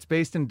about it. It's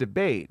based in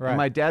debate. Right. And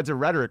my dad's a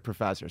rhetoric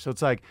professor. So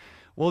it's like,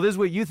 well, this is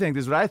what you think.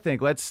 This is what I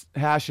think. Let's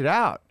hash it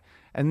out.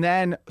 And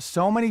then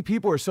so many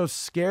people are so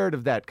scared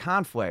of that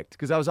conflict,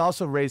 because I was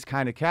also raised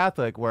kind of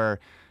Catholic where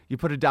you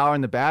put $1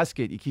 in the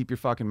basket, you keep your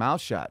fucking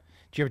mouth shut.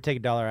 Did you ever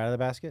take $1 out of the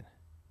basket?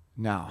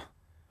 No.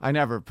 I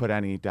never put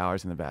any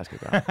dollars in the basket,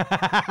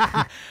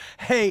 though.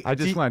 Hey. I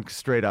just went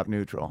straight up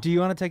neutral. Do you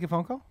want to take a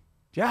phone call?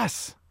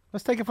 Yes.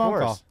 Let's take a phone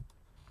call.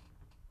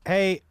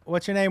 Hey,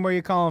 what's your name? Where are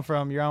you calling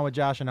from? You're on with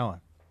Josh and Owen.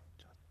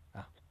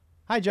 Oh.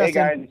 Hi, Justin.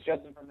 Hey, guys. It's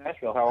Justin from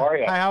Nashville. How are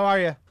you? Hi, how are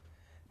you?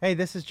 Hey,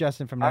 this is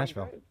Justin from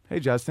Nashville. Hey,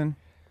 Justin.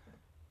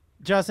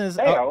 Justin is...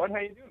 Hey, Owen. How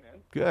you doing,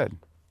 man? Good.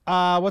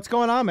 What's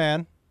going on,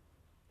 man?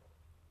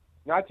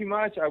 Not too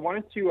much. I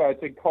wanted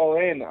to call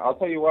in. I'll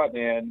tell you what,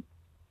 man.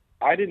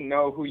 I didn't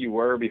know who you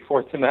were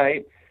before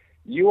tonight.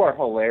 You are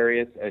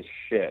hilarious as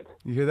shit.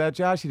 You hear that,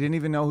 Josh? He didn't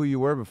even know who you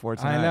were before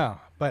tonight. I know,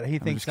 but he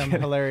thinks I'm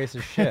hilarious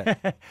as shit.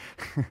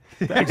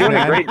 You're doing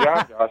a great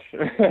job, Josh.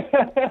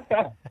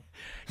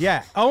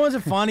 Yeah, Owen's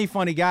a funny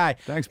guy.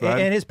 Thanks, bud.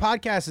 And his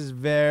podcast is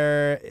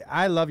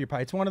I love your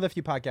podcast. It's one of the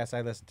few podcasts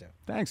I listen to.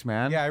 Thanks,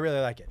 man. Yeah, I really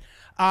like it.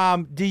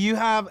 Do you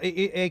have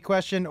a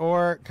question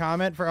or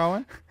comment for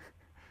Owen?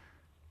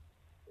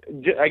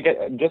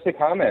 Just a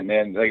comment,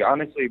 man. Like,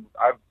 honestly,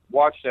 I've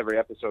watched every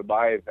episode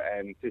live,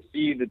 and to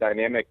see the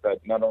dynamic that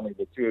not only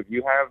the two of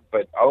you have,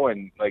 but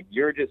Owen, like,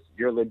 you're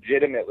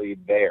legitimately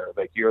there.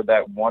 Like, you're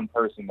that one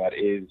person that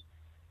is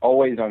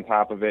always on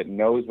top of it,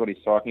 knows what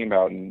he's talking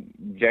about, and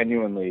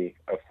genuinely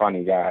a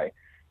funny guy.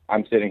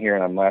 I'm sitting here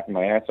and I'm laughing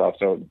my ass off.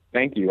 So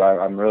thank you.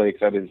 I'm really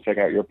excited to check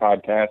out your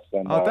podcast.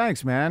 And,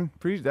 thanks, man.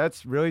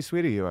 That's really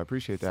sweet of you. I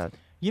appreciate that.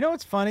 You know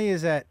what's funny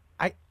is that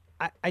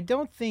I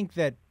don't think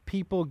that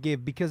people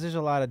give, because there's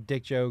a lot of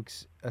dick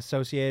jokes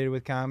associated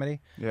with comedy.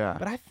 Yeah.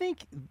 But I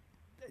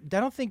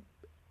don't think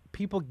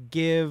people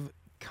give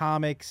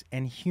comics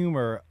and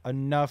humor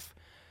enough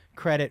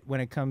credit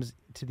when it comes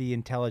to the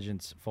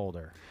intelligence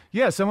folder.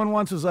 Yeah, someone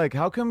once was like,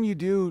 how come you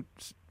do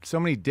so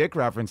many dick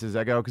references?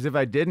 I go, because if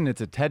I didn't,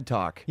 it's a TED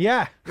Talk.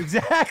 Yeah,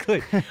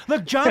 exactly.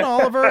 Look, John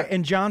Oliver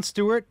and Jon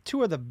Stewart,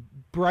 two of the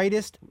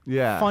brightest,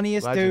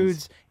 funniest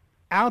dudes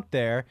out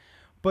there.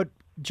 But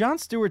Jon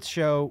Stewart's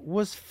show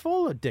was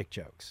full of dick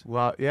jokes.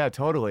 Well, yeah,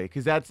 totally,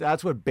 because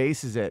that's what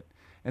bases it.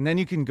 And then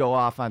you can go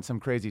off on some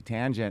crazy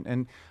tangent.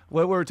 And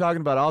what we were talking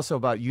about also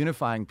about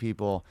unifying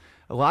people,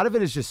 a lot of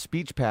it is just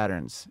speech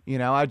patterns. You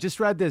know, I just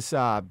read this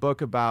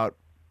book about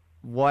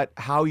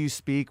how you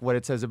speak, what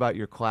it says about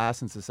your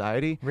class and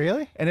society.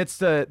 Really? And it's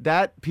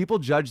that people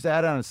judge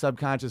that on a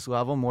subconscious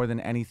level more than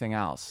anything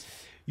else.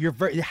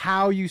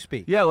 How you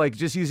speak. Yeah, like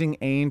just using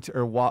ain't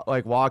or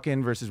like walk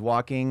in versus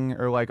walking,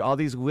 or like all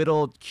these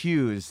little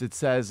cues that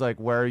says like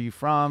where are you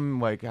from,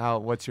 like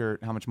how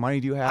much money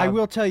do you have? I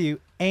will tell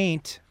you,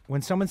 ain't,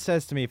 when someone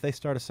says to me, if they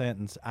start a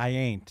sentence, I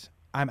ain't,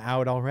 I'm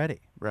out already.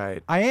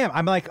 Right. I am.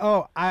 I'm like,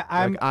 oh,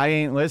 I'm. Like, I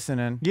ain't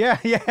listening. Yeah.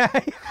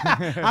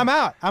 I'm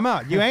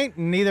out. You ain't.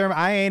 Neither.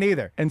 I ain't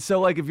either. And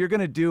so like if you're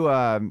gonna do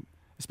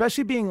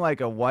especially being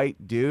like a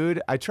white dude,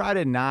 I try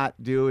to not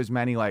do as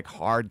many like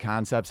hard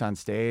concepts on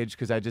stage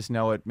because I just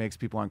know it makes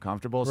people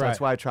uncomfortable. So that's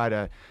why I try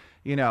to,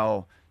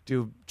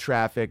 do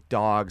traffic,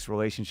 dogs,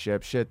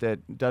 relationship, shit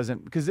that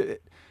doesn't, because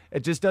it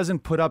just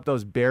doesn't put up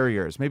those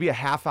barriers. Maybe a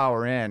half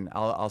hour in,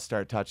 I'll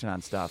start touching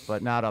on stuff,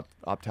 but not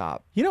up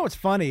top. You know what's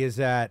funny is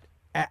that,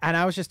 and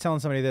I was just telling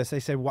somebody this,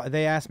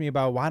 they asked me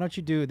about why don't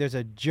you do, there's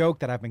a joke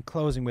that I've been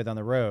closing with on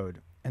the road.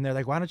 And they're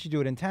like, why don't you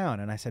do it in town?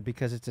 And I said,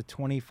 because it's a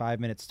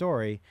 25-minute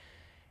story.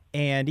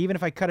 And even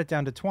if I cut it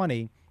down to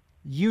 20,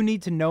 you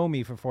need to know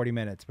me for 40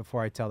 minutes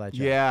before I tell that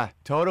joke. Yeah,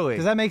 totally.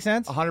 Does that make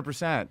sense?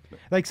 100%.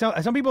 Like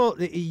some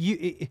people,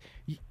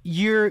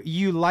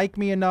 you like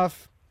me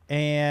enough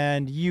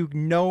and you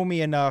know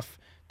me enough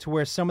to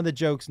where some of the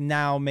jokes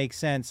now make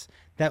sense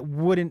that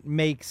wouldn't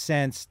make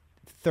sense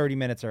 30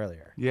 minutes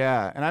earlier.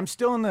 Yeah, and I'm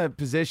still in the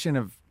position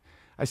of,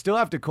 I still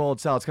have to cold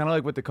sell. It's kind of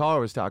like what the caller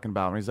was talking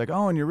about. When he's like,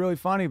 oh, and you're really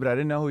funny, but I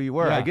didn't know who you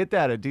were. Yeah. I get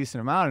that a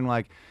decent amount. And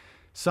like,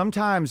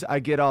 sometimes I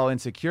get all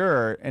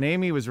insecure, and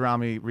Amy was around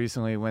me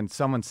recently when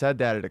someone said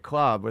that at a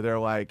club where they're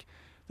like,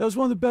 that was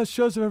one of the best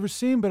shows I've ever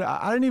seen, but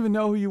I didn't even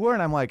know who you were.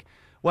 And I'm like,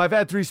 well, I've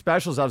had 3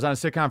 specials. I was on a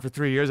sitcom for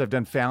 3 years. I've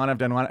done Fallon. I've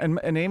done one.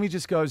 And Amy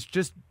just goes,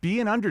 just be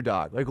an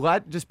underdog.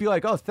 Like, just be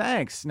like, oh,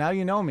 thanks. Now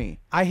you know me.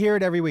 I hear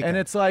it every week. And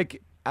it's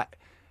like,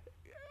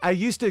 I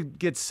used to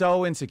get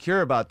so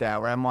insecure about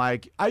that where I'm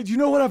like, do you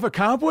know what I've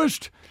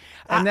accomplished?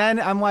 And then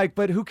I'm like,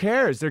 but who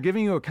cares? They're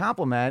giving you a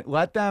compliment.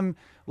 Let them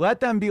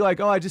be like,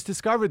 oh, I just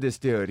discovered this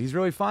dude. He's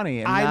really funny.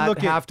 And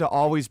not have to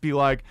always be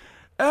like,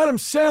 Adam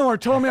Sandler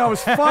told me I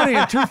was funny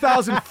in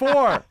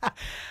 2004.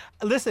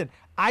 Listen,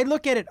 I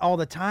look at it all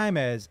the time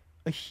as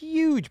a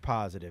huge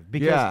positive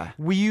because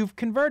you've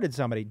converted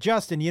somebody.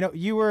 Justin, are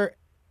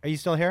you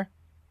still here?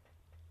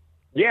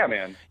 Yeah,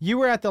 man. You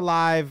were at the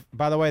live,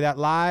 by the way, that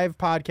live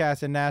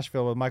podcast in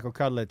Nashville with Michael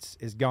Cudlitz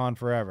is gone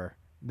forever.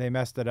 They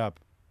messed it up.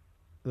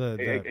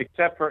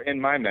 Except for in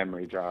my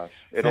memory, Josh.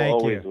 It'll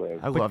always live.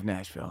 I love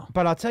Nashville.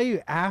 But I'll tell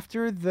you,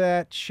 after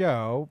that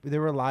show,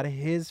 there were a lot of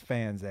his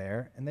fans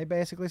there, and they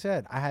basically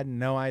said, I had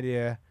no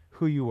idea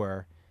who you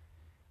were,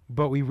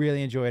 but we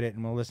really enjoyed it,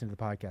 and we'll listen to the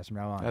podcast from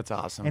now on. That's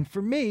awesome. And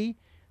for me,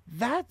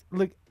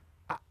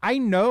 I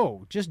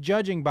know, just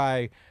judging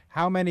by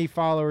how many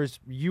followers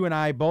you and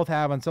I both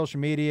have on social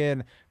media,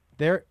 and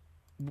they're,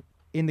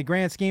 in the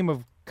grand scheme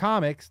of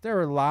comics, there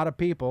are a lot of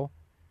people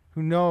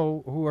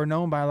who are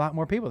known by a lot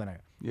more people than I am.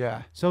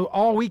 Yeah. So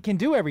all we can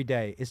do every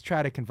day is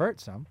try to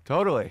convert some.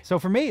 Totally. So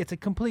for me, it's a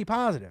complete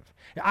positive.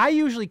 I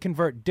usually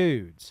convert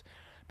dudes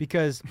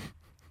because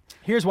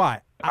here's why.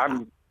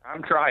 I'm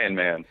trying,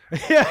 man.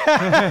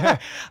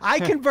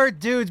 I convert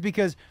dudes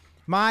because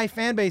my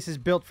fan base is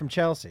built from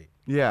Chelsea.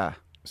 Yeah.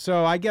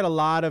 So I get a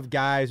lot of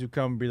guys who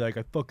come and be like,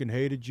 I fucking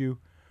hated you.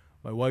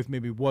 My wife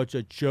made me watch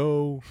that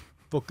show.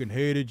 Fucking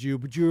hated you,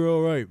 but you're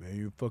all right, man.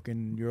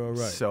 You're all right.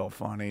 So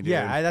funny, dude.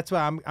 Yeah, that's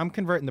why I'm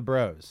converting the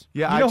bros.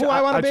 Yeah, you know who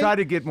I want to be? I try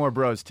to get more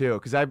bros too,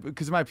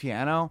 because of my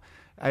piano,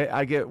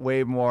 I get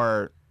way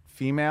more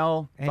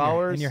female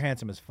followers. And you're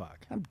handsome as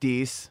fuck. I'm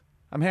decent.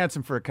 I'm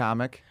handsome for a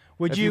comic.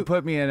 Would if you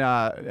put me in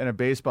a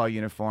baseball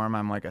uniform,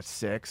 I'm like a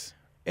 6.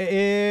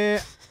 You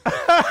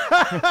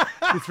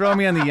throw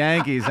me on the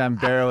Yankees, I'm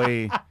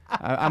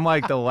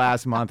like the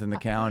last month in the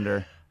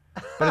calendar.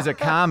 But as a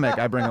comic,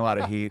 I bring a lot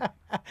of heat.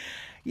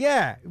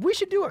 Yeah, we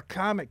should do a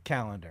comic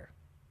calendar.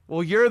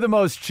 Well, you're the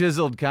most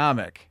chiseled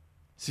comic,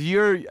 so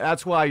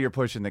that's why you're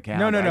pushing the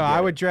calendar. No. I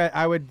would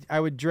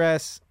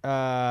dress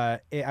as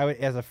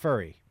a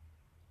furry.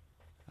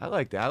 I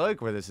like that. I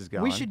like where this is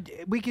going.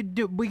 We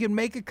could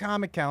make a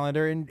comic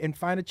calendar and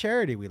find a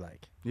charity we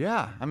like.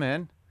 Yeah, I'm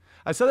in.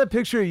 I saw that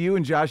picture of you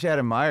and Josh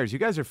Adam Myers. You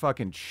guys are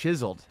fucking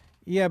chiseled.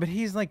 Yeah, but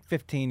he's like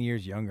 15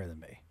 years younger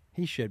than me.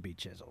 He should be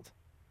chiseled.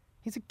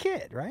 He's a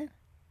kid, right?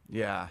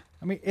 Yeah.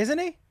 I mean, isn't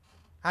he?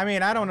 I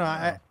mean, I don't know.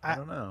 I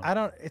don't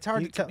know. It's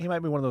hard to tell. He might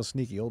be one of those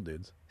sneaky old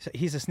dudes.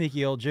 He's a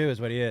sneaky old Jew is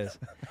what he is.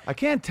 I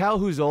can't tell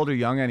who's old or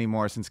young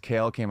anymore since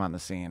Kale came on the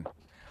scene.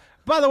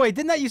 By the way,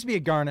 didn't that used to be a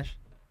garnish?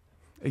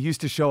 It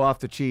used to show off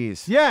the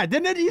cheese. Yeah,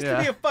 didn't it? It used to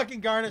be a fucking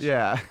garnish.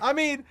 Yeah. I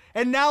mean,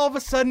 and now all of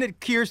a sudden it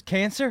cures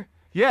cancer?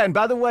 Yeah, and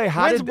by the way,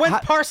 when's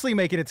parsley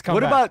making its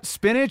comeback? What about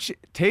spinach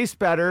tastes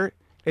better,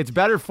 It's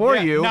better for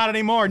Yeah, you. not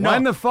anymore, no.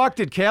 When the fuck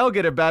did kale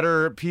get a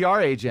better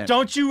PR agent?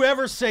 Don't you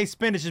ever say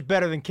spinach is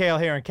better than kale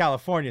here in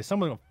California.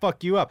 Someone's gonna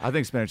fuck you up. I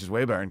think spinach is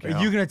way better than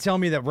kale. You're gonna tell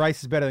me that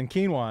rice is better than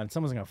quinoa, and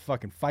someone's gonna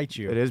fucking fight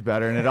you. It is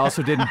better, and it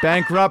also didn't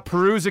bankrupt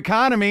Peru's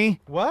economy.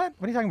 What?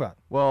 What are you talking about?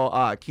 Well,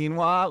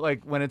 quinoa,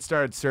 like when it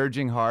started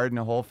surging hard in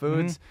the Whole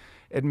Foods,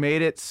 it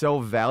made it so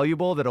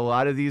valuable that a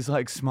lot of these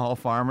like small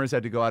farmers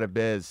had to go out of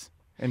biz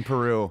in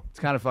Peru. It's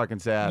kind of fucking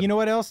sad. You know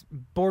what else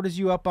borders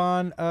you up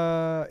on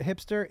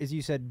hipster? Is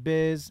you said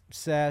biz,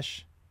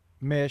 sesh,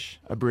 mish.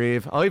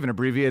 I'll even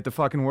abbreviate the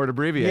fucking word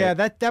abbreviate. Yeah,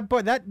 that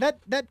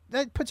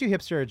puts you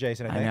hipster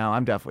adjacent. I I think. know.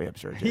 I'm definitely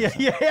hipster. Yeah,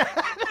 Jason.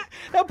 yeah.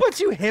 That puts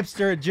you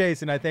hipster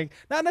adjacent. I think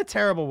not in a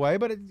terrible way,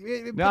 but it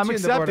puts No, I'm you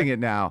in the accepting border. it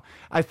now.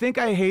 I think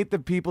I hate the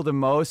people the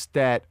most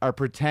that are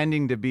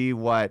pretending to be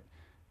what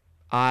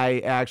I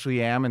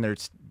actually am, and they're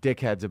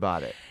dickheads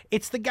about it.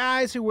 It's the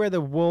guys who wear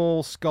the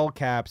wool skull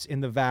caps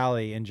in the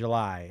valley in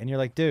July, and you're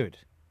like, dude,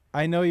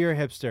 I know you're a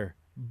hipster,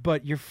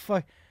 but you're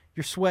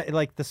sweat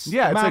like the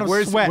Yeah, it's amount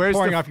like, of sweat where's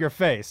pouring the- off your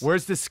face.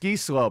 Where's the ski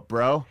slope,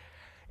 bro?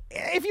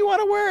 If you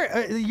want to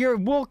wear your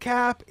wool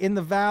cap in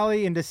the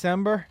valley in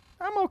December,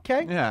 I'm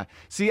okay. Yeah.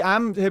 See,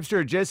 I'm hipster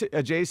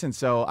adjacent,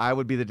 so I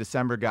would be the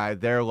December guy.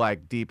 They're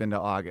like deep into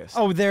August.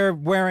 Oh, they're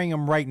wearing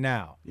them right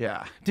now.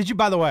 Yeah. Did you,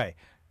 by the way?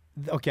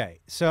 Okay,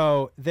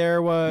 so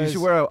there was. You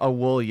should wear a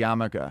wool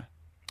yarmulke.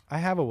 I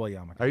have a wool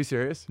yarmulke. Are you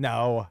serious?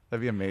 No,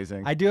 That'd be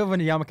amazing. I do have a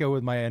yarmulke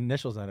with my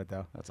initials on it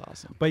though. That's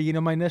awesome. But you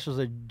know my initials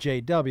are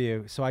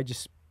JW, so I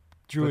just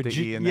drew Put a the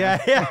G. E in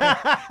Yeah,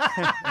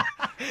 yeah.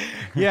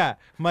 Yeah,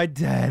 my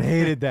dad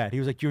hated that. He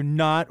was like, "You're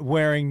not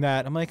wearing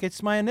that." I'm like,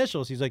 "It's my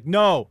initials." He's like,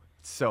 "No,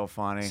 It's so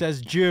funny. it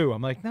says Jew."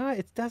 I'm like, "No,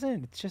 it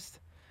doesn't. It's just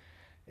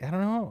I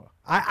don't know."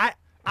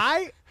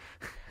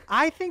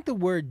 I think the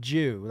word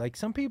Jew, like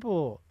some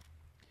people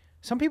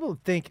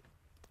think.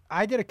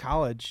 I did a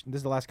college. This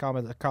is the last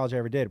college I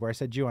ever did, where I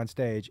said Jew on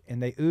stage,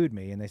 and they oohed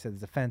me, and they said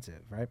it's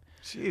offensive, right?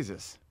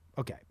 Jesus.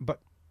 Okay,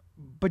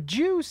 but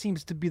Jew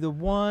seems to be the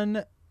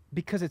one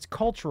because it's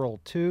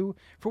cultural too.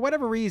 For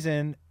whatever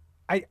reason,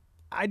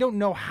 I don't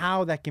know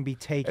how that can be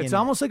taken. It's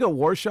almost like a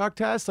Rorschach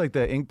test, like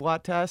the ink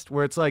blot test,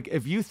 where it's like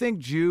if you think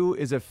Jew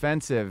is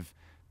offensive,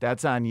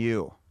 that's on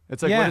you.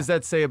 It's like, Yeah. what does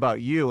that say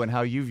about you and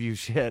how you view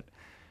shit?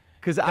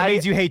 Because that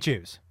means you hate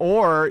Jews.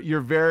 or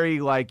you're very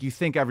like you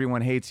think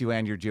everyone hates you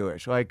and you're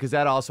Jewish, like because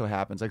that also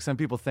happens. Like some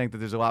people think that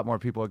there's a lot more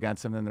people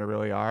against them than there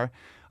really are.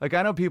 Like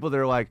I know people that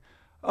are like,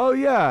 oh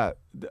yeah,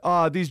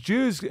 these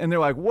Jews, and they're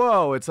like,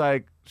 whoa. It's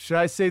like, should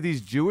I say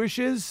these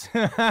Jewishes?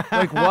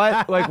 Like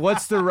what? Like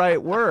what's the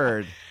right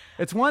word?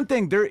 It's one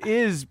thing. There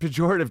is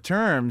pejorative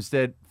terms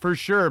that for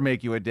sure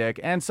make you a dick,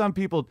 and some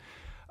people,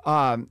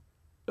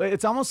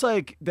 it's almost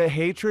like the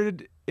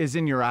hatred is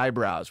in your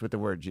eyebrows with the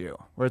word Jew,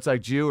 where it's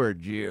like Jew or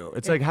Jew.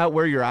 It's like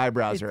where your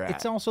eyebrows are at.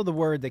 It's also the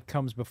word that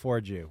comes before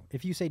Jew.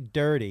 If you say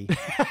dirty,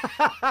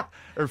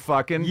 or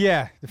fucking.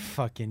 yeah,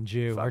 fucking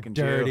Jew, Fucking or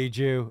Jew. dirty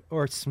Jew,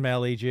 or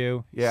smelly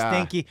Jew,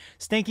 Yeah.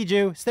 stinky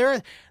Jew.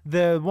 There,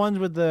 the ones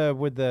with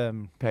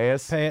the Pay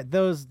us.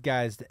 those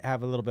guys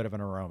have a little bit of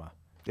an aroma.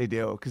 They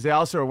do, because they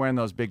also are wearing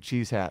those big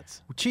cheese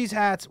hats. Cheese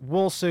hats,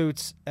 wool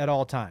suits at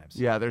all times.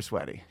 Yeah, they're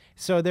sweaty.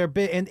 So they're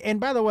big. And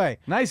by the way,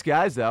 Nice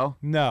guys, though.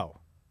 no,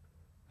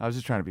 I was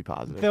just trying to be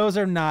positive. those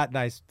are not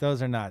nice.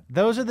 Those are not.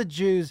 Those are the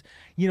Jews.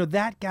 You know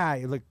that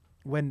guy. Look,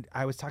 when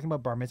I was talking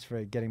about bar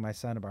mitzvah, getting my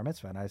son a bar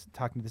mitzvah, and I was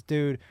talking to this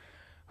dude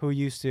who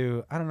used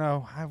to. I don't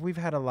know. We've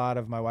had a lot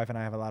of. My wife and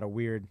I have a lot of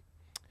weird.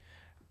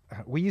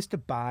 We used to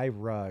buy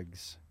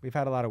rugs. We've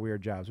had a lot of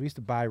weird jobs. We used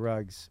to buy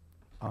rugs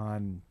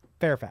on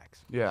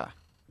Fairfax Yeah.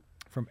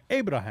 from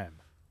Abraham,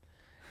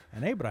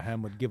 and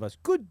Abraham would give us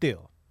good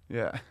deal.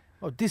 Yeah.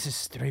 Oh, this is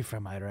straight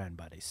from Iran,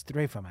 buddy.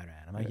 Straight from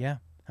Iran. I'm like, yeah.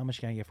 How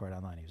much can I get for it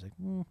online? He was like,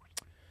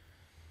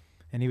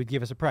 and he would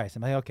give us a price.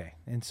 I'm like, okay.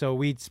 And so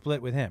we'd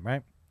split with him,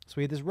 right? So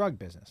we had this rug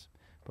business,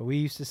 but we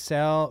used to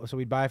sell. So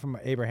we'd buy from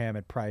Abraham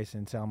at price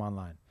and sell them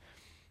online.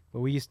 But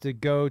we used to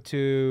go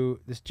to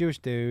this Jewish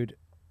dude,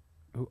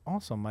 who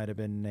also might have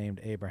been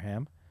named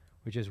Abraham,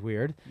 which is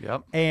weird.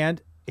 Yep.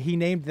 And he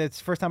named. That's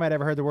the first time I'd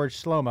ever heard the word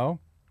Shlomo,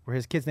 where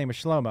his kid's name was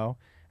Shlomo.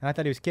 And I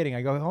thought he was kidding.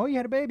 I go, oh, you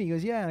had a baby? He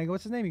goes, yeah. And I go,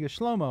 what's his name? He goes,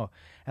 Shlomo.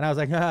 And I was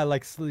like,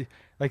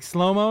 like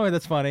Shlomo?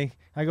 That's funny.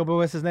 I go, but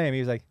what's his name? He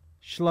was like,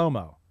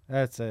 Shlomo.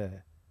 It's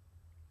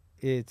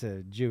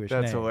a Jewish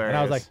That's name. And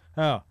I was like,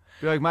 hilarious. oh.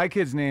 You're like, my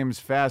kid's name's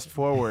Fast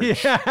Forward.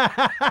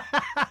 Yeah.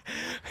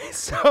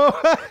 So,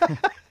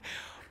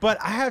 but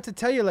I have to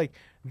tell you, like,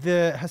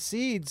 the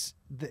Hasids,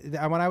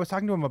 when I was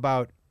talking to him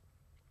about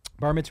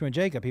bar mitzvah and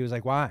Jacob, he was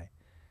like, why?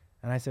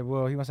 And I said,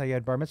 well, he wants to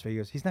get bar mitzvah. He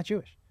goes, he's not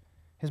Jewish.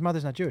 His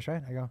mother's not Jewish,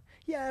 right? I go,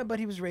 yeah, but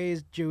he was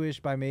raised Jewish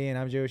by me, and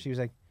I'm Jewish. He was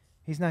like,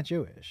 he's not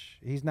Jewish.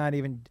 He's not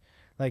even,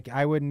 like,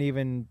 I wouldn't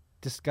even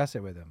discuss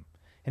it with him.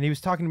 And he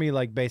was talking to me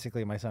like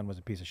basically my son was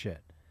a piece of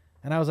shit.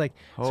 And I was like,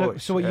 Holy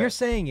so what shit. you're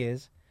saying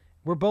is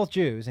we're both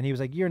Jews. And he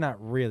was like, you're not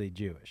really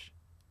Jewish.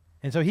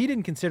 And so he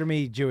didn't consider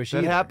me Jewish That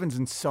either. happens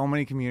in so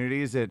many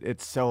communities.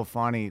 It's so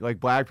funny. Like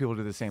black people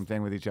do the same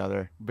thing with each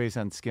other based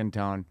on skin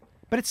tone.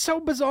 But it's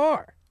so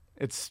bizarre.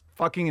 It's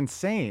fucking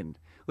insane.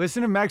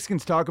 Listen to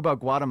Mexicans talk about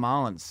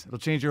Guatemalans. It'll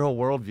change your whole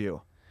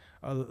worldview.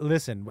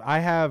 Listen, I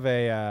have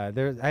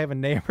a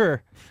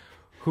neighbor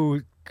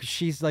who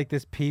she's like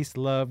this peace,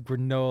 love,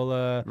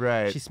 granola.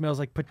 Right. She smells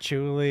like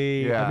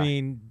patchouli. Yeah. I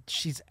mean,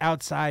 she's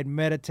outside,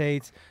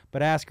 meditates,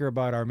 but ask her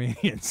about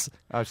Armenians.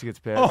 Oh, she gets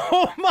pissed.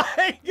 Oh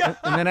my God.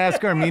 And then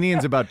ask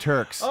Armenians about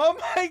Turks. Oh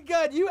my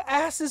God. You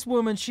ask this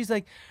woman, she's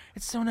like,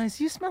 it's so nice.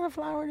 You smell a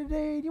flower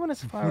today? Do you want a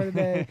flower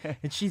today?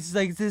 And she's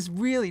like this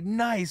really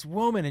nice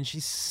woman, and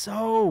she's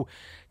so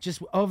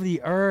just of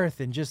the earth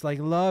and just like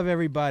love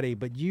everybody.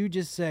 But you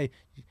just say,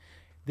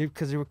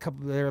 because there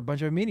were a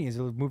bunch of Armenians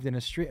who moved in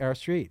our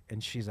street,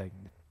 and she's like,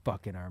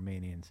 fucking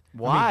Armenians.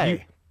 Why?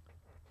 I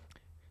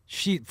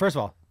mean, first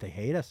of all, they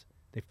hate us.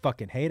 They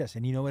fucking hate us.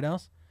 And you know what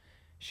else?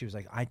 She was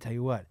like, I tell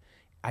you what,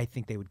 I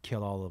think they would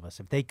kill all of us.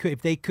 If they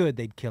could,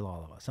 they'd kill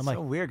all of us. I'm so like,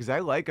 weird because I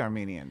like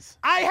Armenians.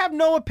 I have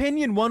no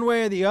opinion one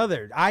way or the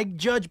other. I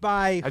judge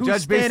by who's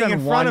judge based standing on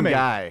in front of one me.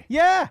 guy.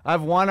 Yeah. I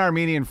have one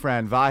Armenian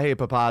friend, Vahe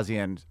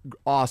Papazian.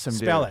 Awesome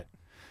dude. Spell it.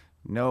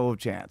 No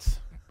chance.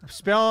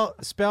 Spell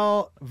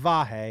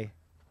Vahe.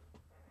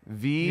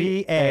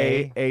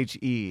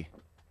 V-A-H-E.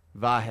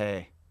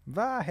 Vahe.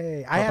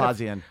 Vahe.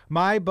 Papazian.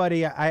 My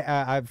buddy,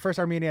 I first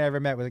Armenian I ever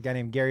met was a guy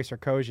named Gary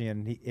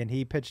Sarkosian, and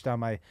he pitched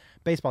on my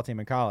baseball team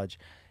in college.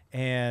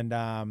 And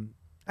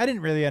I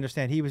didn't really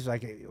understand. He was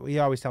like, he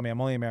always tell me I'm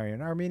only marrying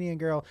an Armenian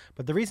girl.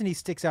 But the reason he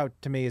sticks out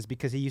to me is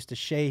because he used to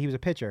shave. He was a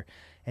pitcher,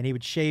 and he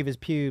would shave his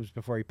pubes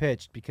before he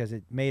pitched because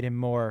it made him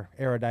more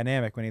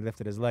aerodynamic when he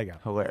lifted his leg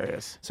up.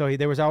 Hilarious. So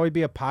there was always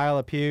be a pile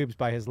of pubes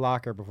by his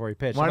locker before he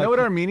pitched. Want to know what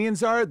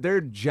Armenians are?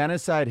 They're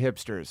genocide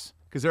hipsters.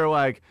 Because they're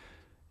like,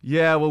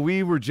 yeah, well,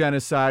 we were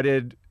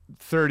genocided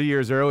 30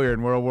 years earlier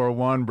in World War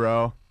I,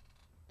 bro.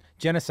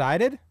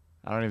 Genocided?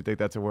 I don't even think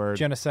that's a word.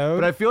 Genocide?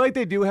 But I feel like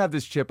they do have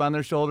this chip on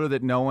their shoulder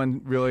that no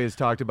one really has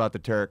talked about the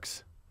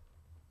Turks.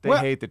 They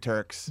hate the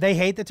Turks. They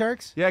hate the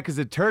Turks? Yeah, because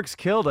the Turks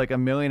killed like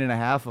 1.5 million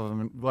of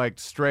them, like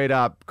straight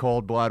up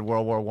cold blood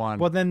World War I.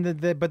 Well, then,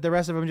 but the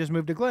rest of them just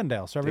moved to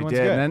Glendale, so they everyone's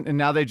did, good. and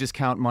now they just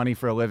count money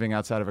for a living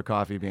outside of a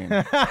coffee bean.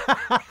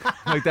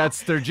 Like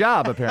that's their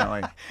job,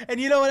 apparently.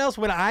 And you know what else?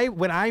 When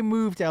I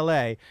moved to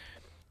LA,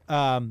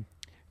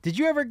 did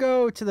you ever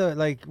go to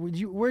the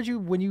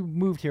when you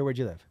moved here? Where'd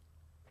you live?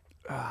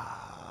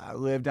 I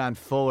lived on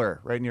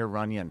Fuller, right near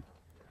Runyon.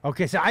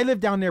 Okay, so I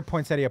lived down near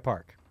Poinsettia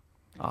Park.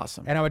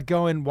 Awesome. And I would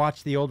go and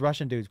watch the old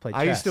Russian dudes play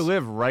chess. I used to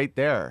live right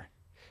there.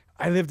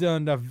 I lived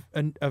on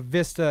a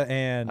Vista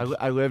and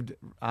I lived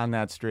on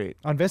that street.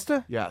 on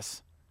Vista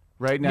Yes,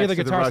 right near next the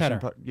to Guitar Russian Center.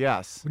 Park.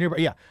 Yes.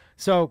 Yeah.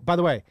 So by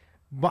the way,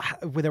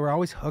 there were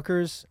always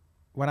hookers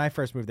when I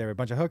first moved there. Were a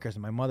bunch of hookers,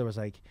 and my mother was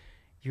like,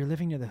 "You're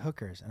living near the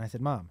hookers," and I said,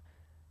 "Mom,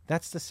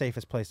 that's the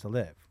safest place to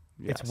live.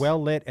 Yes. It's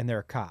well lit, and there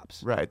are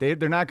cops." Right.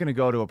 They're not going to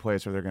go to a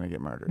place where they're going to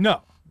get murdered.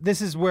 No,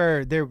 this is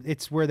where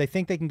it's where they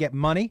think they can get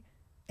money,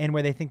 and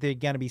where they think they're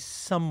going to be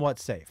somewhat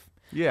safe.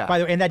 Yeah. By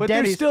the way, and that but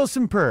Denny's there's still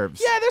some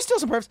pervs. Yeah, there's still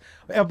some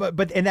perps.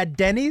 But in that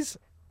Denny's,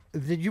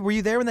 were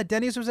you there when that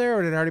Denny's was there,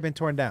 or had it already been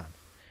torn down?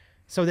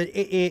 So that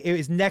it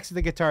was next to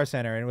the Guitar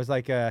Center, and it was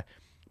like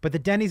but the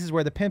Denny's is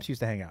where the pimps used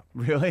to hang out.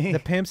 Really? The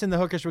pimps and the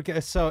hookers were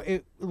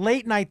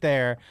late night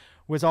there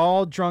was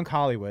all drunk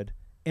Hollywood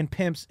and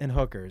pimps and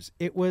hookers.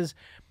 It was,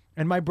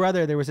 and my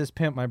brother, there was this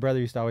pimp my brother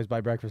used to always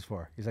buy breakfast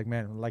for. He's like,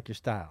 man, I like your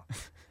style. And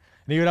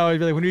he would always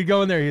be like, when we'd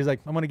go in there, he was like,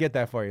 I'm gonna get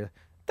that for you.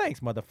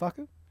 Thanks,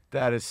 motherfucker.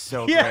 That is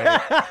so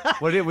Yeah.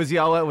 great. Was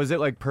it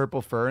like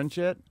purple fur and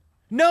shit?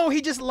 No,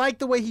 he just liked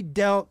the way he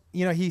dealt.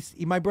 You know,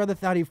 my brother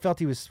felt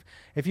he was.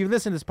 If you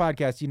listen to this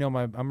podcast, you know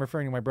I'm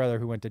referring to my brother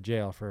who went to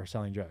jail for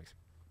selling drugs.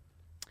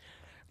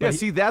 Yeah,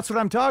 see, that's what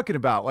I'm talking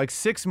about. Like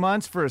 6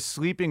 months for a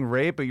sleeping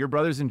rape, but your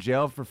brother's in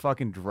jail for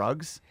fucking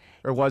drugs,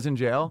 or was in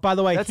jail. By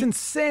the way, that's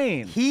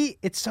insane.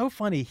 It's so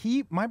funny.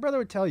 My brother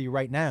would tell you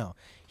right now,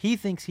 he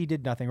thinks he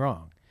did nothing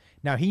wrong.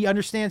 Now he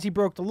understands he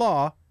broke the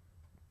law,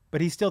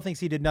 but he still thinks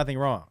he did nothing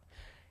wrong.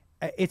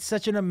 It's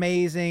such an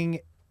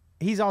amazing.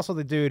 He's also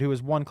the dude who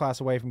was one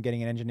class away from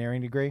getting an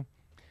engineering degree,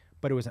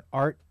 but it was an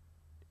art.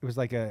 It was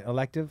like an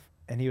elective,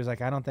 and he was like,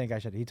 I don't think I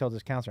should. He told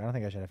his counselor, I don't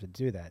think I should have to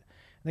do that.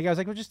 And the guy was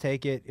like, well, just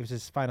take it. It was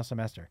his final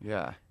semester.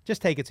 Yeah.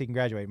 Just take it so you can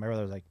graduate. My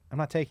brother was like, I'm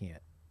not taking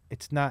it.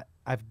 It's not.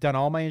 I've done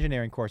all my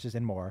engineering courses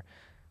and more.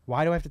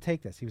 Why do I have to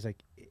take this? He was like,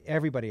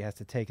 everybody has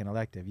to take an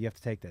elective. You have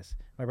to take this.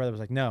 My brother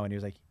was like, no. And he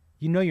was like,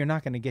 you know you're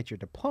not going to get your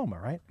diploma,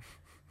 right?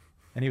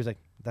 And he was like,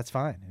 that's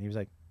fine. And he was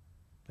like,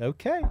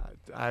 okay.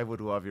 I would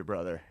love your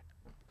brother.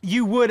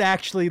 You would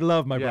actually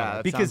love my brother.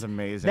 That because sounds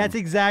amazing. That's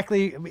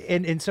exactly,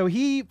 and so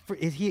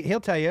he'll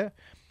tell you,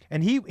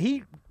 and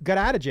he got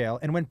out of jail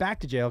and went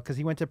back to jail because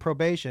he went to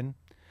probation.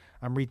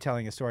 I'm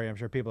retelling a story I'm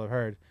sure people have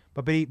heard,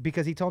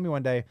 because he told me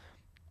one day,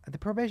 the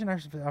probation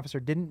officer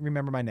didn't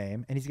remember my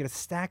name, and he's got a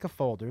stack of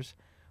folders.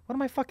 What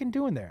am I fucking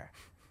doing there?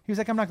 He was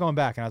like, I'm not going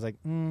back. And I was like,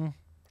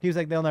 He was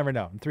like, they'll never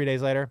know. And 3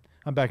 days later,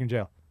 I'm back in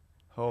jail.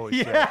 Holy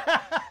shit.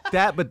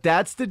 But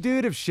that's the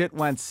dude if shit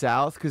went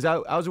south, because I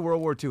was a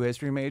World War II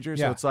history major,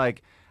 so it's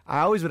like,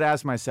 I always would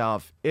ask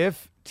myself,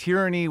 if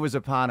tyranny was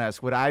upon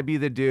us, would I be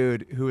the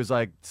dude who was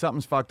like,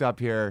 something's fucked up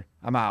here,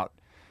 I'm out?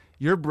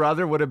 Your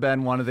brother would have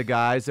been one of the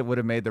guys that would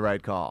have made the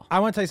right call. I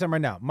want to tell you something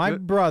right now. My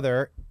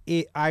brother,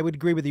 I would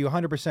agree with you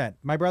 100%.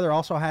 My brother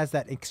also has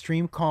that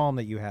extreme calm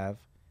that you have.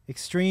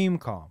 Extreme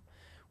calm.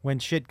 When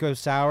shit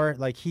goes sour,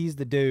 like he's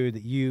the dude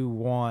that you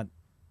want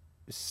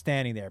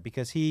standing there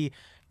because he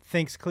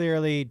thinks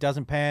clearly,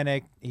 doesn't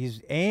panic.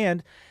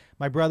 And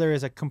my brother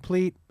is a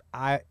complete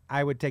I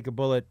would take a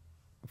bullet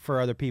for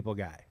other people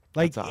guy.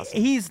 Like That's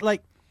awesome. He's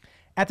like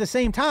at the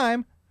same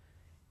time,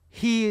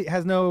 he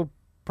has no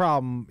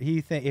problem.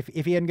 He if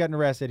he hadn't gotten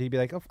arrested, he'd be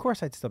like, of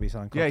course I'd still be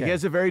selling cocaine. Yeah, he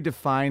has a very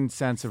defined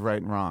sense of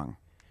right and wrong.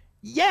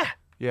 Yeah.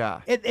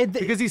 Yeah.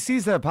 Because he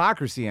sees the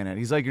hypocrisy in it.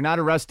 He's like, you're not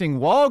arresting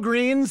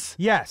Walgreens.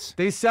 Yes.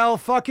 They sell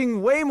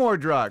fucking way more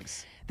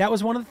drugs. That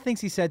was one of the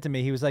things he said to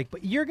me. He was like,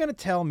 but you're going to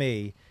tell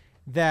me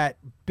that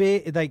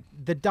like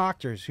the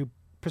doctors who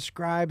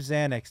prescribe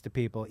Xanax to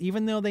people,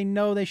 even though they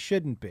know they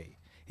shouldn't be,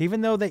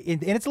 even though and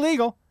it's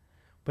legal,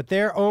 but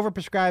they're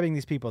over-prescribing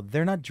these people.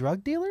 They're not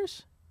drug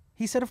dealers?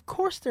 He said, of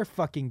course they're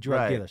fucking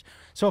drug dealers.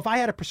 So if I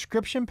had a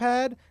prescription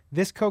pad,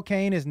 this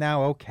cocaine is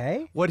now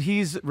okay? What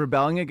he's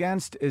rebelling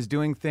against is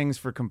doing things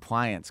for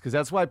compliance, because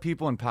that's why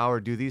people in power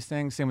do these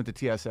things. Same with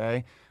the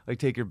TSA, like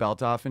take your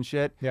belt off and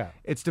shit. Yeah.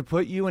 It's to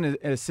put you in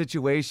a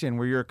situation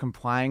where you're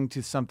complying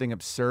to something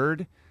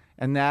absurd,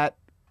 and that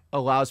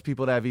allows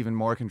people to have even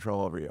more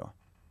control over you.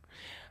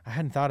 I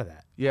hadn't thought of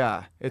that.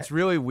 Yeah, it's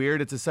really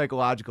weird. It's a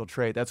psychological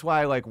trait. That's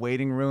why, like,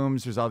 waiting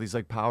rooms, there's all these,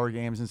 like, power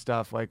games and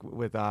stuff. Like,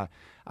 with,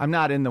 I'm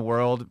not in the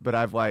world, but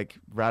I've, like,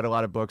 read a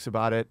lot of books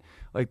about it.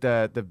 Like,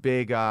 the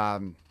big,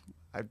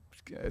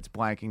 it's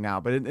blanking now,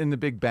 but in the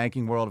big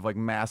banking world of, like,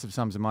 massive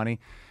sums of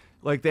money,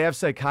 like, they have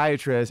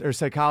psychiatrists or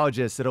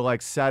psychologists that'll,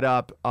 like, set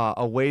up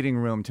a waiting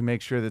room to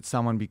make sure that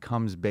someone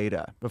becomes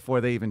beta before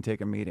they even take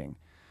a meeting.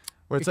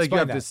 Where it's Explain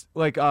like you have this,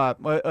 like,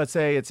 let's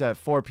say it's a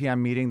 4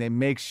 p.m. meeting. They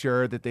make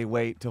sure that they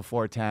wait till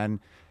 4:10.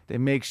 They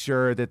make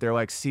sure that they're,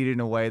 like, seated in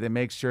a way. They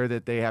make sure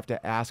that they have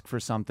to ask for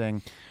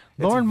something.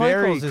 Lorne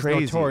Michaels is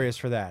crazy. notorious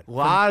for that. A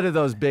lot of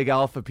those big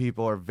alpha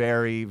people are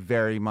very,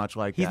 very much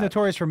like that. He's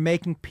notorious for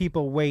making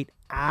people wait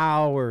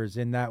hours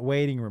in that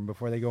waiting room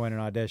before they go in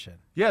and audition.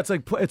 Yeah, it's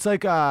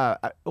like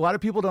a lot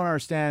of people don't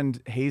understand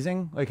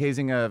hazing, like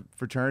hazing a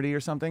fraternity or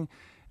something.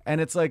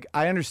 And it's like,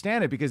 I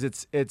understand it because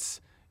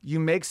it's you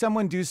make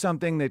someone do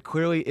something that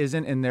clearly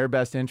isn't in their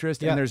best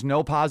interest, and there's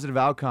no positive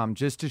outcome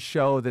just to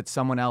show that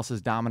someone else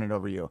is dominant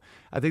over you.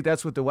 I think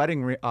that's what the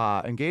wedding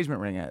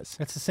engagement ring is.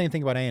 That's the same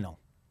thing about anal.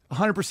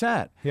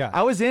 100%. Yeah.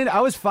 I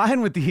was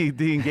fine with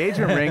the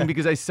engagement ring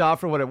because I saw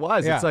for what it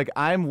was. Yeah. It's like,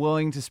 I'm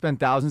willing to spend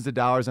thousands of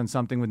dollars on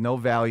something with no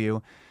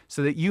value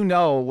so that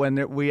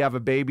when we have a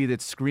baby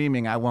that's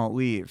screaming, I won't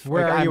leave.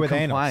 Where like, are I'm you with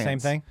compliance. anal?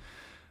 Same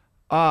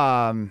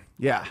thing?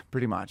 Yeah,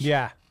 pretty much.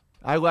 Yeah.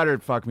 I let her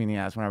fuck me in the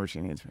ass whenever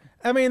she needs me.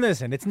 I mean,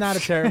 listen, it's not a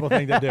terrible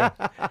thing to do.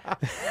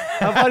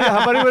 How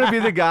funny would it be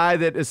the guy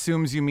that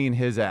assumes you mean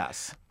his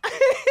ass?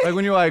 Like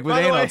when you're like with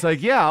anal, it's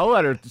like, yeah, I'll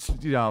let her,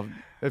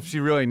 if she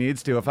really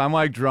needs to. If I'm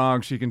like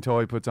drunk, she can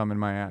totally put something in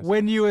my ass.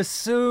 When you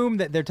assume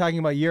that they're talking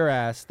about your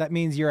ass, that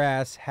means your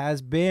ass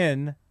has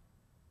been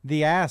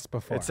the ass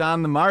before. It's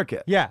on the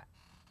market. Yeah.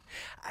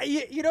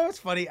 You know what's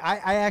funny?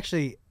 I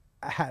actually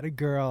had a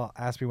girl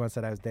ask me once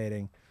that I was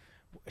dating.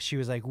 She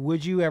was like,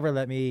 would you ever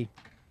let me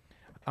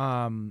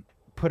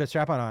put a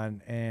strap-on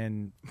on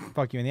and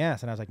fuck you in the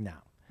ass? And I was like, no.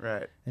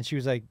 Right. And she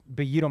was like,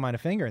 but you don't mind a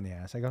finger in the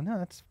ass? I go, no,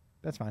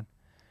 that's fine.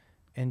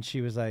 And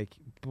she was like,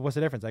 but what's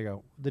the difference? I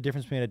go, the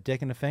difference between a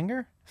dick and a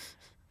finger?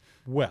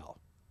 Well,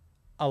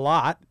 a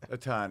lot. A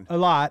ton. A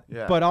lot.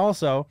 Yeah. But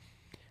also,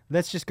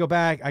 let's just go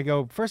back. I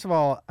go, first of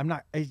all,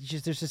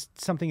 there's just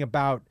something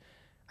about,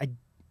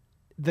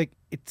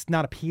 it's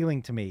not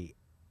appealing to me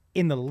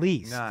in the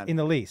least. None. In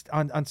the least.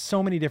 On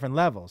so many different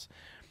levels.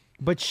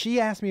 But she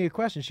asked me a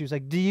question. She was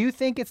like, do you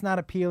think it's not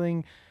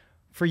appealing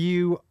for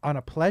you on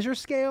a pleasure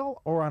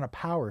scale or on a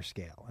power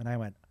scale? And I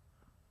went,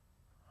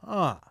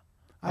 huh.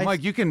 I'm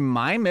like, you can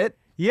mime it.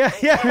 Yeah.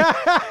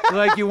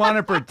 Like, you want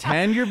to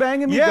pretend you're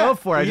banging me? Yeah, Go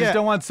for it. I yeah. just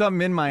don't want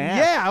something in my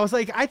ass. Yeah, I was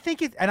like, I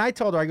think it, and I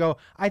told her, I go,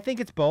 I think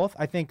it's both.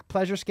 I think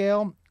pleasure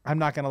scale, I'm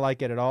not going to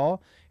like it at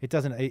all. It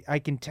doesn't, I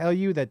can tell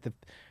you that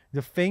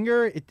the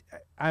finger,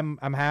 I'm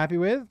happy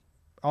with,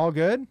 all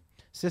good.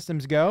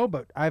 Systems go,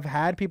 but I've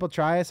had people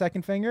try a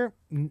second finger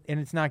and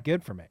it's not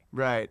good for me.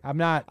 Right. I'm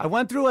not. I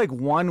went through like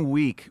 1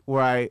 week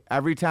where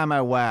every time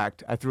I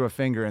whacked, I threw a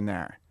finger in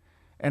there.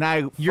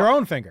 And your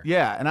own finger.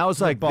 Yeah, and I was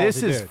like, ballsy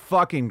this is dude.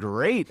 fucking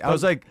great. I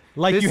was like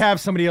you have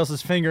somebody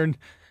else's finger. And,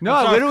 No,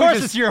 I'm sorry, literally of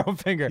course just- it's your own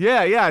finger.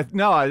 Yeah.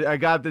 No, I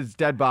got this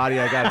dead body.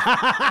 I got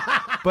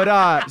it.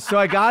 But so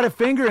I got a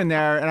finger in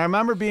there, and I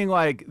remember being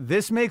like,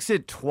 this makes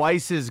it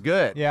twice as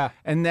good. Yeah.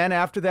 And then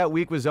after that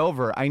week was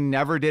over, I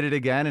never did it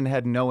again and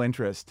had no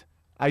interest.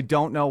 I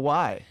don't know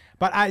why.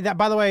 But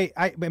by the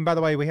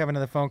way, we have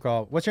another phone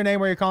call. What's your name?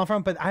 Where you're calling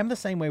from? But I'm the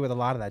same way with a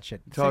lot of that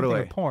shit. Same Totally.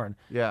 thing with porn.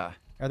 Yeah.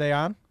 Are they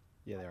on?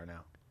 Yeah, they are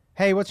now.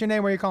 Hey, what's your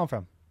name? Where you calling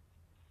from?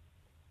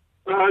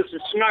 This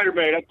is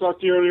Snyderbait. I talked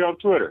to you earlier on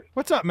Twitter.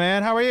 What's up,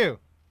 man? How are you?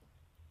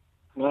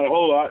 Not a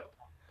whole lot.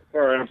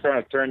 Sorry, I'm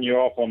trying to turn you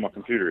off on my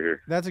computer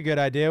here. That's a good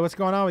idea. What's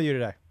going on with you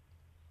today?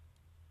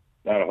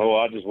 Not a whole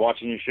lot. Just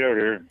watching your show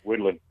here,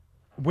 whittling.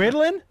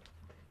 Whittling?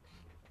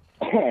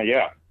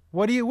 Yeah.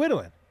 What are you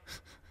whittling?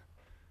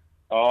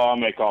 Oh, I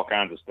make all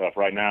kinds of stuff.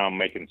 Right now, I'm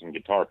making some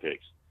guitar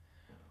picks.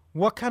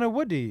 What kind of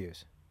wood do you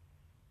use?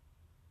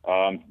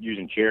 I'm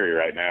using cherry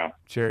right now.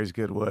 Cherry's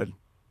good wood.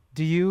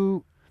 Do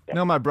you?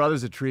 No, my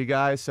brother's a tree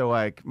guy, so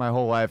like my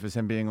whole life is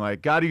him being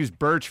like, "Gotta use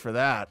birch for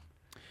that."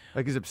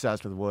 Like he's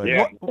obsessed with wood.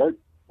 Yeah.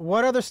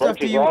 What other stuff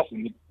do you?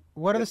 Awesome.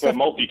 What other it's stuff? a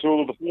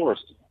multi-tool of the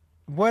forest.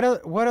 What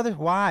other?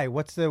 Why?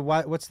 What's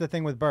the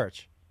thing with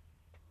birch?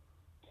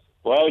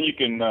 Well, you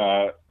can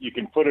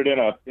put it in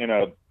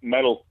a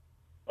metal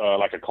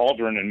like a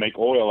cauldron and make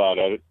oil out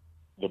of it.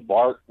 The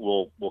bark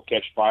will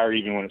catch fire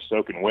even when it's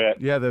soaking wet.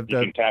 Yeah, you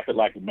can tap it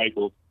like a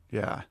maple.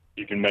 Yeah.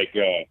 You can make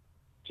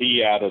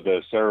tea out of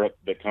the syrup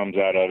that comes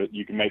out of it.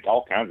 You can make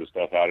all kinds of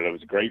stuff out of it.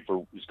 It's great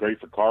for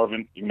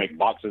carving. You can make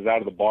boxes out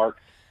of the bark.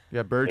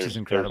 Yeah, birch is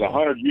incredible. There's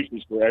 100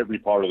 uses for every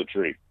part of the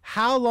tree.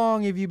 How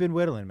long have you been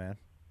whittling, man?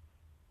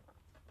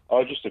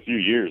 Oh, just a few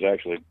years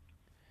actually.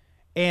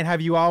 And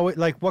have you always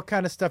what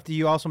kind of stuff do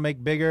you also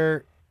make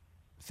bigger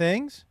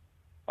things?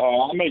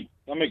 I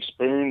make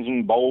spoons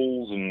and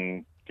bowls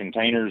and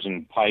containers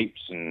and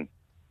pipes and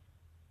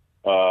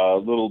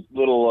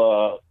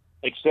little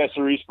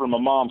accessories for my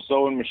mom's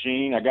sewing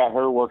machine. I got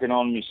her working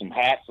on me some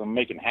hats. I'm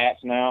making hats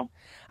now.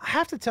 I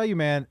have to tell you,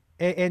 man,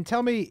 and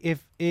tell me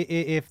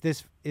if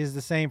this is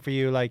the same for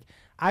you. Like,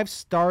 I've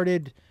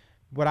started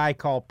what I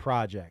call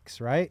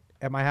projects, right,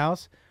 at my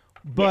house,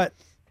 but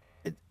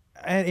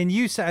and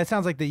you, it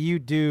sounds like that you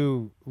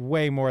do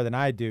way more than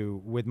I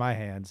do with my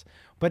hands.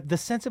 But the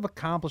sense of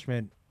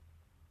accomplishment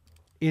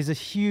is a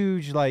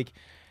huge,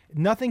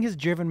 nothing has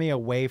driven me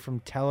away from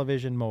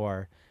television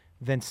more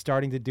than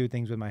starting to do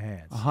things with my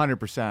hands.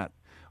 100%.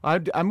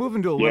 I'm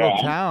moving to a little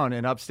town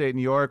in upstate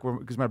New York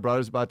because my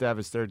brother's about to have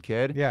his third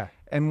kid. Yeah.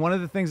 And one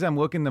of the things I'm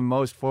looking the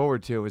most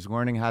forward to is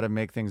learning how to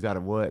make things out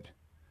of wood.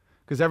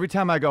 Because every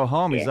time I go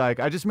home, he's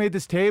like, I just made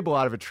this table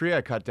out of a tree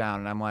I cut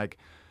down. And I'm like,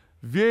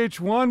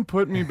 VH1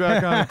 put me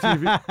back on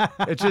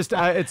TV. It's just,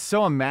 it's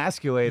so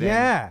emasculating.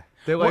 Yeah.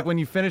 They when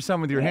you finish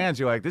something with your hands,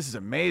 you're like, this is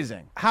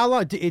amazing. How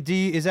long do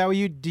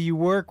you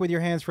work with your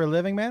hands for a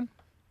living, man?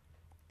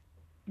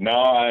 No,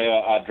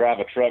 I drive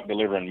a truck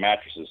delivering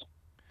mattresses.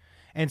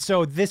 And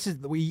so this is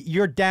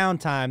your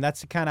downtime.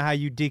 That's kind of how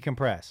you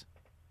decompress.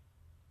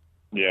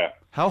 Yeah.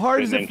 How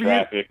hard is it for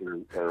traffic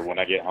or when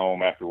I get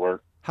home after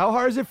work? How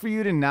hard is it for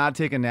you to not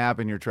take a nap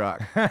in your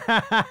truck?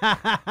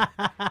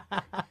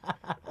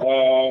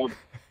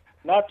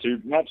 Not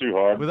too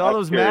hard. With all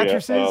those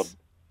mattresses?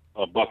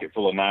 A bucket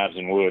full of knives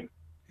and wood.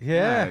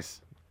 Yeah.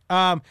 Nice.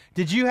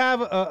 Did you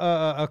have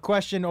a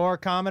question or a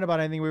comment about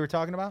anything we were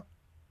talking about?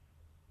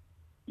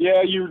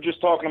 Yeah, you were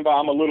just talking about.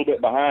 I'm a little bit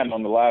behind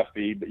on the live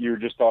feed, but you were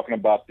just talking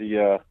about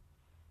the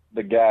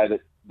guy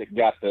that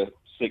got the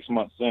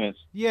 6-month sentence.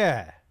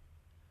 Yeah.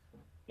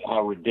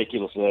 How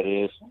ridiculous that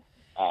is.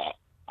 I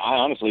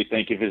honestly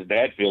think if his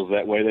dad feels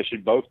that way, they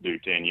should both do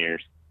 10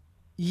 years.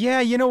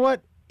 Yeah, you know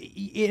what?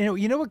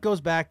 You know what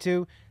goes back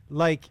to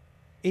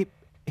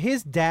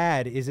his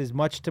dad is as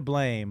much to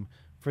blame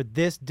for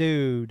this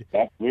dude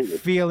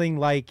feeling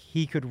like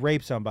he could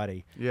rape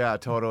somebody. Yeah,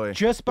 totally.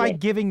 Just by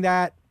giving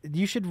that,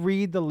 you should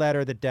read the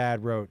letter that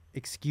dad wrote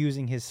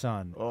excusing his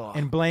son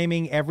and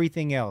blaming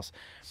everything else.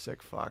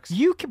 Sick fucks.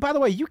 You can, by the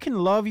way, you can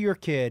love your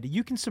kid,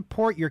 you can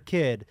support your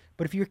kid,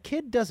 but if your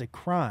kid does a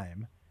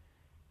crime,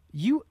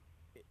 you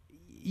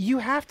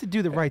have to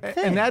do the right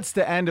thing. And that's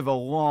the end of a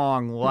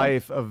long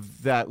life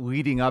of that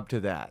leading up to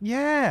that.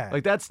 Yeah.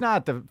 Like, that's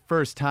not the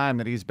first time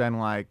that he's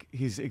been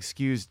he's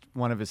excused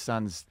one of his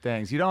son's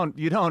things. You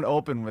don't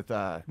open with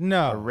a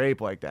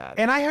rape like that.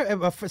 And I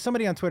heard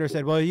somebody on Twitter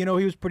said, well, he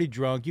was pretty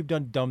drunk. You've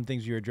done dumb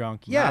things when you were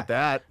drunk. Yeah. Not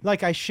that.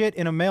 Like I shit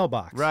in a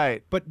mailbox.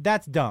 Right. But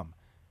that's dumb.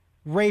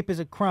 Rape is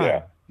a crime.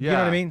 Yeah. You know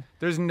what I mean?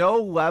 There's no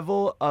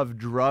level of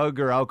drug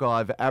or alcohol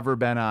I've ever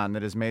been on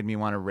that has made me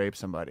want to rape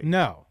somebody.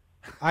 No.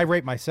 I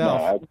rape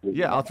myself.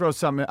 Yeah, I'll throw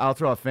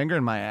a finger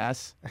in my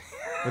ass,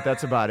 but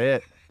that's about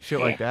it.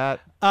 Shit like that.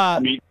 I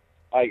mean,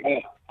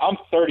 I'm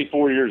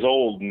 34 years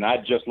old and I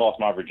just lost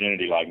my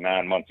virginity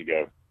 9 months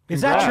ago.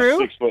 Is that true? I'm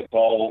 6 foot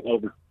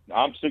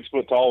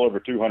tall, over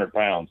 200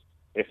 pounds.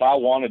 If I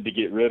wanted to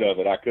get rid of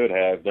it, I could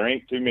have. There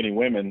ain't too many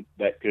women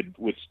that could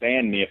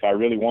withstand me if I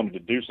really wanted to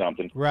do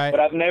something. Right. But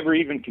I've never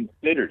even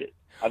considered it.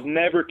 I've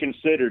never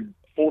considered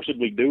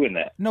forcibly doing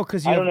that. No,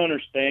 because I don't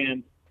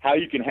understand how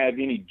you can have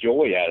any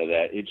joy out of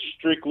that. It's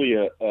strictly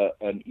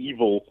an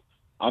evil,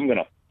 I'm going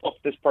to fuck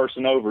this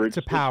person over. It's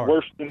a power. It's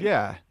worse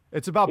than,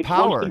 it's about it's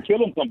power. Worse than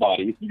killing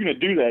somebody. If you're going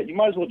to do that, you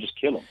might as well just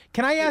kill them.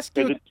 Can I ask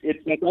you?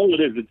 That's all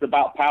it is. It's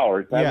about power.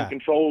 It's having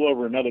control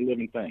over another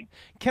living thing.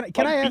 Can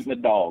I ask? Beating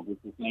a dog.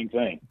 It's the same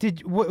thing.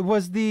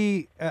 Was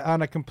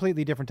on a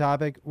completely different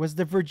topic, was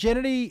the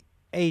virginity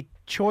a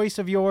choice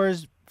of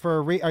yours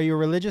are you a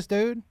religious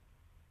dude?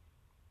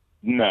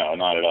 No,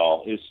 not at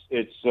all.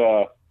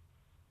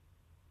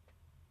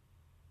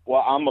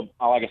 Well,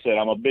 like I said,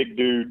 I'm a big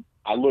dude.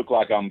 I look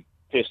like I'm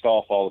pissed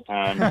off all the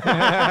time.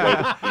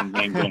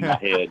 In my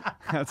head.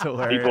 That's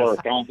hilarious. People are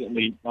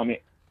constantly.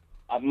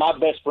 my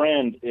best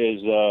friend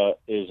is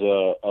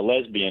a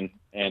lesbian,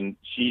 and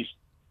she's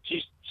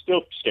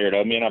still scared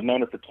of me, and I've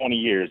known her for 20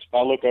 years. If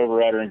I look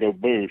over at her and go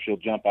boo, she'll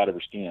jump out of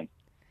her skin.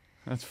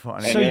 That's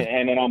funny.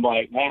 And then I'm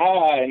like,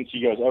 hi, and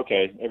she goes,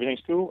 okay,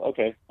 everything's cool?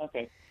 Okay.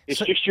 It's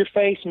just your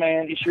face,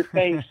 man. It's your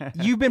face.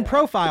 You've been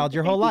profiled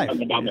your whole life.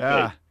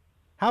 Yeah.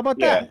 How about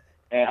that?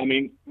 And I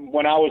mean,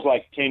 when I was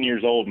like 10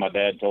 years old, my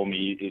dad told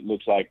me, it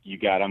looks like you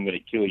got "I'm going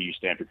to kill you"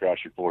 stamped across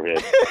your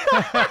forehead.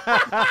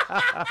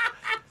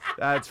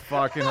 That's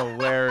fucking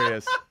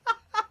hilarious.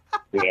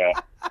 Yeah.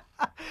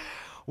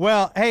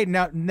 Well, hey,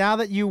 now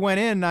that you went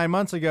in 9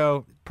 months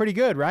ago, pretty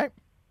good, right?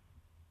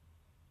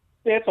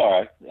 Yeah, it's all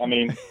right. I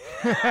mean,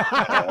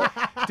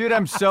 dude,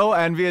 I'm so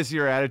envious of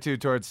your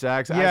attitude towards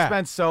sex. Yeah. I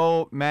spent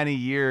so many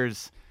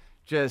years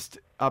just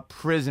a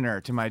prisoner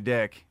to my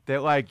dick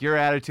that like your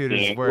attitude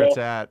is where it's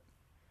at.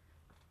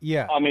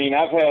 Yeah. I mean,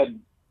 I've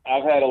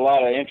had a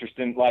lot of interest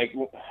in, like,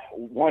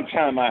 one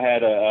time I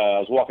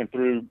was walking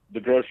through the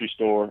grocery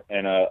store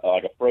and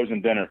like a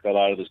frozen dinner fell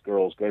out of this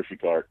girl's grocery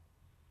cart.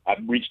 I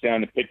reached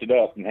down and picked it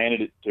up and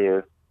handed it to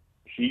her.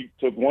 She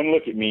took one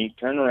look at me,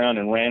 turned around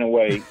and ran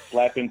away,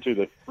 slapped into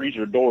the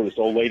freezer door this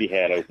old lady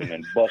had open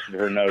and busted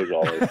her nose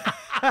all over.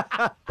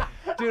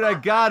 Dude, I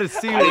gotta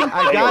see it.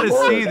 I gotta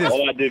see this.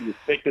 All I did was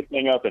pick the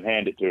thing up and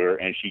hand it to her,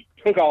 and she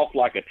took off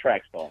like a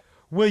track star.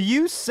 Will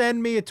you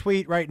send me a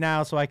tweet right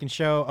now so I can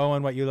show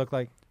Owen what you look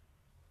like?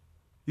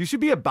 You should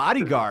be a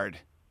bodyguard.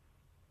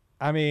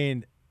 I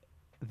mean,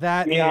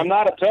 that. Yeah, I'm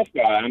not a tough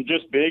guy. I'm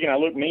just big and I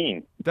look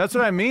mean. That's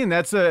what I mean.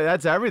 That's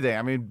everything.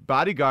 I mean,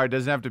 bodyguard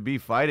doesn't have to be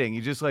fighting.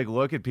 You just like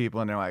look at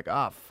people and they're like,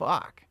 oh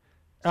fuck,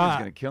 he's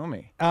gonna kill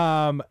me.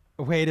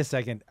 Wait a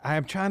second.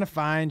 I'm trying to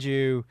find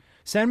you.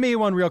 Send me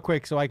one real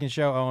quick so I can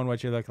show Owen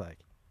what you look like.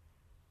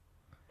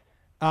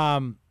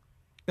 Oh,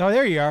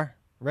 there you are,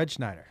 Red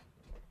Schneider.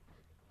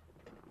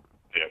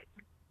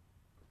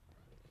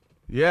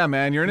 Yeah,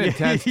 man, you're an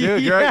intense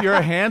dude. You're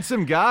a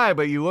handsome guy,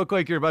 but you look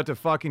like you're about to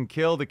fucking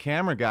kill the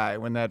camera guy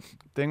when that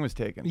thing was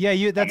taken. Yeah,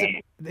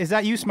 is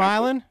that you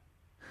smiling?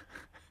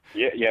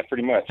 Yeah,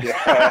 pretty much.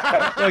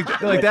 Yeah.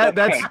 like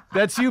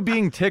that's you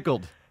being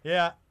tickled.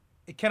 Yeah.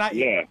 Can I?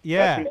 Yeah.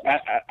 Yeah.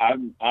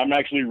 I'm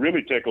actually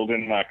really tickled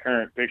in my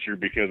current picture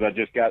because I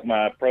just got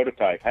my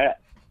prototype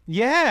hat.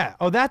 Yeah.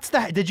 Oh, that's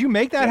that. Did you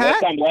make that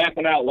Unless hat? I'm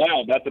laughing out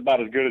loud. That's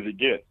about as good as it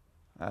gets.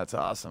 That's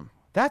awesome.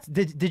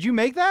 Did you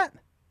make that?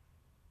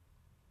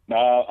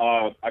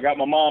 I got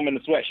my mom in the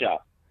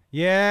sweatshop.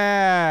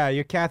 Yeah,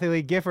 you're Kathy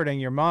Lee Giffording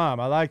your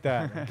mom. I like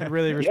that. I can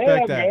really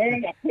respect that. Yeah,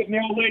 man. I'm putting the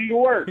old lady to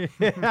work.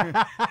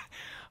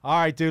 All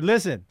right, dude.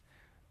 Listen,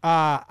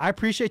 I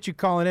appreciate you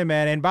calling in,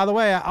 man. And by the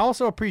way, I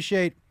also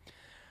appreciate,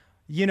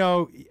 he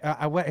doesn't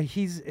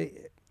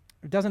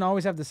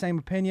always have the same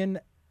opinion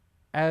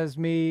as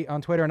me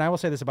on Twitter. And I will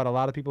say this about a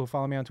lot of people who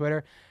follow me on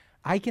Twitter.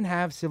 I can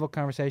have civil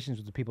conversations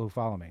with the people who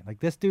follow me. Like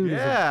this dude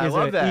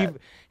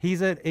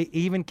he's an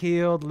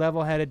even-keeled,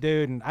 level-headed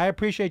dude, and I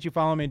appreciate you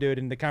following me, dude,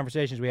 and the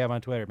conversations we have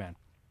on Twitter, man.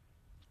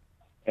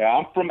 Yeah,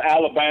 I'm from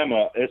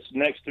Alabama. It's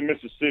next to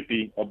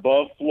Mississippi,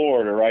 above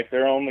Florida, right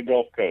there on the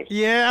Gulf Coast.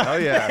 Yeah. Oh,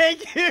 yeah.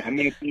 Thank you. I'm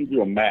going to send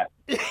you a map.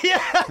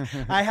 Yeah.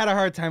 I had a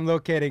hard time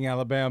locating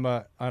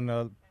Alabama on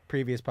the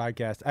previous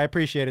podcast. I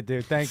appreciate it,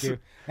 dude. Thank you.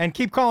 And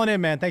keep calling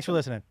in, man. Thanks for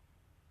listening.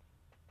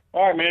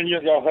 All right, man.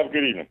 Y'all have a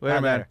good evening.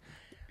 Later, man.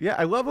 Yeah,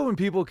 I love it when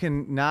people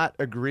can not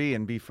agree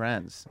and be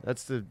friends.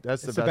 That's the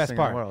best thing part in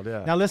the world.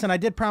 Yeah. Now listen, I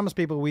did promise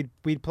people we'd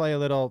play a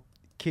little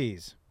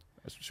keys.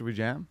 Should we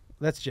jam?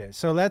 Let's jam.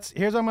 So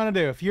here's what I'm gonna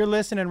do. If you're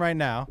listening right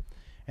now,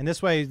 and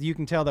this way you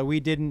can tell that we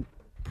didn't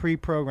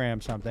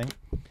pre-program something.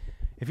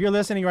 If you're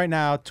listening right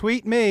now,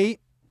 tweet me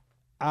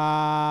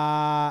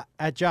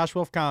at Josh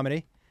Wolf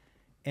Comedy,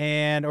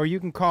 or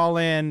you can call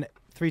in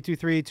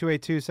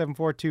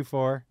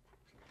 323-282-7424,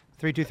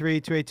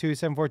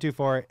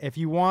 323-282-7424 if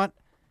you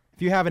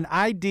have an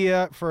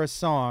idea for a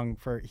song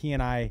for he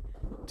and I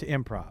to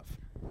improv.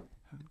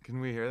 Can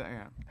we hear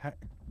that? Yeah.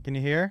 Can you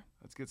hear?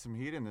 Let's get some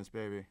heat in this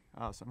baby.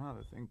 Oh, somehow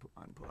the thing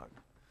unplugged.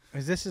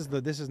 This is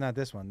not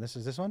this one. This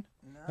is this one?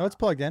 No, it's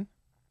plugged in.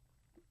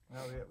 No,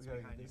 we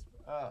gotta get these.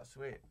 Oh,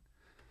 sweet.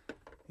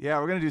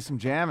 Yeah, we're gonna do some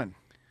jamming.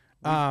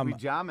 We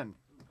jamming.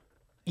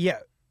 Yeah.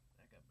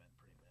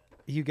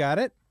 You got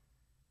it?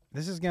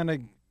 This is gonna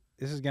be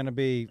There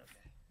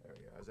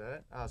we go. Is that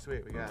it? Oh,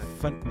 sweet. We got it.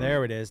 fun.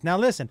 There it is. Now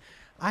listen,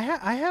 I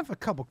have a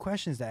couple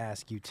questions to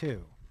ask you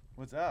too.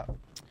 What's up?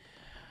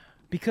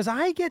 Because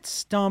I get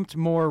stumped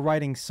more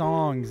writing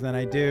songs than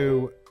I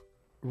do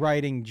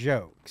writing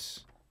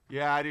jokes.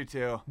 Yeah, I do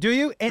too. Do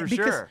you? And For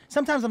because sure.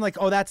 sometimes I'm like,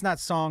 oh, that's not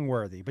song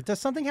worthy. But does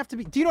something have to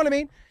be? Do you know what I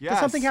mean? Yes.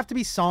 Does something have to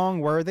be song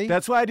worthy?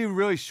 That's why I do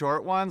really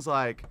short ones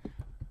like,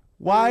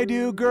 why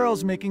do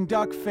girls making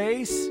duck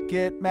face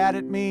get mad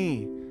at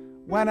me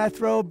when I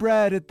throw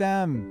bread at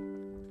them?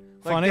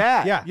 Like Funny?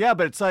 that. Yeah. Yeah,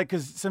 but it's like,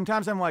 because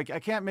sometimes I'm like, I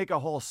can't make a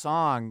whole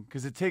song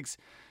because it takes,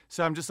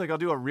 so I'm just like, I'll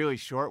do a really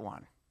short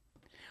one.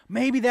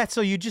 Maybe that's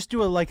so you just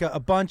do a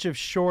bunch of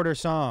shorter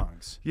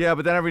songs. Yeah,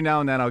 but then every now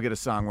and then I'll get a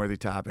song-worthy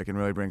topic and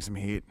really bring some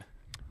heat.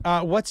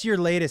 What's your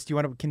latest?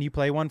 Can you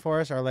play one for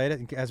us? Our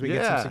latest, as we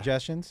get some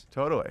suggestions.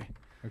 Totally.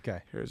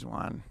 Okay. Here's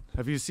one.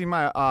 Have you seen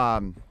my? I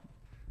don't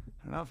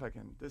know if I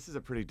can. This is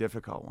a pretty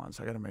difficult one,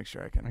 so I got to make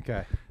sure I can.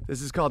 Okay.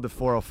 This is called the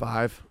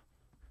 405.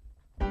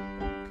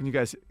 Can you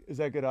guys? Is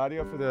that good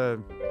audio for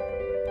the?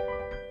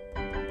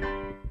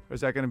 Or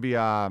is that going to be?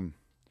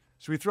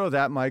 Should we throw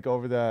that mic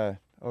over the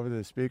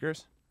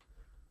speakers?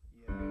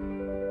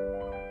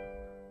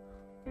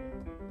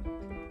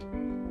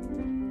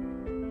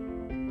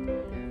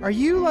 Are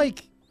you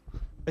like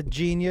a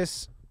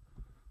genius?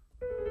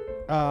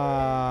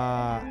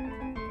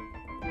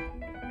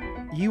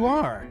 You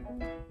are.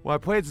 Well, I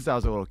played since I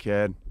was a little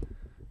kid.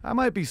 I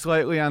might be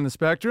slightly on the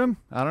spectrum.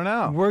 I don't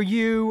know. Were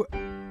you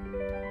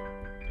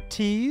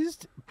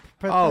teased?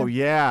 Oh,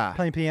 yeah.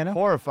 Playing piano?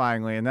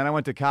 Horrifyingly. And then I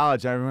went to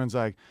college. Everyone's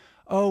like,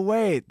 oh,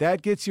 wait,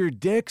 that gets your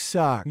dick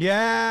sucked.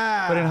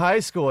 Yeah. But in high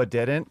school, it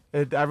didn't.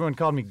 Everyone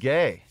called me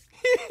gay.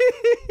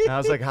 And I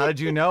was like, how did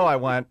you know I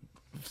went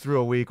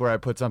through a week where I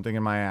put something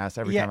in my ass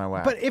every time I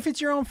whacked? But if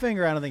it's your own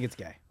finger, I don't think it's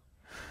gay.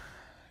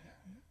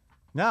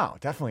 No,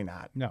 definitely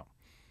not. No.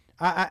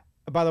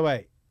 By the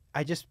way,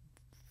 I just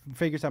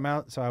figured something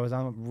out. So I was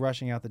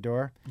rushing out the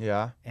door.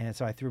 Yeah. And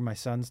so I threw my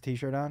son's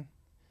T-shirt on.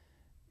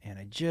 And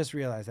I just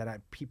realized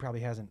that he probably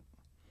hasn't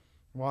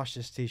washed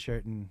his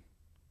T-shirt. And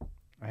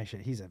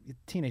actually,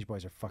 teenage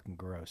boys are fucking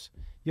gross.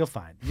 You'll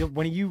find.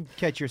 When you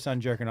catch your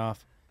son jerking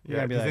off, you're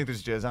going to be like, do you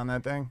think there's jizz on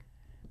that thing?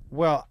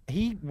 Well,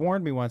 he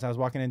warned me once. I was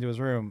walking into his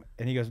room,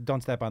 and he goes,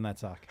 don't step on that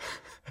sock.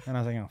 And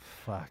I was like, oh,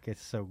 fuck,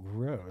 it's so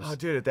gross. Oh,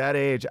 dude, at that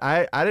age,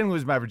 I didn't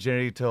lose my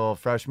virginity till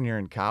freshman year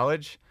in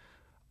college.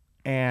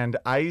 And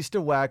I used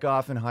to whack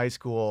off in high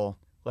school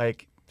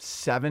like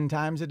 7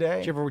 times a day.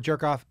 Did you ever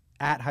jerk off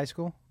at high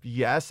school?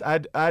 Yes. I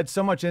had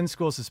so much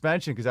in-school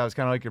suspension because I was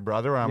kind of like your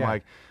brother. Where I'm Yeah.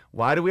 like,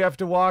 why do we have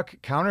to walk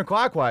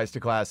counterclockwise to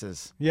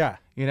classes? Yeah.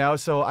 You know,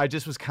 so I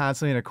just was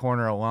constantly in a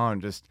corner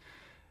alone, just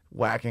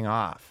whacking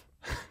off.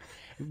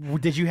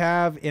 Did you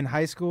have, in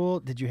high school,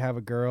 did you have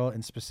a girl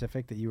in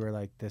specific that you were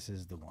like, this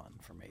is the one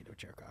for me to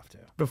jerk off to?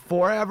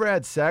 Before I ever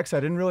had sex, I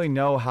didn't really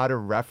know how to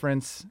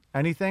reference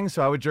anything,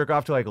 so I would jerk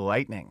off to like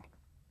lightning.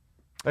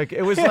 Like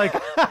it was like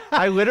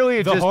I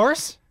literally The just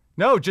horse?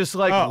 No, just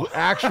like Oh.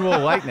 actual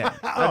lightning.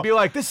 I'd be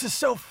like, this is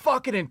so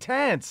fucking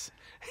intense.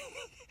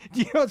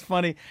 You know what's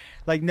funny?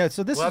 Like, no,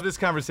 so We'll have this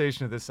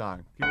conversation of this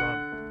song. Keep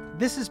going.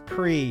 this is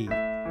pre,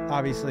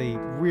 obviously,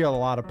 a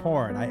lot of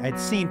porn. I'd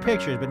seen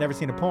pictures, but never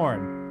seen a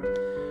porn.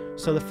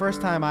 So the first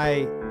time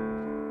I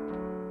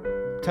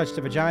touched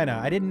a vagina,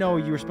 I didn't know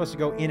you were supposed to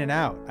go in and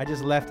out. I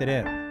just left it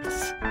in.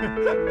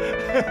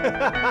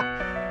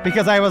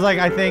 Because I was like,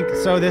 I think,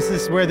 so this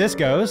is where this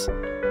goes.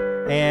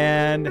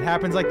 And it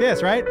happens like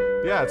this, right?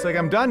 Yeah, it's like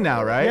I'm done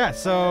now, right? Yeah,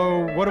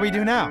 so what do we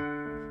do now?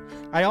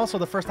 I also,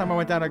 the first time I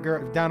went down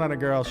on a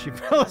girl, she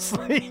fell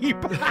asleep.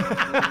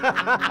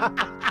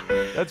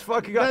 That's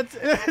fucking up.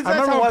 That's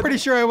how I'm pretty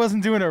sure I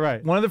wasn't doing it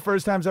right. One of the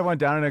first times I went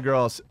down on a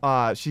girl,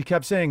 she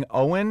kept saying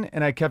Owen,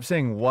 and I kept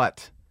saying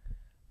what?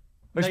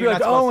 No, She'd be you're like,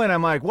 not supposed Owen.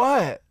 I'm like,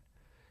 what?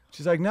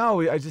 She's like,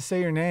 no, I just say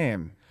your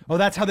name. Oh,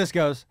 that's how this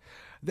goes.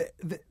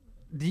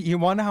 You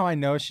want to know how I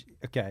know?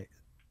 Okay,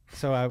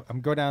 so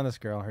I'm going down with this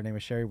girl. Her name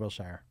is Sherry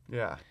Wilshire.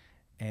 Yeah.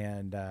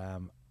 And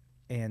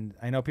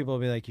I know people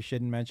will be like, you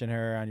shouldn't mention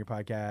her on your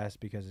podcast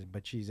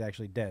but she's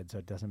actually dead, so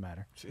it doesn't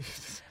matter.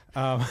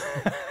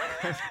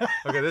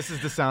 Okay, this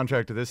is the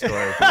soundtrack to this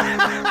story.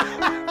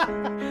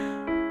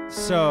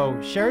 So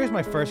Sherry was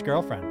my first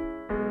girlfriend,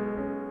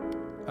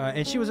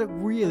 and she was a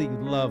really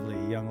lovely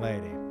young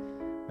lady.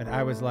 But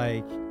I was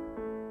like,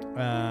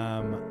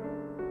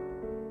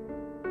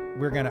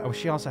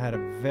 she also had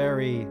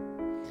it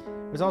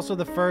was also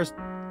the first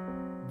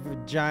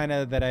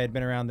vagina that I had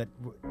been around that,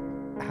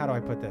 how do I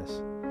put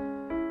this?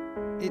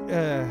 It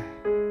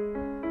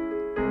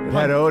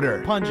had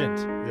odor. Pungent.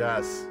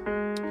 Yes.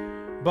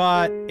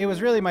 But it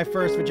was really my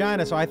first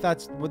vagina, so I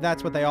thought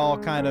that's what they all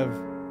kind of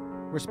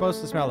were supposed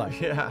to smell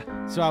like. Yeah.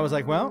 So I was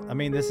like, well, I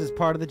mean, this is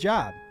part of the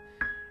job.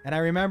 And I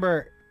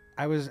remember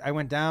I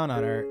went down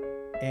on her,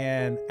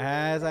 and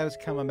as I was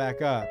coming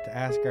back up to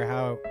ask her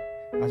how,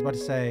 I was about to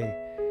say,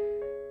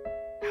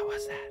 how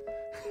was that?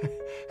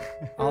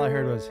 All I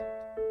heard was,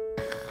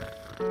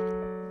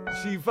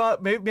 She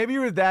thought maybe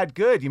you were that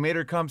good. You made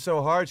her come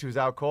so hard she was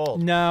out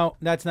cold. no,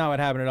 that's not what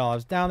happened at all. I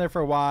was down there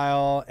for a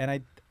while, and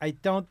I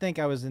don't think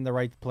I was in the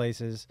right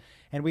places.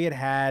 And we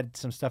had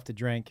some stuff to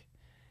drink.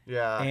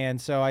 Yeah. And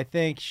so I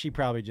think she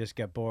probably just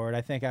got bored.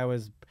 I think I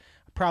was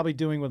probably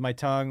doing with my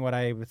tongue what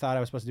I thought I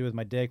was supposed to do with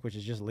my dick, which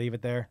is just leave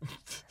it there.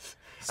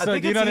 So,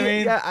 do you know what I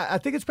mean? Yeah, I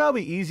think it's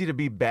probably easy to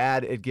be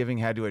bad at giving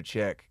head to a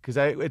chick because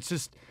it's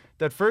just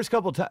that first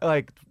couple times,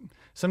 like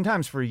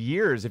sometimes for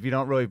years, if you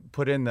don't really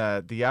put in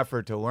the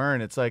effort to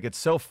learn, it's like it's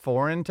so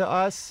foreign to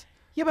us.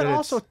 Yeah, but that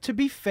also, to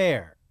be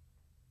fair,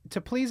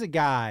 to please a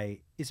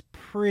guy is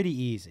pretty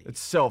easy. It's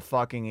so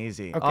fucking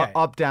easy. Okay.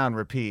 Up, down,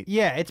 repeat.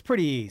 Yeah, it's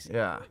pretty easy.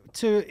 Yeah.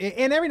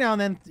 And every now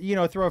and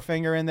then, throw a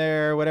finger in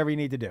there, whatever you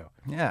need to do.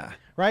 Yeah.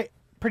 Right?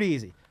 Pretty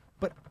easy.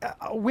 But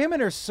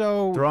women are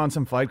so. Throw on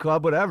some Fight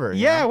Club, whatever.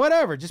 Yeah,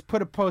 whatever. Just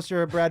put a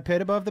poster of Brad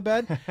Pitt above the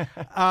bed.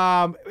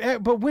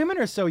 But women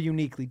are so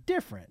uniquely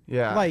different.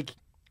 Yeah. Like,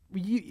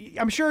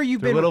 I'm sure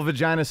you've been little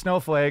vagina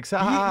snowflakes.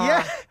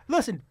 Yeah.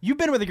 Listen, you've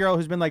been with a girl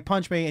who's been like,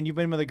 punch me, and you've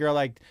been with a girl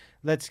like,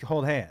 let's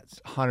hold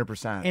hands.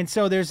 100%. And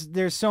so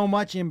there's so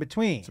much in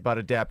between. It's about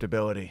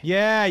adaptability.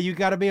 Yeah, you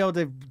got to be able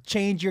to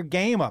change your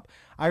game up.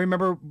 I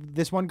remember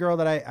this one girl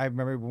that I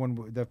remember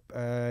when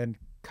in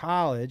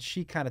college,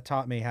 she kind of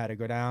taught me how to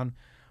go down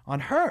on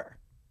her.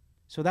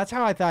 So that's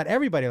how I thought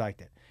everybody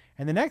liked it.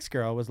 And the next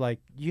girl was like,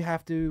 you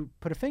have to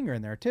put a finger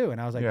in there too.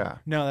 And I was like,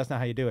 no, that's not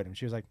how you do it. And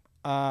she was like,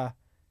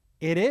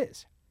 it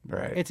is.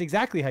 Right. It's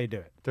exactly how you do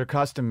it. They're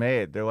custom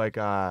made. They're like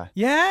yeah.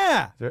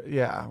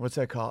 What's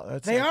that called?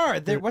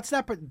 What's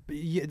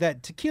that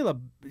tequila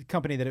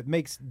company that it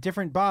makes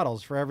different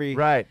bottles for every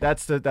Right.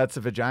 That's the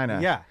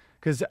vagina. Yeah.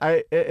 Because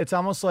it's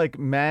almost like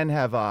men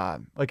have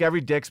like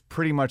every dick's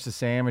pretty much the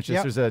same. It's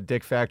just there's a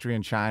dick factory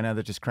in China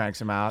that just cranks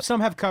them out.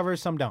 Some have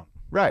covers, some don't.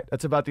 Right.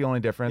 That's about the only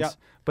difference. Yep.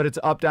 But it's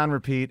up, down,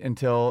 repeat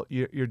until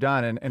you're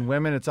done. And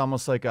women, it's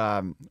almost like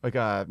a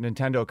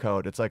Nintendo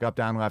code. It's like up,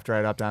 down, left,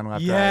 right, up, down,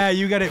 left, right. Yeah,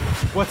 you got it.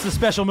 What's the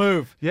special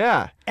move?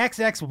 Yeah.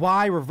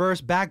 XXY reverse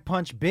back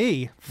punch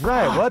B.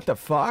 Right. Fuck. What the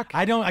fuck?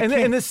 I can't.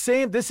 And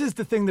this is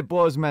the thing that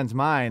blows men's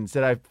minds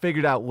that I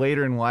figured out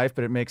later in life,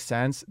 but it makes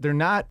sense. They're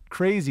not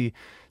crazy.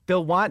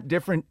 They'll want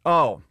different.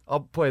 Oh, I'll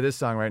play this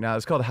song right now.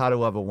 It's called How to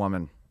Love a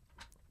Woman.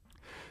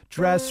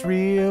 Dress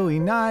really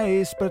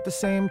nice, but at the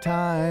same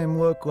time,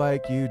 look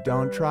like you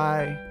don't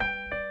try.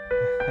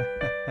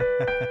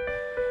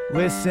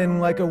 Listen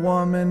like a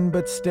woman,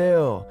 but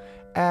still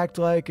act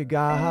like a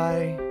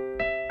guy.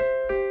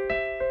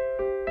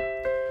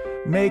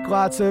 Make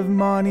lots of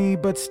money,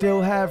 but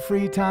still have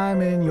free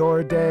time in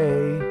your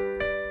day.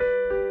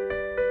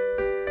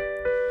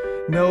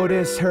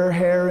 Notice her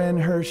hair and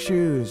her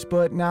shoes,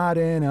 but not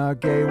in a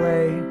gay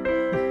way.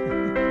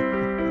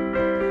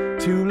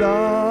 To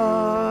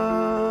love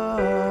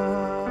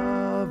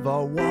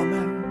a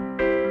woman,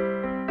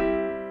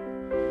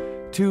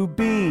 to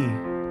be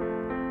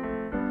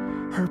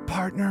her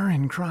partner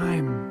in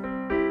crime,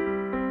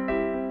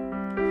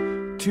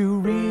 to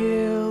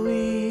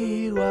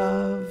really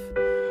love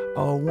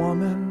a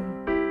woman,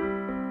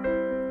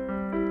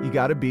 you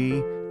gotta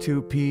be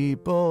two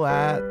people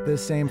at the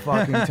same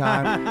fucking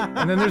time.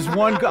 And then there's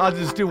one, I'll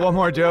just do one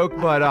more joke,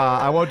 but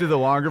I won't do the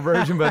longer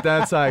version, but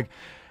that's like,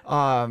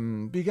 that's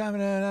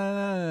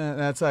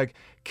like,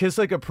 kiss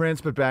like a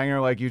prince, but bang her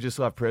like you just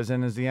left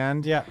prison is the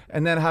end. Yeah.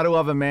 And then How to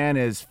Love a Man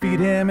is feed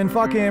him and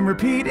fuck him,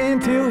 repeat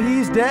until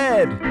he's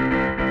dead.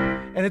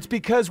 And it's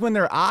because when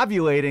they're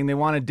ovulating, they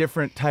want a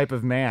different type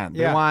of man.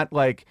 They want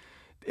like,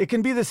 it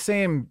can be the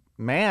same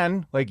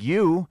man, like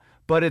you,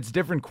 but it's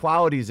different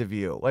qualities of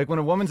you. Like when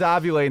a woman's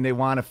ovulating, they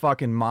want a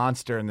fucking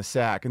monster in the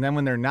sack. And then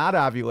when they're not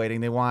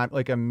ovulating, they want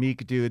like a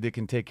meek dude that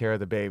can take care of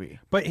the baby.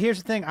 But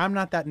here's the thing, I'm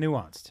not that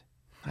nuanced.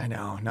 I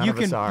know. None of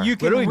us are. You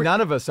can Literally none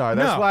of us are.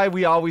 That's No. why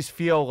we always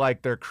feel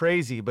like they're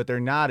crazy, but they're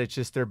not. It's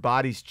just their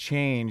bodies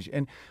change.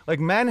 And like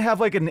men have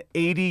like an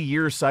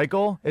 80-year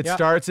cycle. It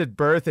starts at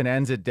birth and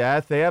ends at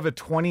death. They have a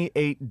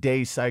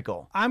 28-day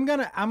cycle. I'm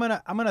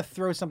gonna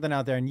throw something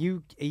out there, and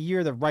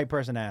you're the right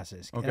person to ask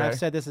this. Okay. And I've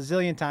said this a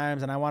zillion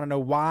times, and I want to know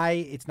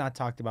why it's not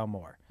talked about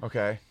more.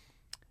 Okay.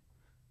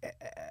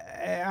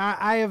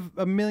 I have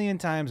a million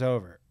times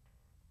over,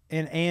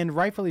 and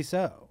rightfully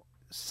so.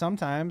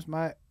 Sometimes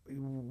my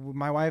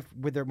wife,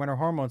 when her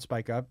hormones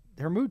spike up,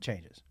 her mood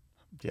changes.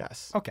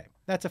 Yes. Okay,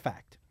 that's a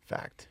fact.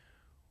 Fact.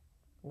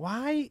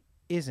 Why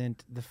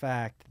isn't the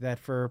fact that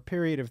for a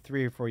period of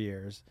 3 or 4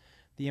 years,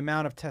 the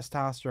amount of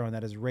testosterone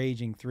that is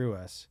raging through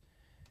us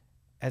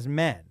as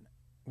men,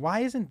 why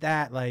isn't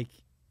that like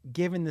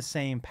given the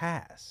same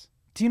pass?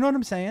 Do you know what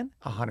I'm saying?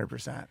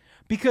 100%.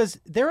 Because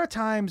there are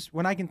times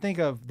when I can think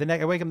of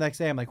I wake up the next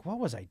day, I'm like, what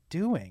was I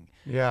doing?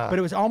 Yeah. But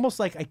it was almost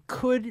like I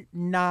could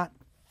not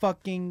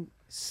fucking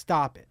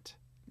stop it.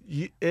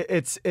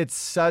 It's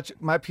such.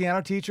 My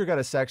piano teacher got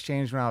a sex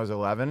change when I was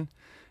 11,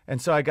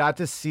 and so I got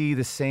to see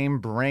the same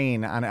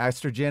brain on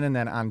estrogen and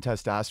then on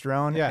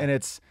testosterone. Yeah. And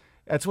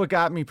that's what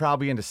got me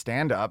probably into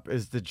stand-up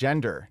is the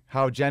gender,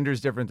 how gender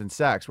is different than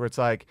sex. Where it's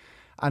like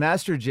on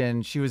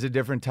estrogen, she was a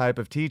different type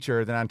of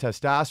teacher than on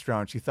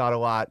testosterone. She thought a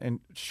lot and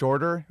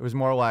shorter. It was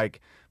more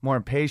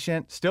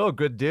impatient. Still a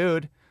good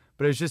dude,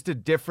 but it's just a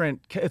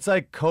different. It's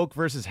like Coke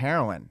versus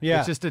heroin. Yeah.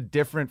 It's just a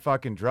different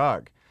fucking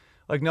drug.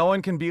 Like no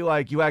one can be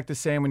like you act the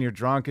same when you're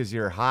drunk as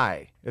you're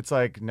high. It's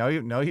like no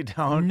you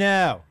don't.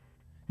 No.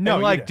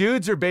 And like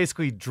dudes are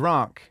basically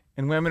drunk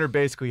and women are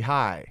basically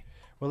high.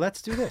 Well,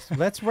 let's do this.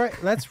 Let's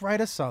write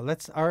a song.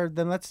 Let's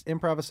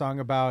improv a song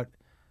about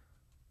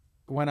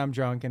when I'm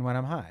drunk and when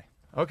I'm high.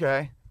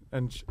 Okay.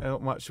 And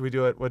should we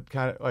do it? What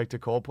kind of like to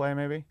Coldplay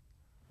maybe?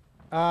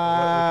 What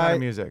kind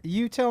of music?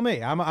 You tell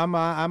me.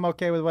 I'm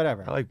okay with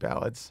whatever. I like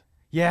ballads.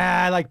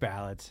 Yeah, I like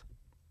ballads.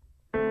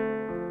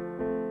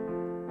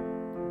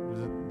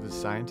 The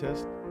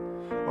Scientist,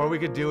 or we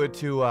could do it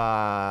to.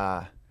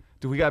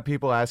 Do we got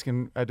people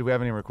asking? Do we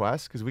have any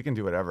requests? Because we can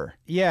do whatever.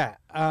 Yeah.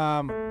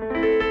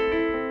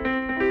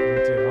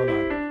 Me too. Hold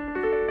on.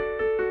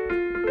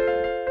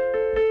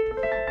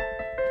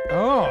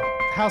 Oh,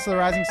 House of the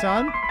Rising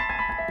Sun.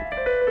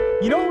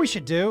 You know what we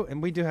should do?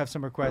 And we do have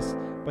some requests,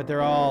 but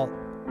they're all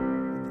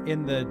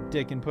in the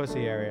dick and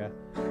pussy area.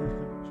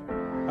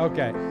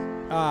 Okay.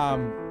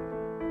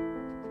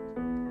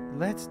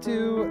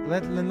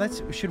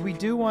 Should we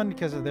do one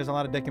because there's a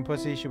lot of dick and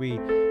pussy? Should we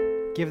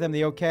give them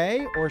the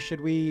okay, or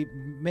should we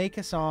make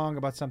a song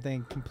about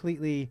something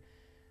completely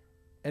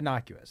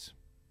innocuous?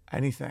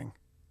 Anything.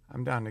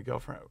 I'm down to go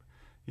for it.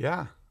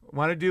 Yeah.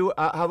 Want to do,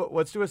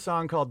 let's do a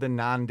song called the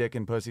non-dick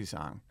and pussy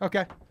song.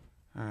 Okay.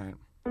 All right.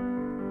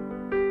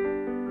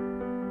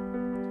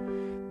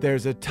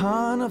 There's a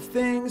ton of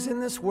things in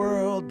this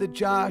world that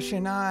Josh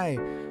and I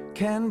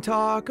can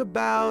talk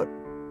about.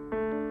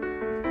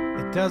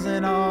 It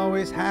doesn't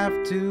always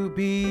have to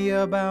be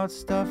about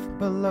stuff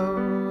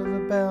below the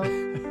belt.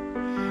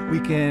 We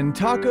can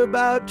talk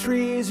about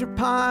trees or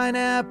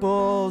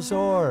pineapples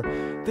or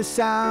the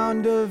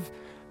sound of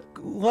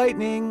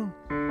lightning.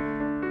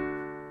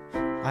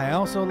 I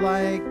also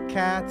like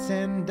cats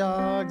and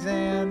dogs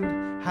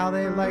and how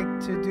they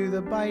like to do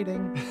the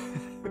biting.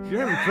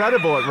 You're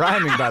incredible at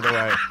rhyming, by the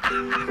way.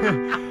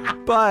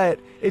 But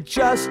it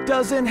just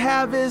doesn't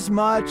have as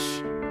much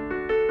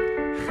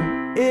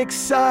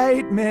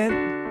excitement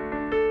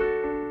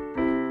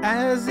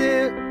as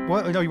it.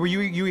 What? No, were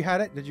you had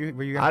it? Did you?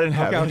 Were you? I didn't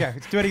have it. Okay,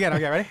 let's do it again.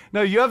 Okay, ready?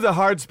 No, you have the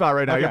hard spot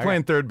right now. Okay, You're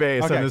playing third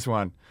base Okay. on this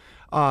one.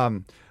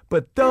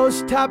 But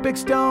those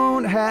topics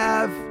don't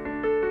have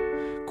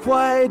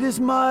quite as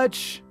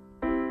much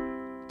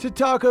to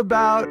talk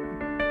about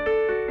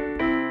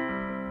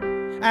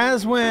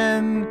as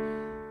when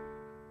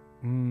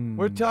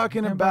we're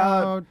talking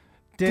about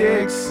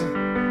dicks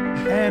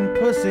and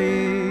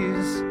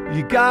pussies.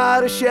 You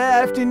got a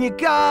shaft and you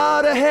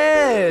got a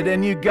head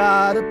and you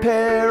got a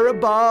pair of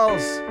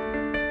balls.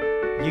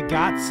 You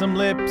got some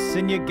lips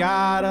and you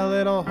got a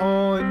little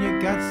hole and you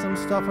got some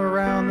stuff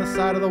around the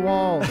side of the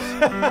walls.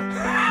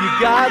 You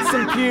got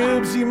some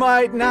pubes, you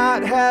might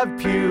not have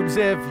pubes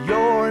if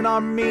you're an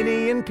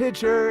Armenian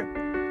pitcher.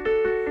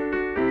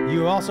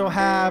 You also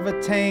have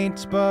a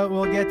taint, but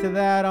we'll get to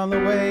that on the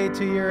way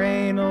to your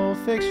anal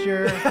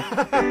fixture.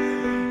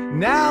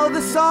 Now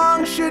the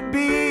song should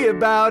be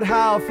about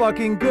how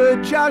fucking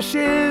good Josh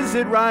is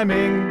at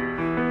rhyming.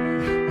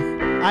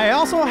 I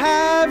also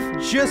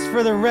have, just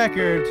for the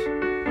record,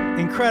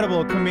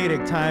 incredible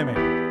comedic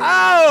timing.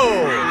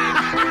 Oh!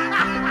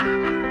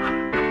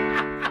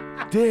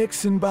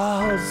 Dicks and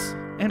balls.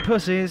 And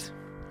pussies.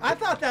 I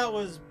thought that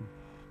was...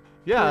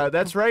 Yeah,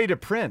 that's ready to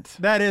print.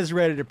 That is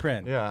ready to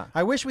print. Yeah.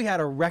 I wish we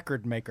had a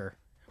record maker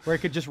where it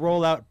could just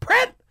roll out,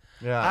 print!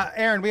 Yeah.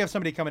 Aaron, we have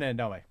somebody coming in,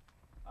 don't we?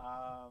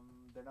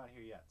 They're not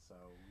here yet, so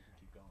we can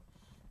keep going.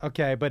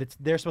 Okay, but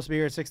they're supposed to be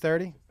here at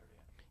 6:30?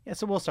 Yeah,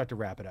 so we'll start to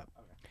wrap it up.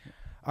 Okay.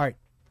 All right.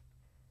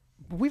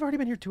 We've already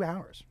been here 2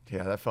 hours.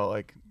 Yeah, that felt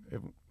like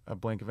a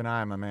blink of an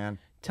eye, my man.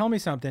 Tell me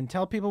something.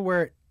 Tell people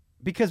where...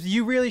 Because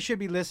you really should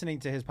be listening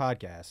to his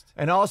podcast.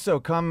 And also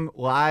come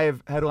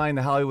live, headline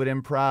the Hollywood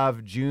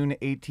Improv June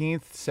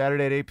 18th,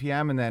 Saturday at 8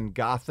 p.m., and then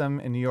Gotham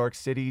in New York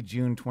City,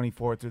 June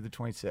 24th through the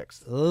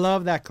 26th.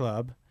 Love that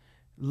club.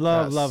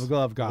 Love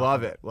Gotham.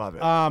 Love it.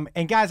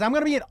 And guys, I'm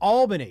going to be in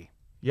Albany.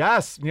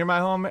 Yes, near my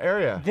home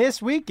area.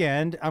 This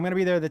weekend, I'm going to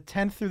be there the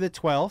 10th through the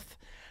 12th.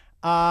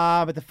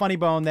 At the Funny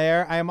Bone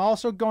there. I am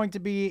also going to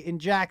be in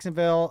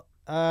Jacksonville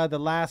the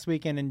last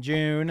weekend in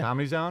June.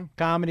 Comedy Zone?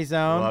 Comedy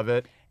Zone. Love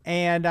it.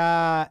 And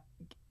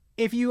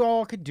if you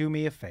all could do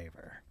me a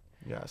favor.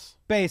 Yes.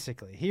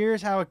 Basically,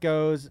 here's how it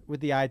goes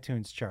with the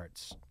iTunes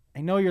charts. I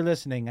know you're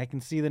listening. I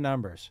can see the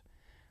numbers.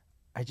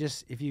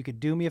 If you could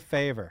do me a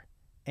favor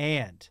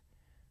and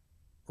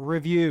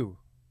review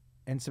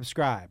and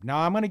subscribe.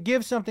 Now, I'm going to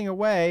give something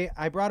away.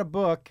 I brought a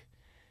book.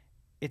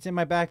 It's in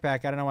my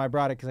backpack. I don't know why I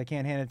brought it because I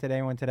can't hand it to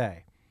anyone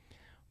today.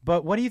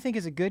 But what do you think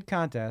is a good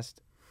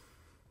contest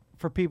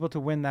for people to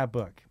win that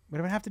book? What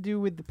do I have to do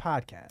with the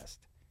podcast?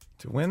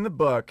 To win the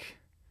book,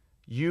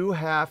 you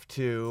have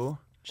to...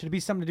 Should it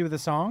be something to do with the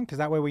song? Because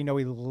that way we know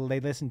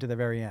they listen to the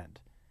very end.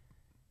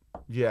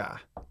 Yeah,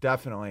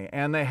 definitely.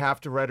 And they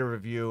have to write a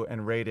review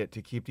and rate it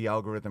to keep the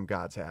algorithm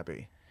gods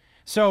happy.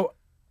 So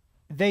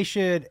they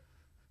should...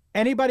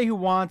 Anybody who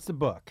wants the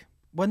book...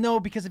 Well,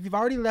 no, because if you've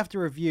already left a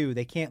review,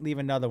 they can't leave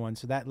another one,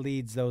 so that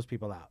leads those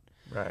people out.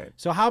 Right.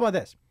 So how about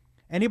this?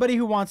 Anybody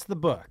who wants the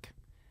book...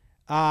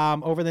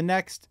 over the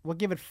next, we'll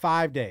give it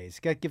 5 days.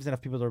 That gives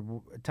enough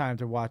people time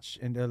to watch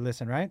and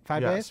listen, right?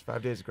 5 days? Yes,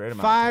 5 days is a great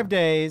amount. 5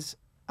 days.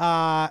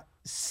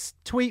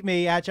 Tweet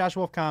me at Josh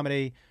Wolf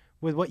Comedy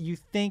with what you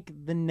think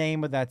the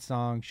name of that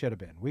song should have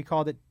been. We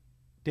called it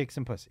Dicks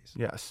and Pussies.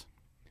 Yes.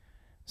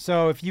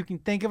 So if you can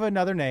think of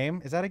another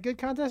name, is that a good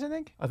contest, I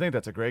think? I think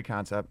that's a great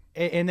concept.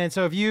 And then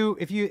so if you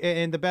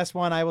and the best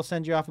one, I will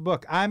send you off a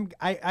book.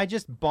 I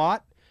just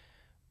bought,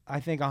 I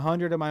think,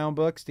 100 of my own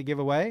books to give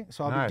away.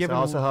 So I'll Nice. be giving It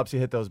also helps you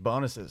hit those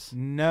bonuses.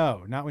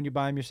 No, not when you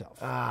buy them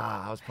yourself.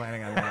 I was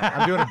planning on that.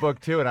 I'm doing a book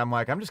too, and I'm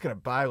like, I'm just gonna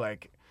buy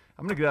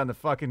I'm gonna get on the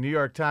fucking New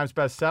York Times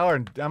bestseller,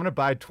 and I'm gonna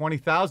buy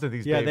 20,000 of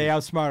these. Yeah, babies. they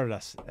outsmarted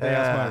us. They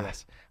outsmarted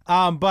us.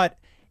 But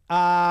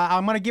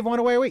I'm gonna give one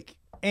away a week,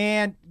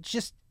 and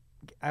just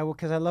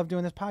because I love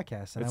doing this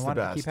podcast and It's I want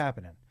the it to keep best.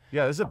 happening.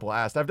 Yeah, this is a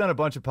blast. I've done a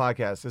bunch of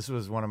podcasts. This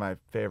was one of my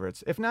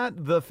favorites, if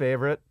not the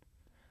favorite.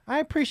 I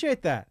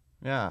appreciate that.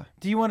 Yeah.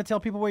 Do you want to tell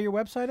people where your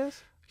website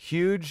is?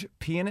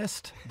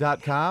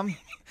 HugePianist.com.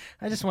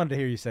 I just wanted to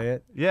hear you say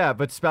it. Yeah,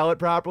 but spell it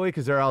properly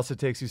because there also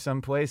takes you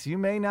someplace you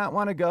may not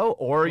want to go,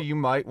 or you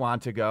might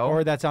want to go.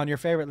 Or that's on your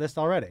favorite list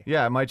already.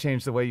 Yeah, it might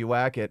change the way you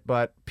whack it,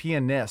 but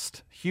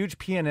pianist,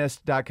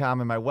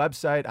 hugepianist.com, and my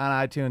website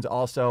on iTunes.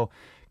 Also,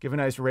 give a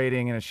nice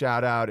rating and a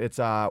shout out. It's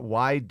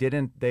Why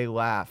Didn't They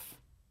Laugh?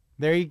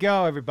 There you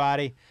go,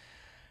 everybody.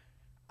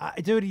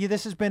 Dude,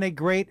 this has been a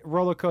great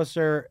roller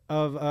coaster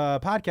of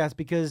podcast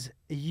because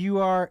you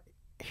are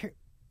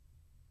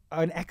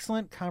an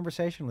excellent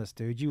conversationalist,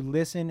 dude. You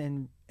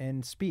listen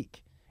and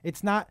speak.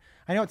 It's not,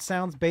 I know it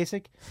sounds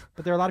basic,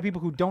 but there are a lot of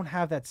people who don't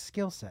have that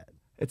skill set.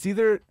 It's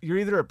you're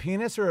either a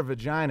penis or a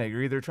vagina.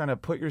 You're either trying to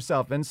put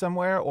yourself in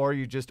somewhere or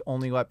you just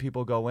only let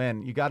people go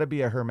in. You got to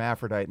be a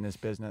hermaphrodite in this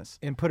business.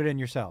 And put it in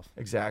yourself.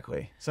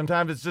 Exactly.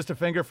 Sometimes it's just a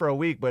finger for a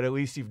week, but at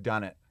least you've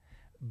done it.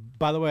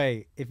 By the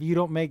way, if you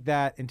don't make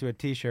that into a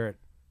t-shirt,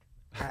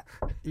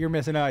 you're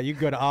missing out. You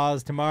go to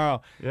Oz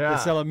tomorrow. Yeah. They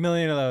sell 1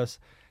 million of those.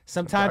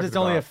 Sometimes it's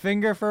only a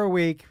finger for a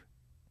week.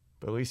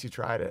 But at least you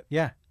tried it.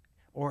 Yeah.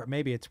 Or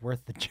maybe it's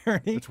worth the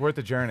journey. It's worth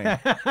the journey.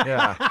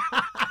 Yeah.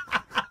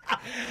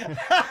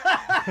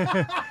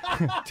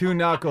 2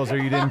 knuckles or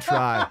you didn't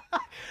try.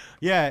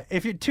 Yeah.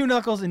 If you're 2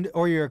 knuckles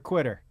or you're a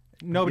quitter.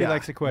 Nobody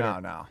likes a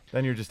quitter. No.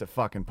 Then you're just a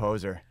fucking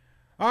poser.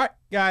 All right,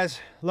 guys.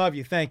 Love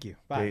you. Thank you.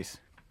 Bye. Peace.